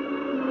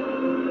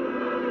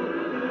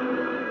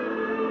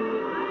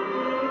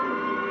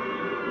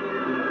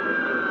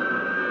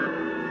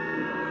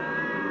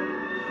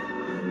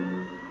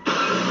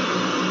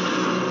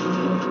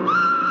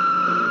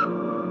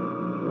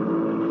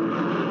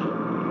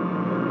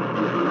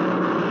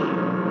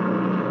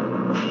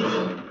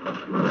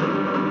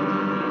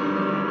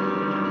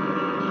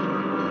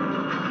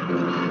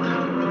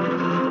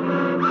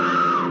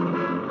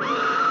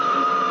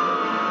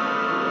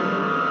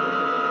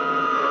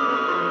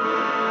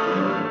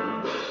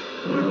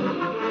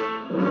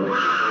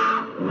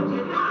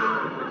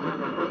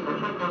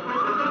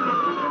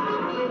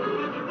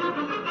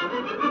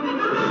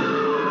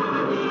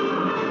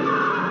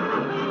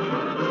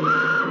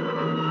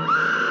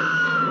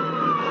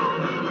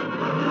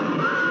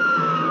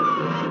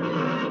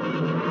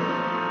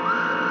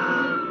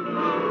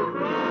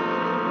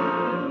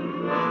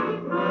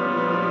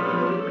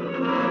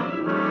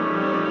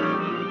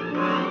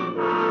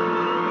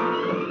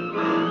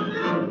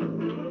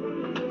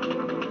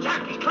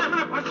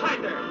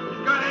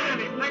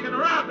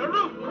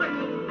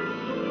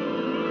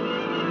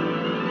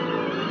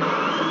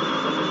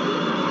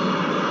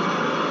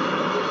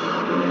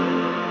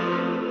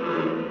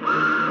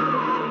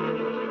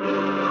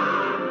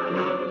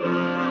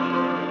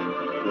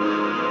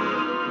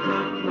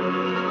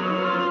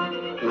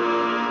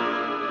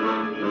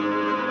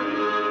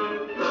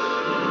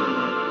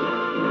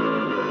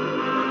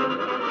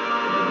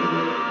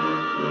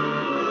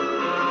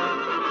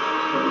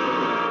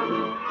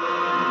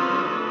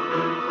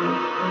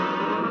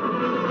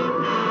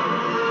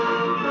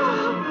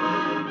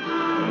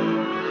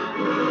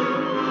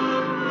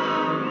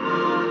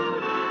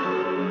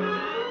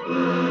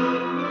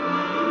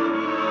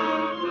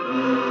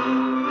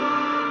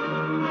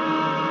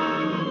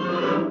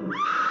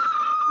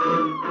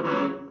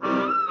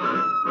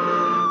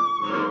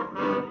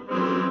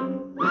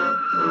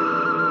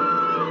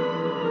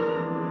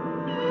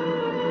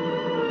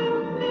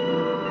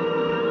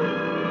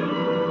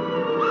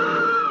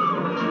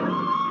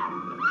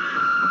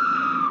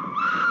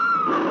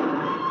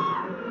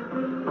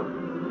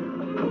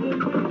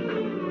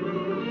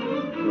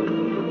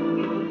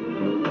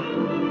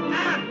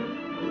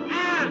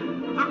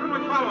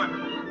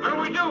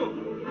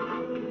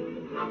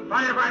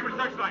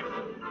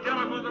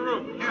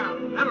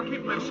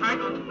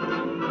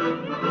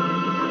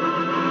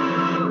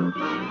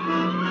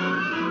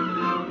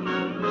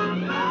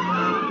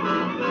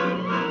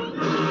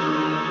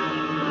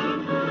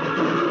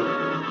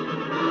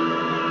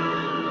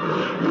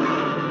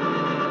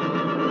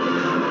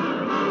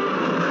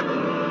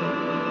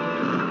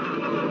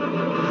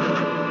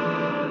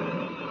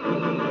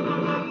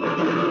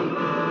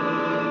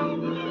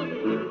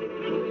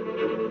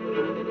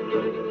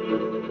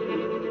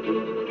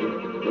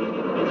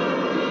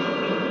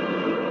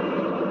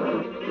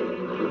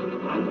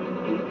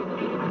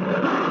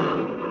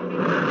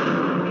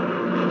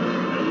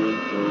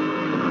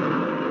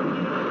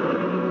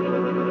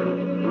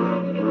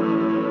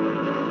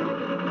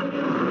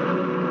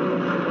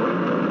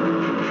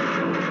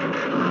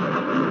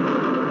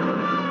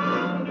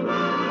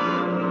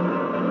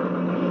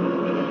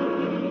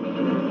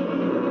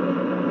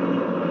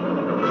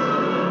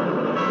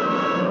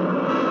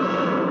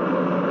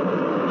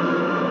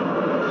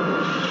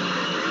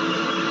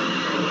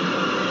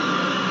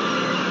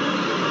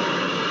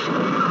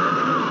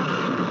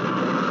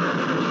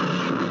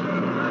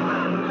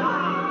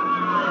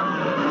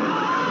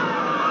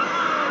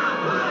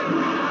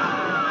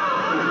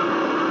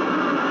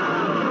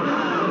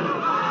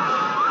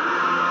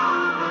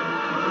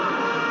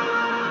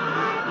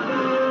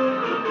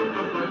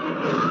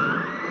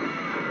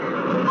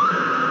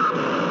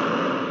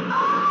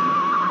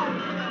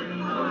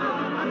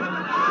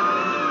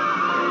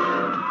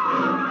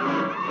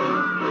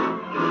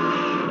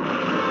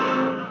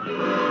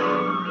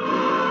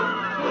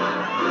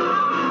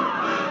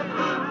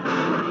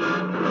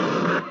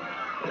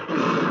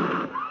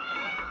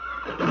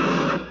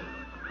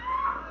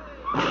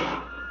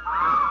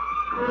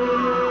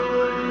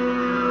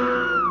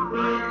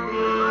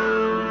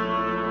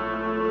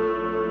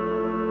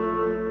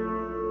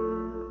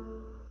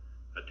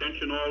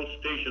 Attention all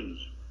stations.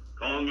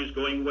 Kong is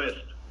going west.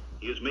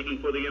 He is making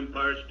for the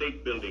Empire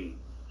State Building.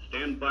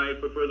 Stand by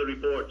for further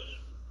reports.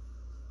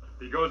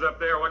 If he goes up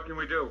there, what can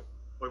we do?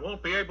 We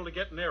won't be able to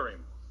get near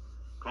him.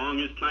 Kong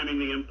is climbing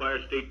the Empire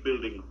State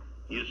Building.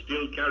 He is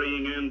still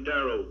carrying Ann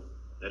Darrow.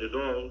 That is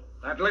all.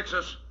 That licks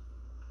us.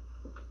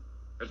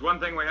 There's one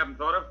thing we haven't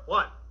thought of.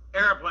 What?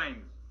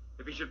 Airplanes.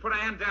 If he should put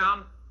Ann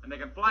down, and they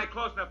can fly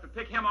close enough to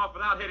pick him off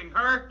without hitting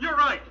her. You're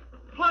right.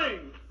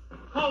 Planes.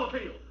 Call the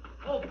field.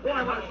 Oh,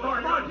 boy, what a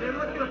story. Come on, Jim.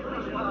 Let's get a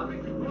first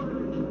one.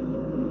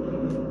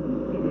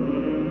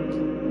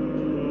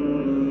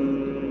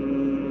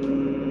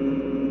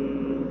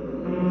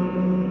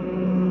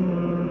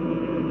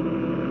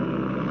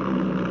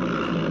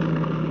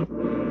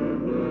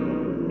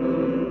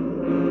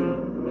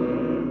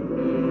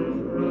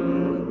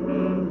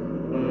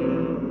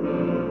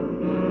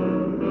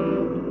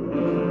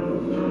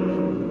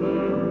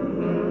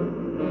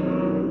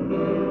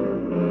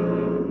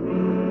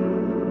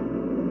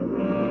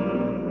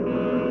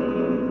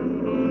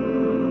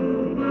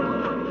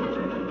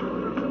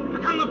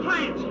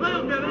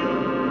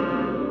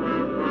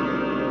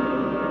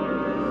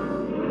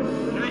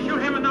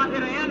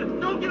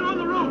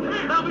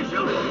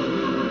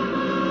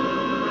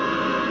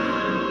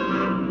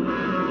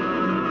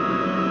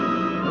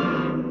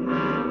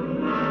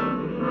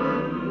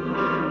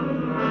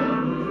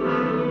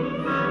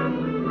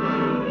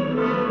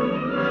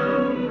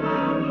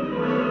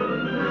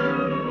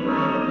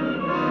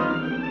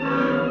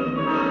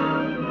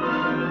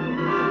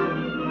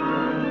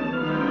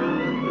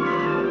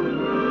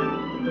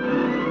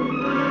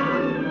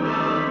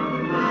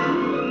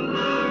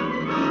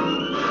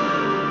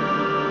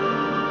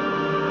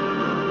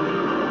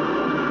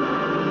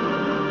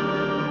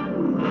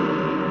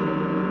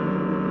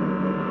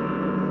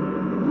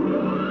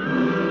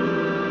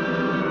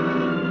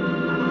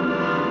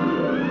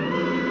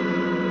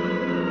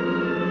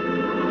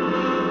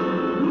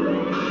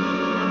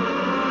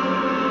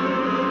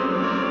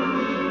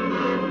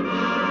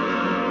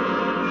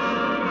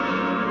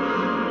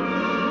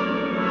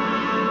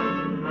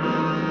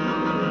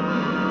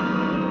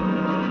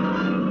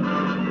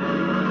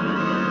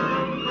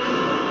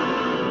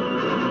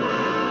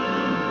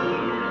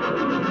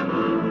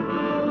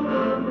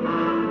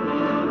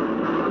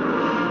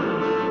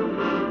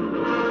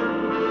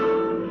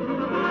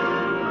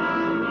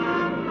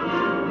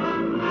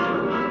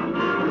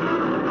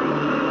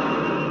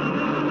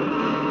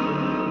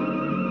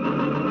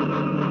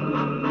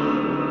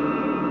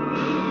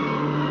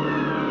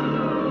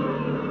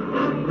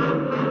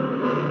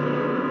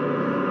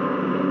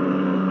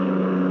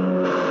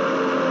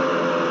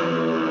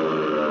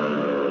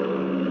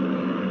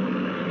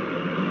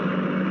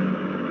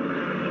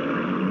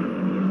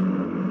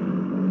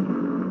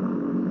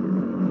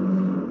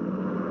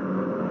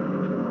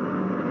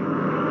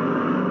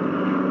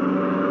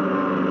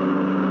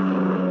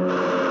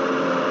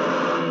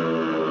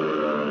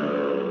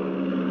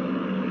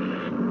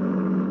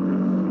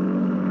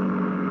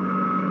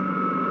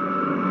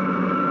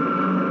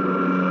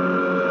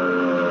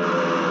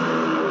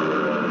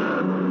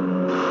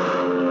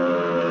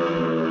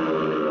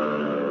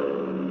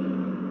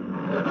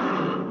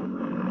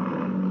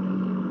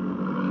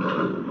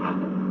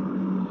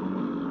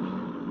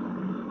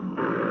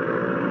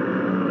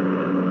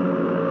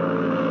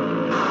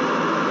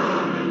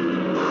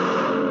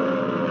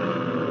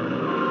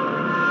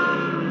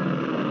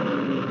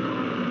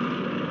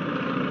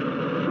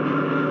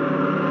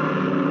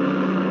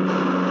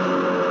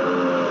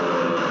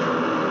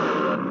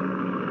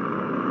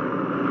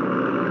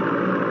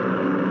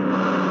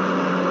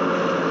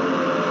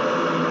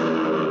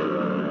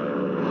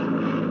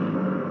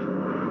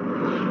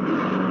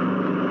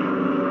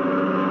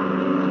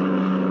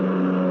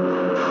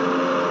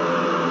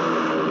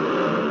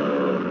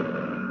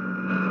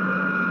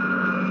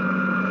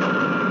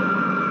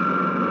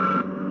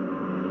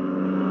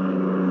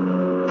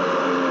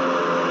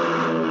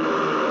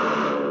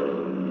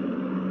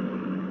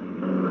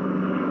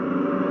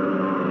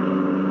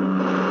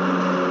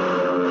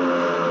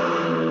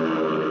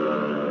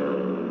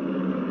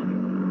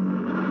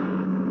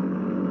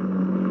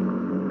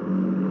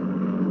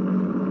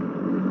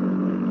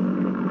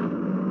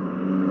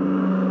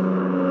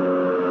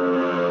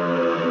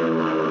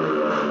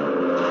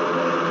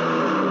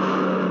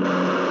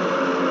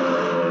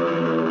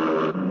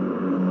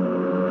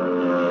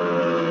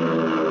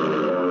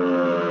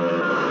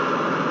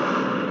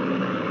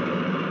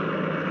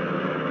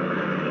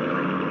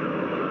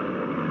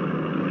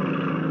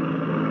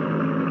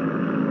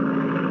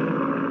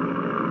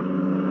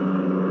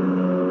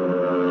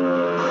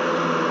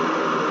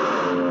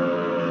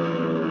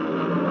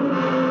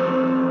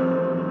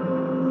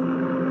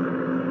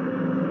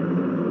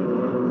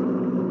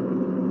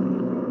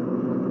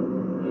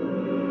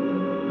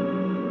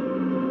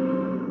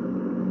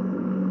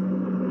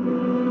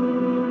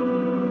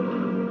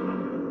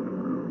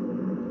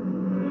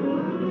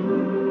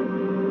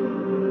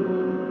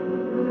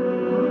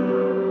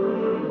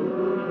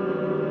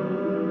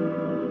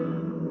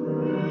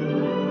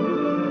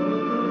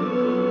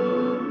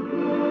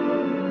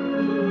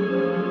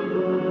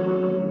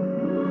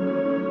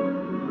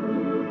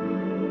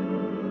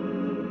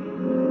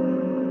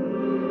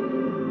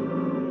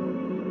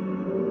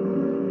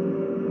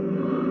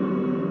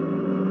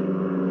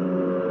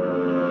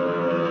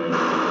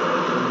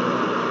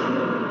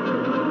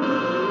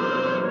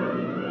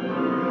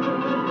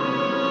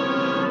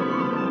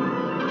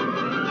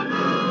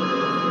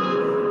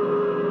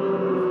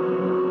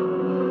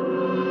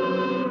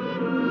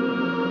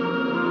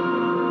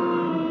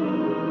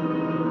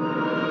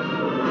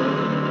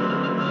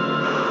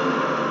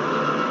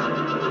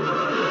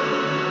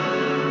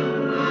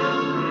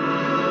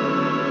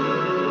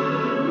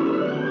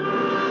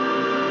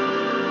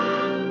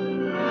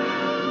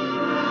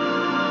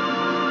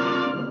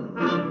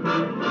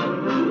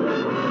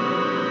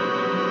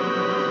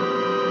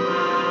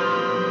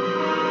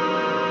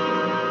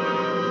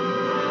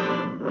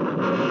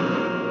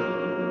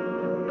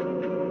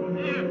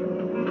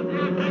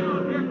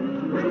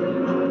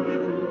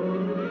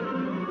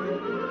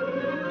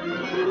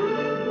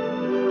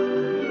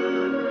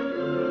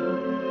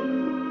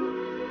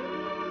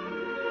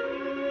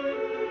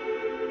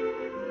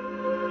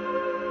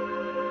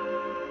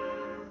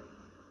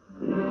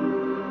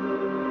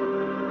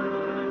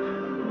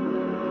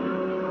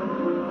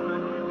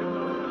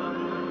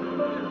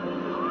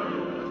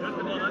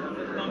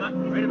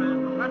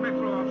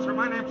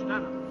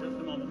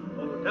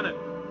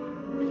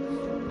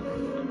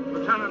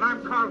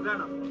 Carl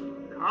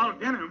Denham. Carl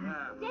Denham?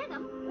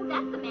 Denham? Well,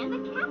 that's the man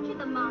that captured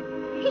the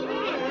monster. He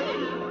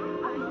is.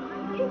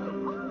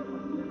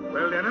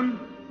 Well, Denham,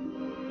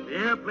 the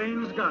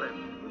airplane's got him.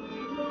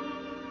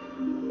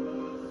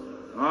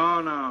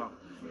 Oh, no.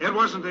 It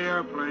wasn't the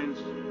airplanes.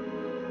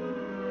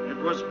 It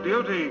was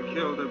Beauty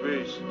killed the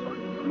beast.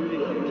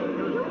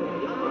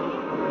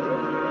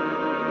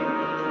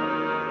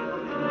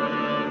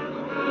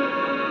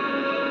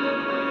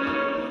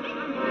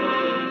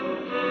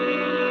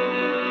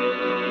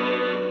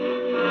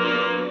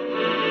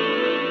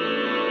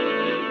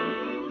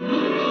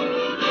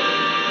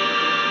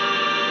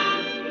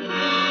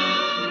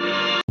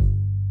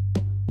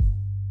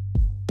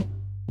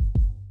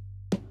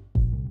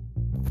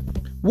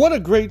 What a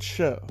great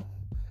show,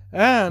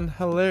 and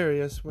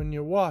hilarious when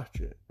you watch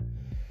it.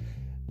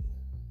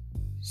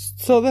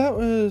 So that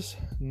was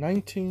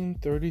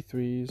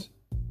 1933's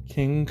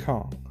King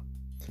Kong.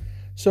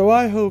 So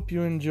I hope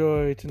you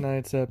enjoy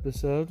tonight's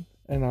episode,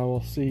 and I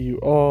will see you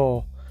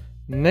all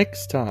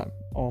next time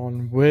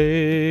on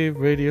Wave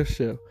Radio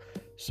Show.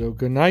 So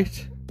good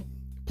night,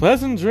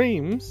 pleasant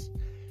dreams,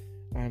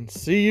 and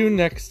see you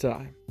next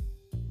time.